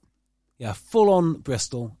on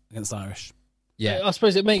Bristol against Irish. Yeah, I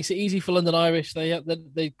suppose it makes it easy for London Irish.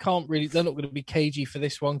 They can't really. They're not going to be cagey for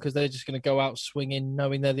this one because they're just going to go out swinging,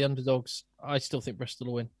 knowing they're the underdogs. I still think Bristol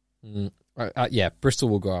will win. Bristol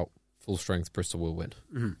will go out full strength. Bristol will win.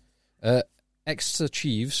 Mm-hmm. Exeter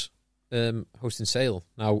Chiefs hosting Sale.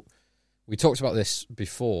 Now, we talked about this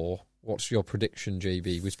before. What's your prediction,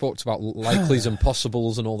 JB? We talked about likelies and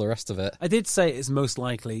possibles and all the rest of it. I did say it's most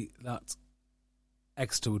likely that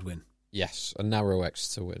Exeter would win. Yes, a narrow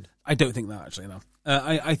Exeter win. I don't think that, actually, no.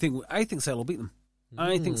 I think Sale will beat them.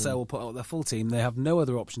 I think Sale will put out their full team. They have no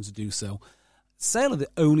other option to do so. Sale are the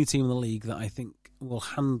only team in the league that I think will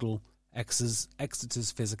handle Exeter's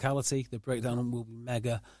physicality. The breakdown will be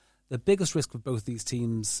mega. The biggest risk for both these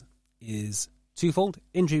teams is twofold: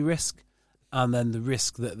 injury risk, and then the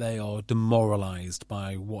risk that they are demoralised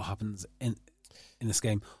by what happens in this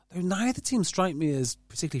game. Though neither team strike me as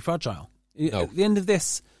particularly fragile. No. At the end of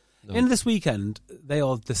this weekend, they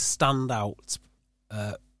are the standout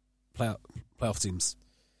playoff teams.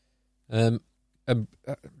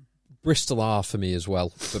 Bristol are for me as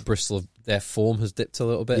well, but Bristol, their form has dipped a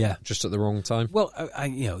little bit, just at the wrong time. Well,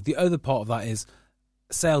 the other part of that is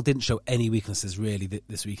Sale didn't show any weaknesses really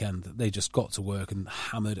this weekend. They just got to work and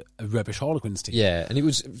hammered a rubbish Harlequins team. Yeah, and it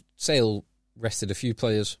was Sale rested a few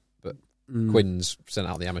players, but Quins sent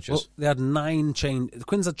out the amateurs. Well, they had 9 changes. The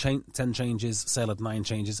Quins had 10 changes. Sale had 9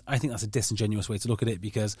 changes. I think that's a disingenuous way to look at it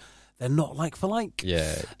because they're not like for like.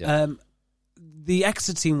 Yeah. The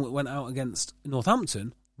Exeter team that went out against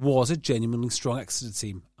Northampton was a genuinely strong Exeter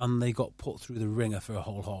team, and they got put through the ringer for a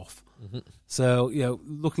whole half. Mm-hmm. So,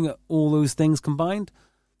 looking at all those things combined,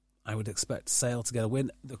 I would expect Sale to get a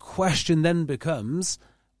win. The question then becomes,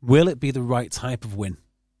 will it be the right type of win?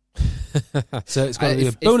 So it's going to be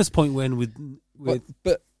a bonus point win with...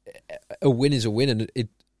 But a win is a win, and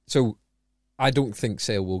so I don't think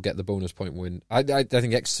Sale will get the bonus point win. I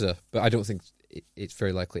think Exeter, but I don't think it's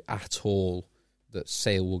very likely at all that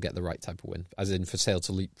Sale will get the right type of win, as in for Sale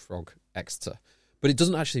to leapfrog Exeter. But it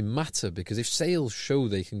doesn't actually matter, because if Sale show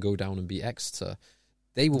they can go down and beat Exeter,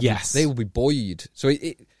 they will be buoyed. So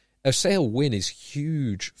a Sale win is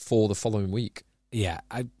huge for the following week. Yeah,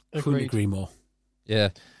 I couldn't agree more. Yeah.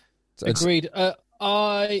 So agreed.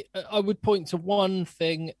 I would point to one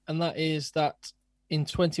thing, and that is that in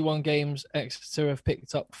 21 games, Exeter have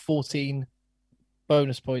picked up 14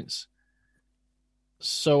 bonus points.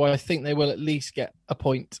 So I think they will at least get a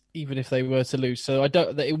point, even if they were to lose. So I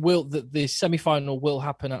don't that the semi-final will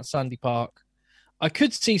happen at Sandy Park. I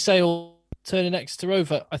could see Sale turning Exeter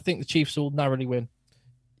over. I think the Chiefs will narrowly win.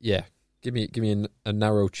 Yeah, give me a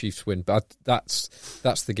narrow Chiefs win, but that's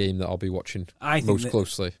the game that I'll be watching most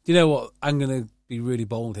closely. Do you know what? I'm going to be really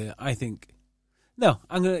bold here. I'm going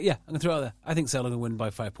to throw it out there. I think Sale are going to win by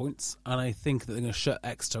 5 points, and I think that they're going to shut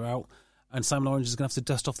Exeter out, and Simon Orange is going to have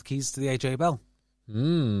to dust off the keys to the AJ Bell.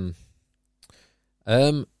 So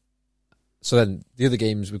then the other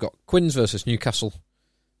games, we've got Quins versus Newcastle,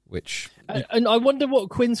 which... And I wonder what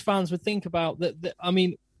Quins fans would think about that. I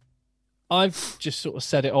mean, I've just sort of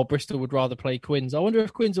said it, Bristol would rather play Quins. I wonder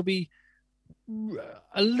if Quins will be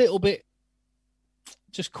a little bit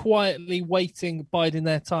just quietly waiting, biding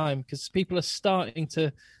their time, because people are starting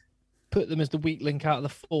to put them as the weak link out of the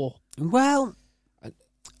four. Well,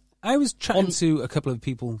 I was chatting to a couple of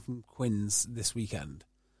people from Quins this weekend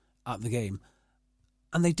at the game,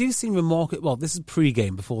 and they do seem remarkable. Well, this is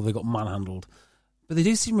pre-game before they got manhandled, but they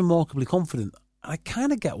do seem remarkably confident. And I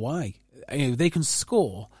kind of get why. They can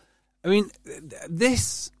score. I mean, I'm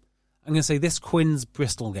going to say this Quins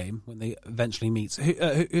Bristol game when they eventually meet. Who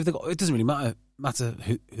have they got? It doesn't really matter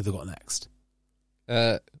who they got next.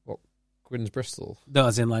 What? Quins Bristol? No,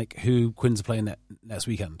 as in who Quins are playing next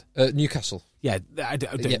weekend. Newcastle. Yeah,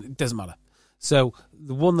 it doesn't matter. So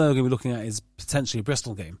the one they're going to be looking at is potentially a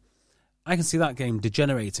Bristol game. I can see that game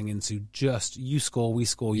degenerating into just you score, we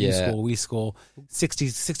score, you score, we score,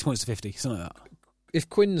 60 points to 50, something like that. If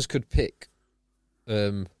Quins could pick,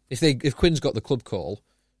 if Quins got the club call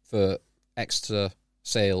for Exeter,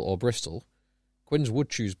 Sale or Bristol, Quins would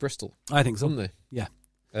choose Bristol. I think so. Wouldn't they?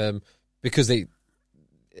 Yeah. Because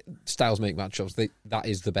styles make matchups. That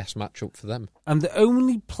is the best matchup for them. And the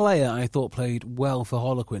only player I thought played well for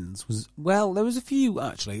Harlequins was, there was a few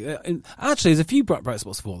actually. There's a few bright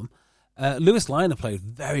spots for them. Lewis Liner played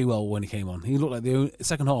very well when he came on. He looked like the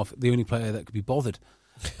second half, the only player that could be bothered.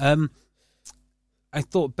 I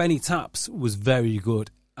thought Benny Taps was very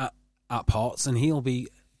good at parts, and he'll be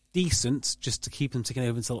decent just to keep them ticking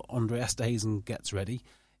over until Andre Esterhazen gets ready,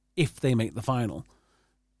 if they make the final.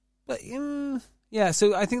 But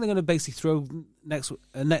so I think they're going to basically throw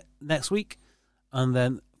next week, and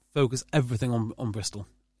then focus everything on Bristol.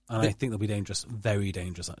 And I think they'll be dangerous, very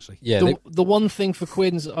dangerous, actually. Yeah. The one thing for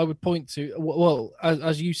Quins I would point to, well,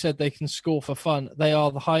 as you said, they can score for fun. They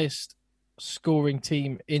are the highest scoring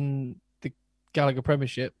team in the Gallagher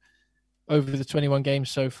Premiership over the 21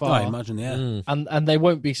 games so far. I imagine, yeah. And they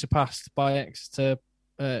won't be surpassed by Exeter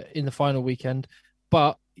in the final weekend.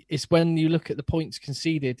 But it's when you look at the points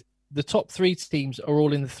conceded, the top three teams are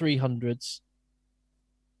all in the 300s.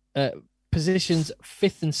 Positions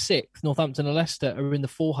 5th and 6th, Northampton and Leicester, are in the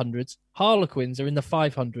 400s. Harlequins are in the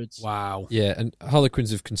 500s. Wow. Yeah, and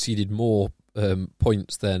Harlequins have conceded more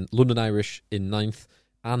points than London Irish in 9th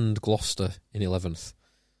and Gloucester in 11th.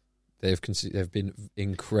 They've been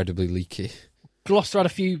incredibly leaky. Gloucester had a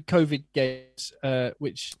few COVID games,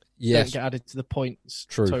 which don't get added to the points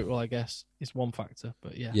total, I guess, is one factor.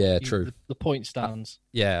 But true. The point stands.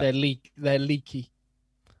 They're leaky.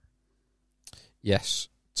 Yes.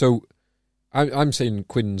 So I'm saying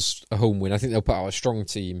Quins a home win. I think they'll put out a strong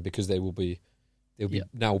team because they'll be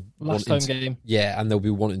now last home game. Yeah, and they'll be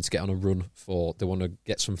wanting to get on a run they want to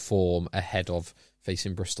get some form ahead of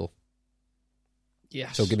facing Bristol.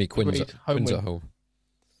 Yes. So give me Quins at home.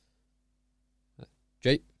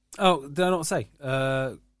 Jay? Oh, did I not say?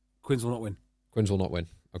 Quins will not win. Quins will not win.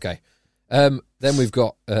 Okay. Then we've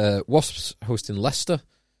got Wasps hosting Leicester,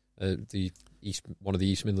 one of the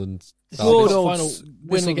East Midlands. Final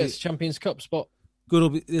win against Champions Cup spot.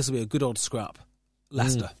 This will be a good old scrap.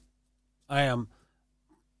 Leicester. I am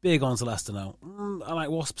big onto Leicester now. I like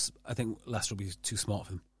Wasps. I think Leicester will be too smart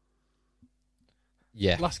for them.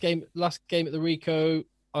 Yeah. Last game at the Rico.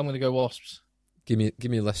 I'm going to go Wasps. Give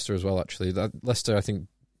me Leicester as well. Actually, Leicester, I think,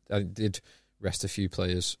 I did rest a few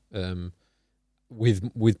players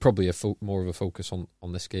with probably more of a focus on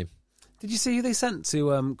this game. Did you see who they sent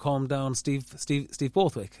to calm down Steve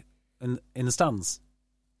Borthwick in the stands?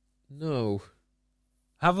 No.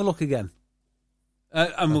 Have a look again,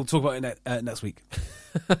 and we'll talk about it next week.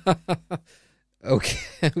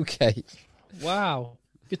 Okay. Wow,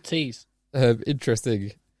 good tease.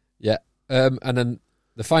 Interesting. Yeah. And then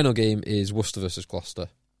the final game is Worcester versus Gloucester.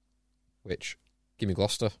 Which, give me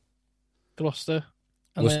Gloucester. Gloucester,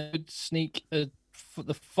 and they would sneak the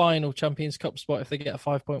final Champions Cup spot if they get a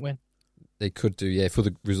 5-point win. They could do, yeah. For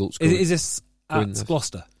the results. Is this at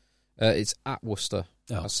Gloucester? It's at Worcester.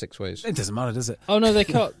 Oh. That's 6 ways. It doesn't matter, does it? Oh no, they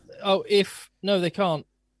can't. They can't.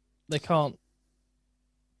 They can't.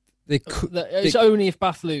 They could. It's only if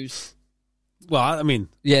Bath lose. Well, I mean,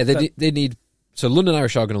 yeah, they need. So London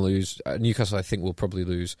Irish are going to lose. Newcastle, I think, will probably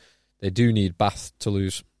lose. They do need Bath to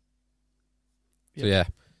lose. Yep. So yeah,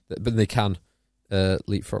 but they can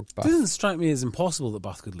leapfrog Bath. It doesn't strike me as impossible that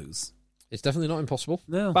Bath could lose. It's definitely not impossible.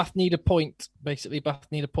 No. Bath need a point. Basically, Bath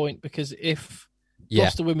need a point because if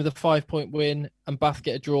Gloucester win with a 5-point win and Bath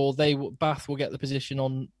get a draw, Bath will get the position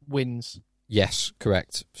on wins. Yes,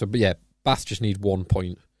 correct. So, but yeah, Bath just need 1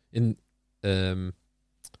 point. Yeah,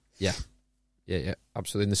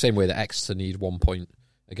 absolutely. In the same way that Exeter need 1 point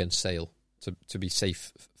against Sale to be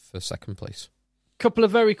safe for second place. Couple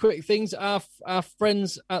of very quick things. Our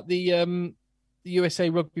friends at the USA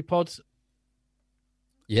Rugby Pod,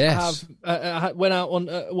 yes, went out on.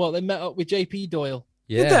 They met up with JP Doyle.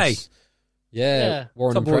 Yes. Did they? Yeah.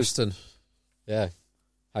 Warren and Preston. Yeah.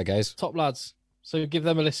 Hi guys, top lads. So give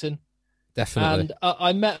them a listen. Definitely. And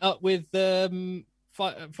I met up with.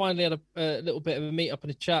 Finally had a little bit of a meet up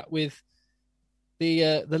and a chat with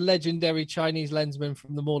the legendary Chinese lensman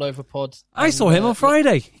from the Mournover Pod. I saw him on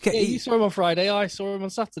Friday. You saw him on Friday. I saw him on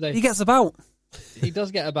Saturday. He gets about. He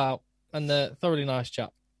does get about, and thoroughly nice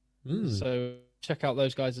chap. So check out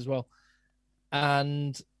those guys as well.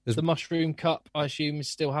 And the Mushroom Cup, I assume, is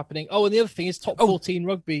still happening. Oh, and the other thing is Top 14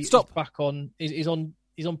 Rugby is back on.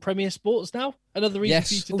 Is on Premier Sports now. Another reason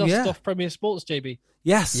for you to dust off Premier Sports, JB.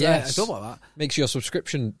 Yes. I thought about that. Makes your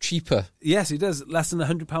subscription cheaper. Yes, it does. Less than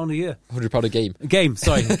 £100 a year. £100 a game. A game.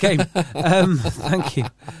 Thank you.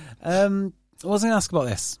 What was I going to ask about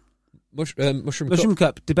this? Mushroom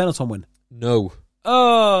Cup. Did Benetton win? No.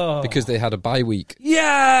 Oh. Because they had a bye week.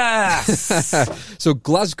 Yes! So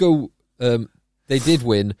Glasgow, they did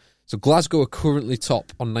win. So Glasgow are currently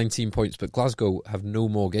top on 19 points, but Glasgow have no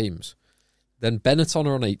more games. Then Benetton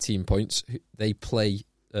are on 18 points. They play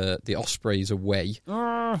the Ospreys away.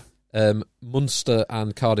 Munster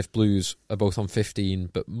and Cardiff Blues are both on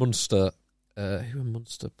 15, but Munster, who are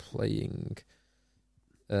Munster playing?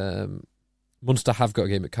 Munster have got a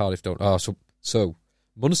game at Cardiff, don't? So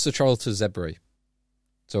Munster travel to Zebre.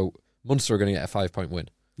 So Munster are going to get a 5-point win.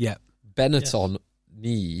 Yeah. Benetton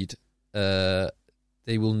need. They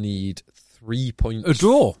will need 3 points. A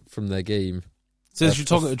draw from their game. So you're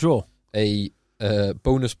talking a draw. A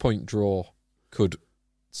bonus point draw could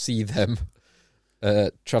see them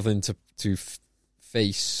travelling to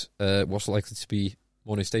face what's likely to be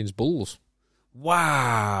Morningstain's Bulls.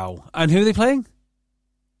 Wow. And who are they playing?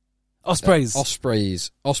 Ospreys.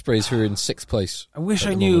 Ospreys who are in 6th place. I wish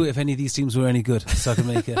I knew if any of these teams were any good so I could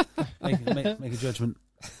make a judgment.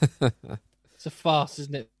 It's a farce,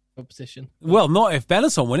 isn't it? Competition. Well, not if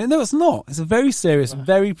Benetton win it. No, it's not. It's a very serious,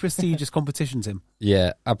 very prestigious competition, Tim.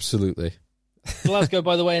 Yeah, absolutely. Glasgow,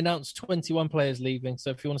 by the way, announced 21 players leaving. So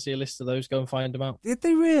if you want to see a list of those, go and find them out. Did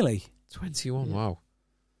they really? 21, yeah. Wow.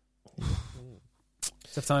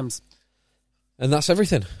 Tough times. And that's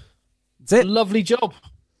everything. That's it. Lovely job.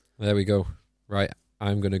 There we go. Right,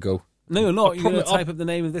 I'm going to go. No, you're not. You're going to type up the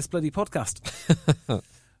name of this bloody podcast.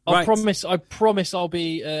 I promise I'll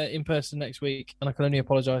be in person next week, and I can only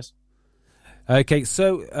apologise. Okay,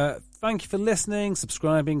 so thank you for listening,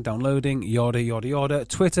 subscribing, downloading, yada, yada, yada.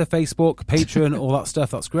 Twitter, Facebook, Patreon, all that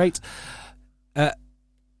stuff. That's great.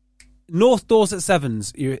 North Dorset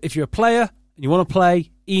Sevens. If you're a player and you want to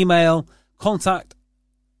play, email, contact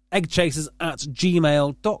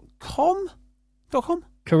eggchasers@gmail.com.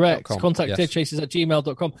 Correct. .com, Contact yes.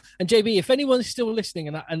 eggchasers@gmail.com. And JB, if anyone's still listening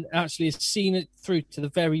and actually has seen it through to the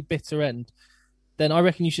very bitter end, then I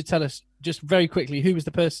reckon you should tell us just very quickly who was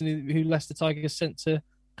the person who Leicester Tigers sent to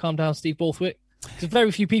calm down Steve Borthwick. Because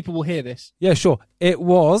very few people will hear this. Yeah, sure. It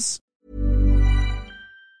was...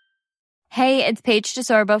 Hey, it's Paige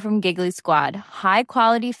DeSorbo from Giggly Squad. High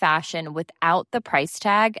quality fashion without the price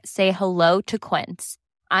tag. Say hello to Quince.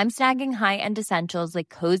 I'm snagging high-end essentials like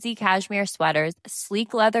cozy cashmere sweaters,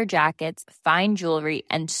 sleek leather jackets, fine jewelry,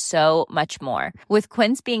 and so much more. With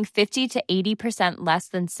Quince being 50 to 80% less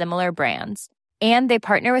than similar brands. And they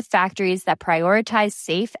partner with factories that prioritize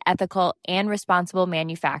safe, ethical, and responsible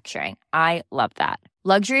manufacturing. I love that.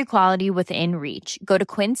 Luxury quality within reach. Go to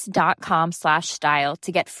quince.com/style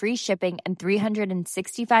to get free shipping and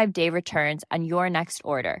 365-day returns on your next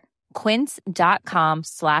order.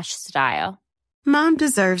 Quince.com/style. Mom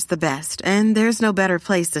deserves the best, and there's no better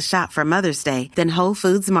place to shop for Mother's Day than Whole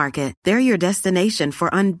Foods Market. They're your destination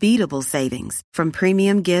for unbeatable savings, from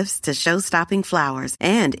premium gifts to show-stopping flowers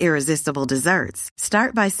and irresistible desserts.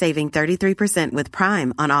 Start by saving 33% with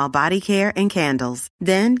Prime on all body care and candles.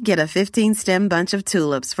 Then get a 15-stem bunch of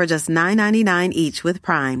tulips for just $9.99 each with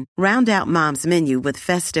Prime. Round out Mom's menu with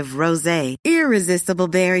festive rosé, irresistible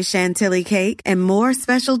berry chantilly cake, and more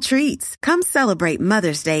special treats. Come celebrate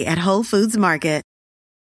Mother's Day at Whole Foods Market.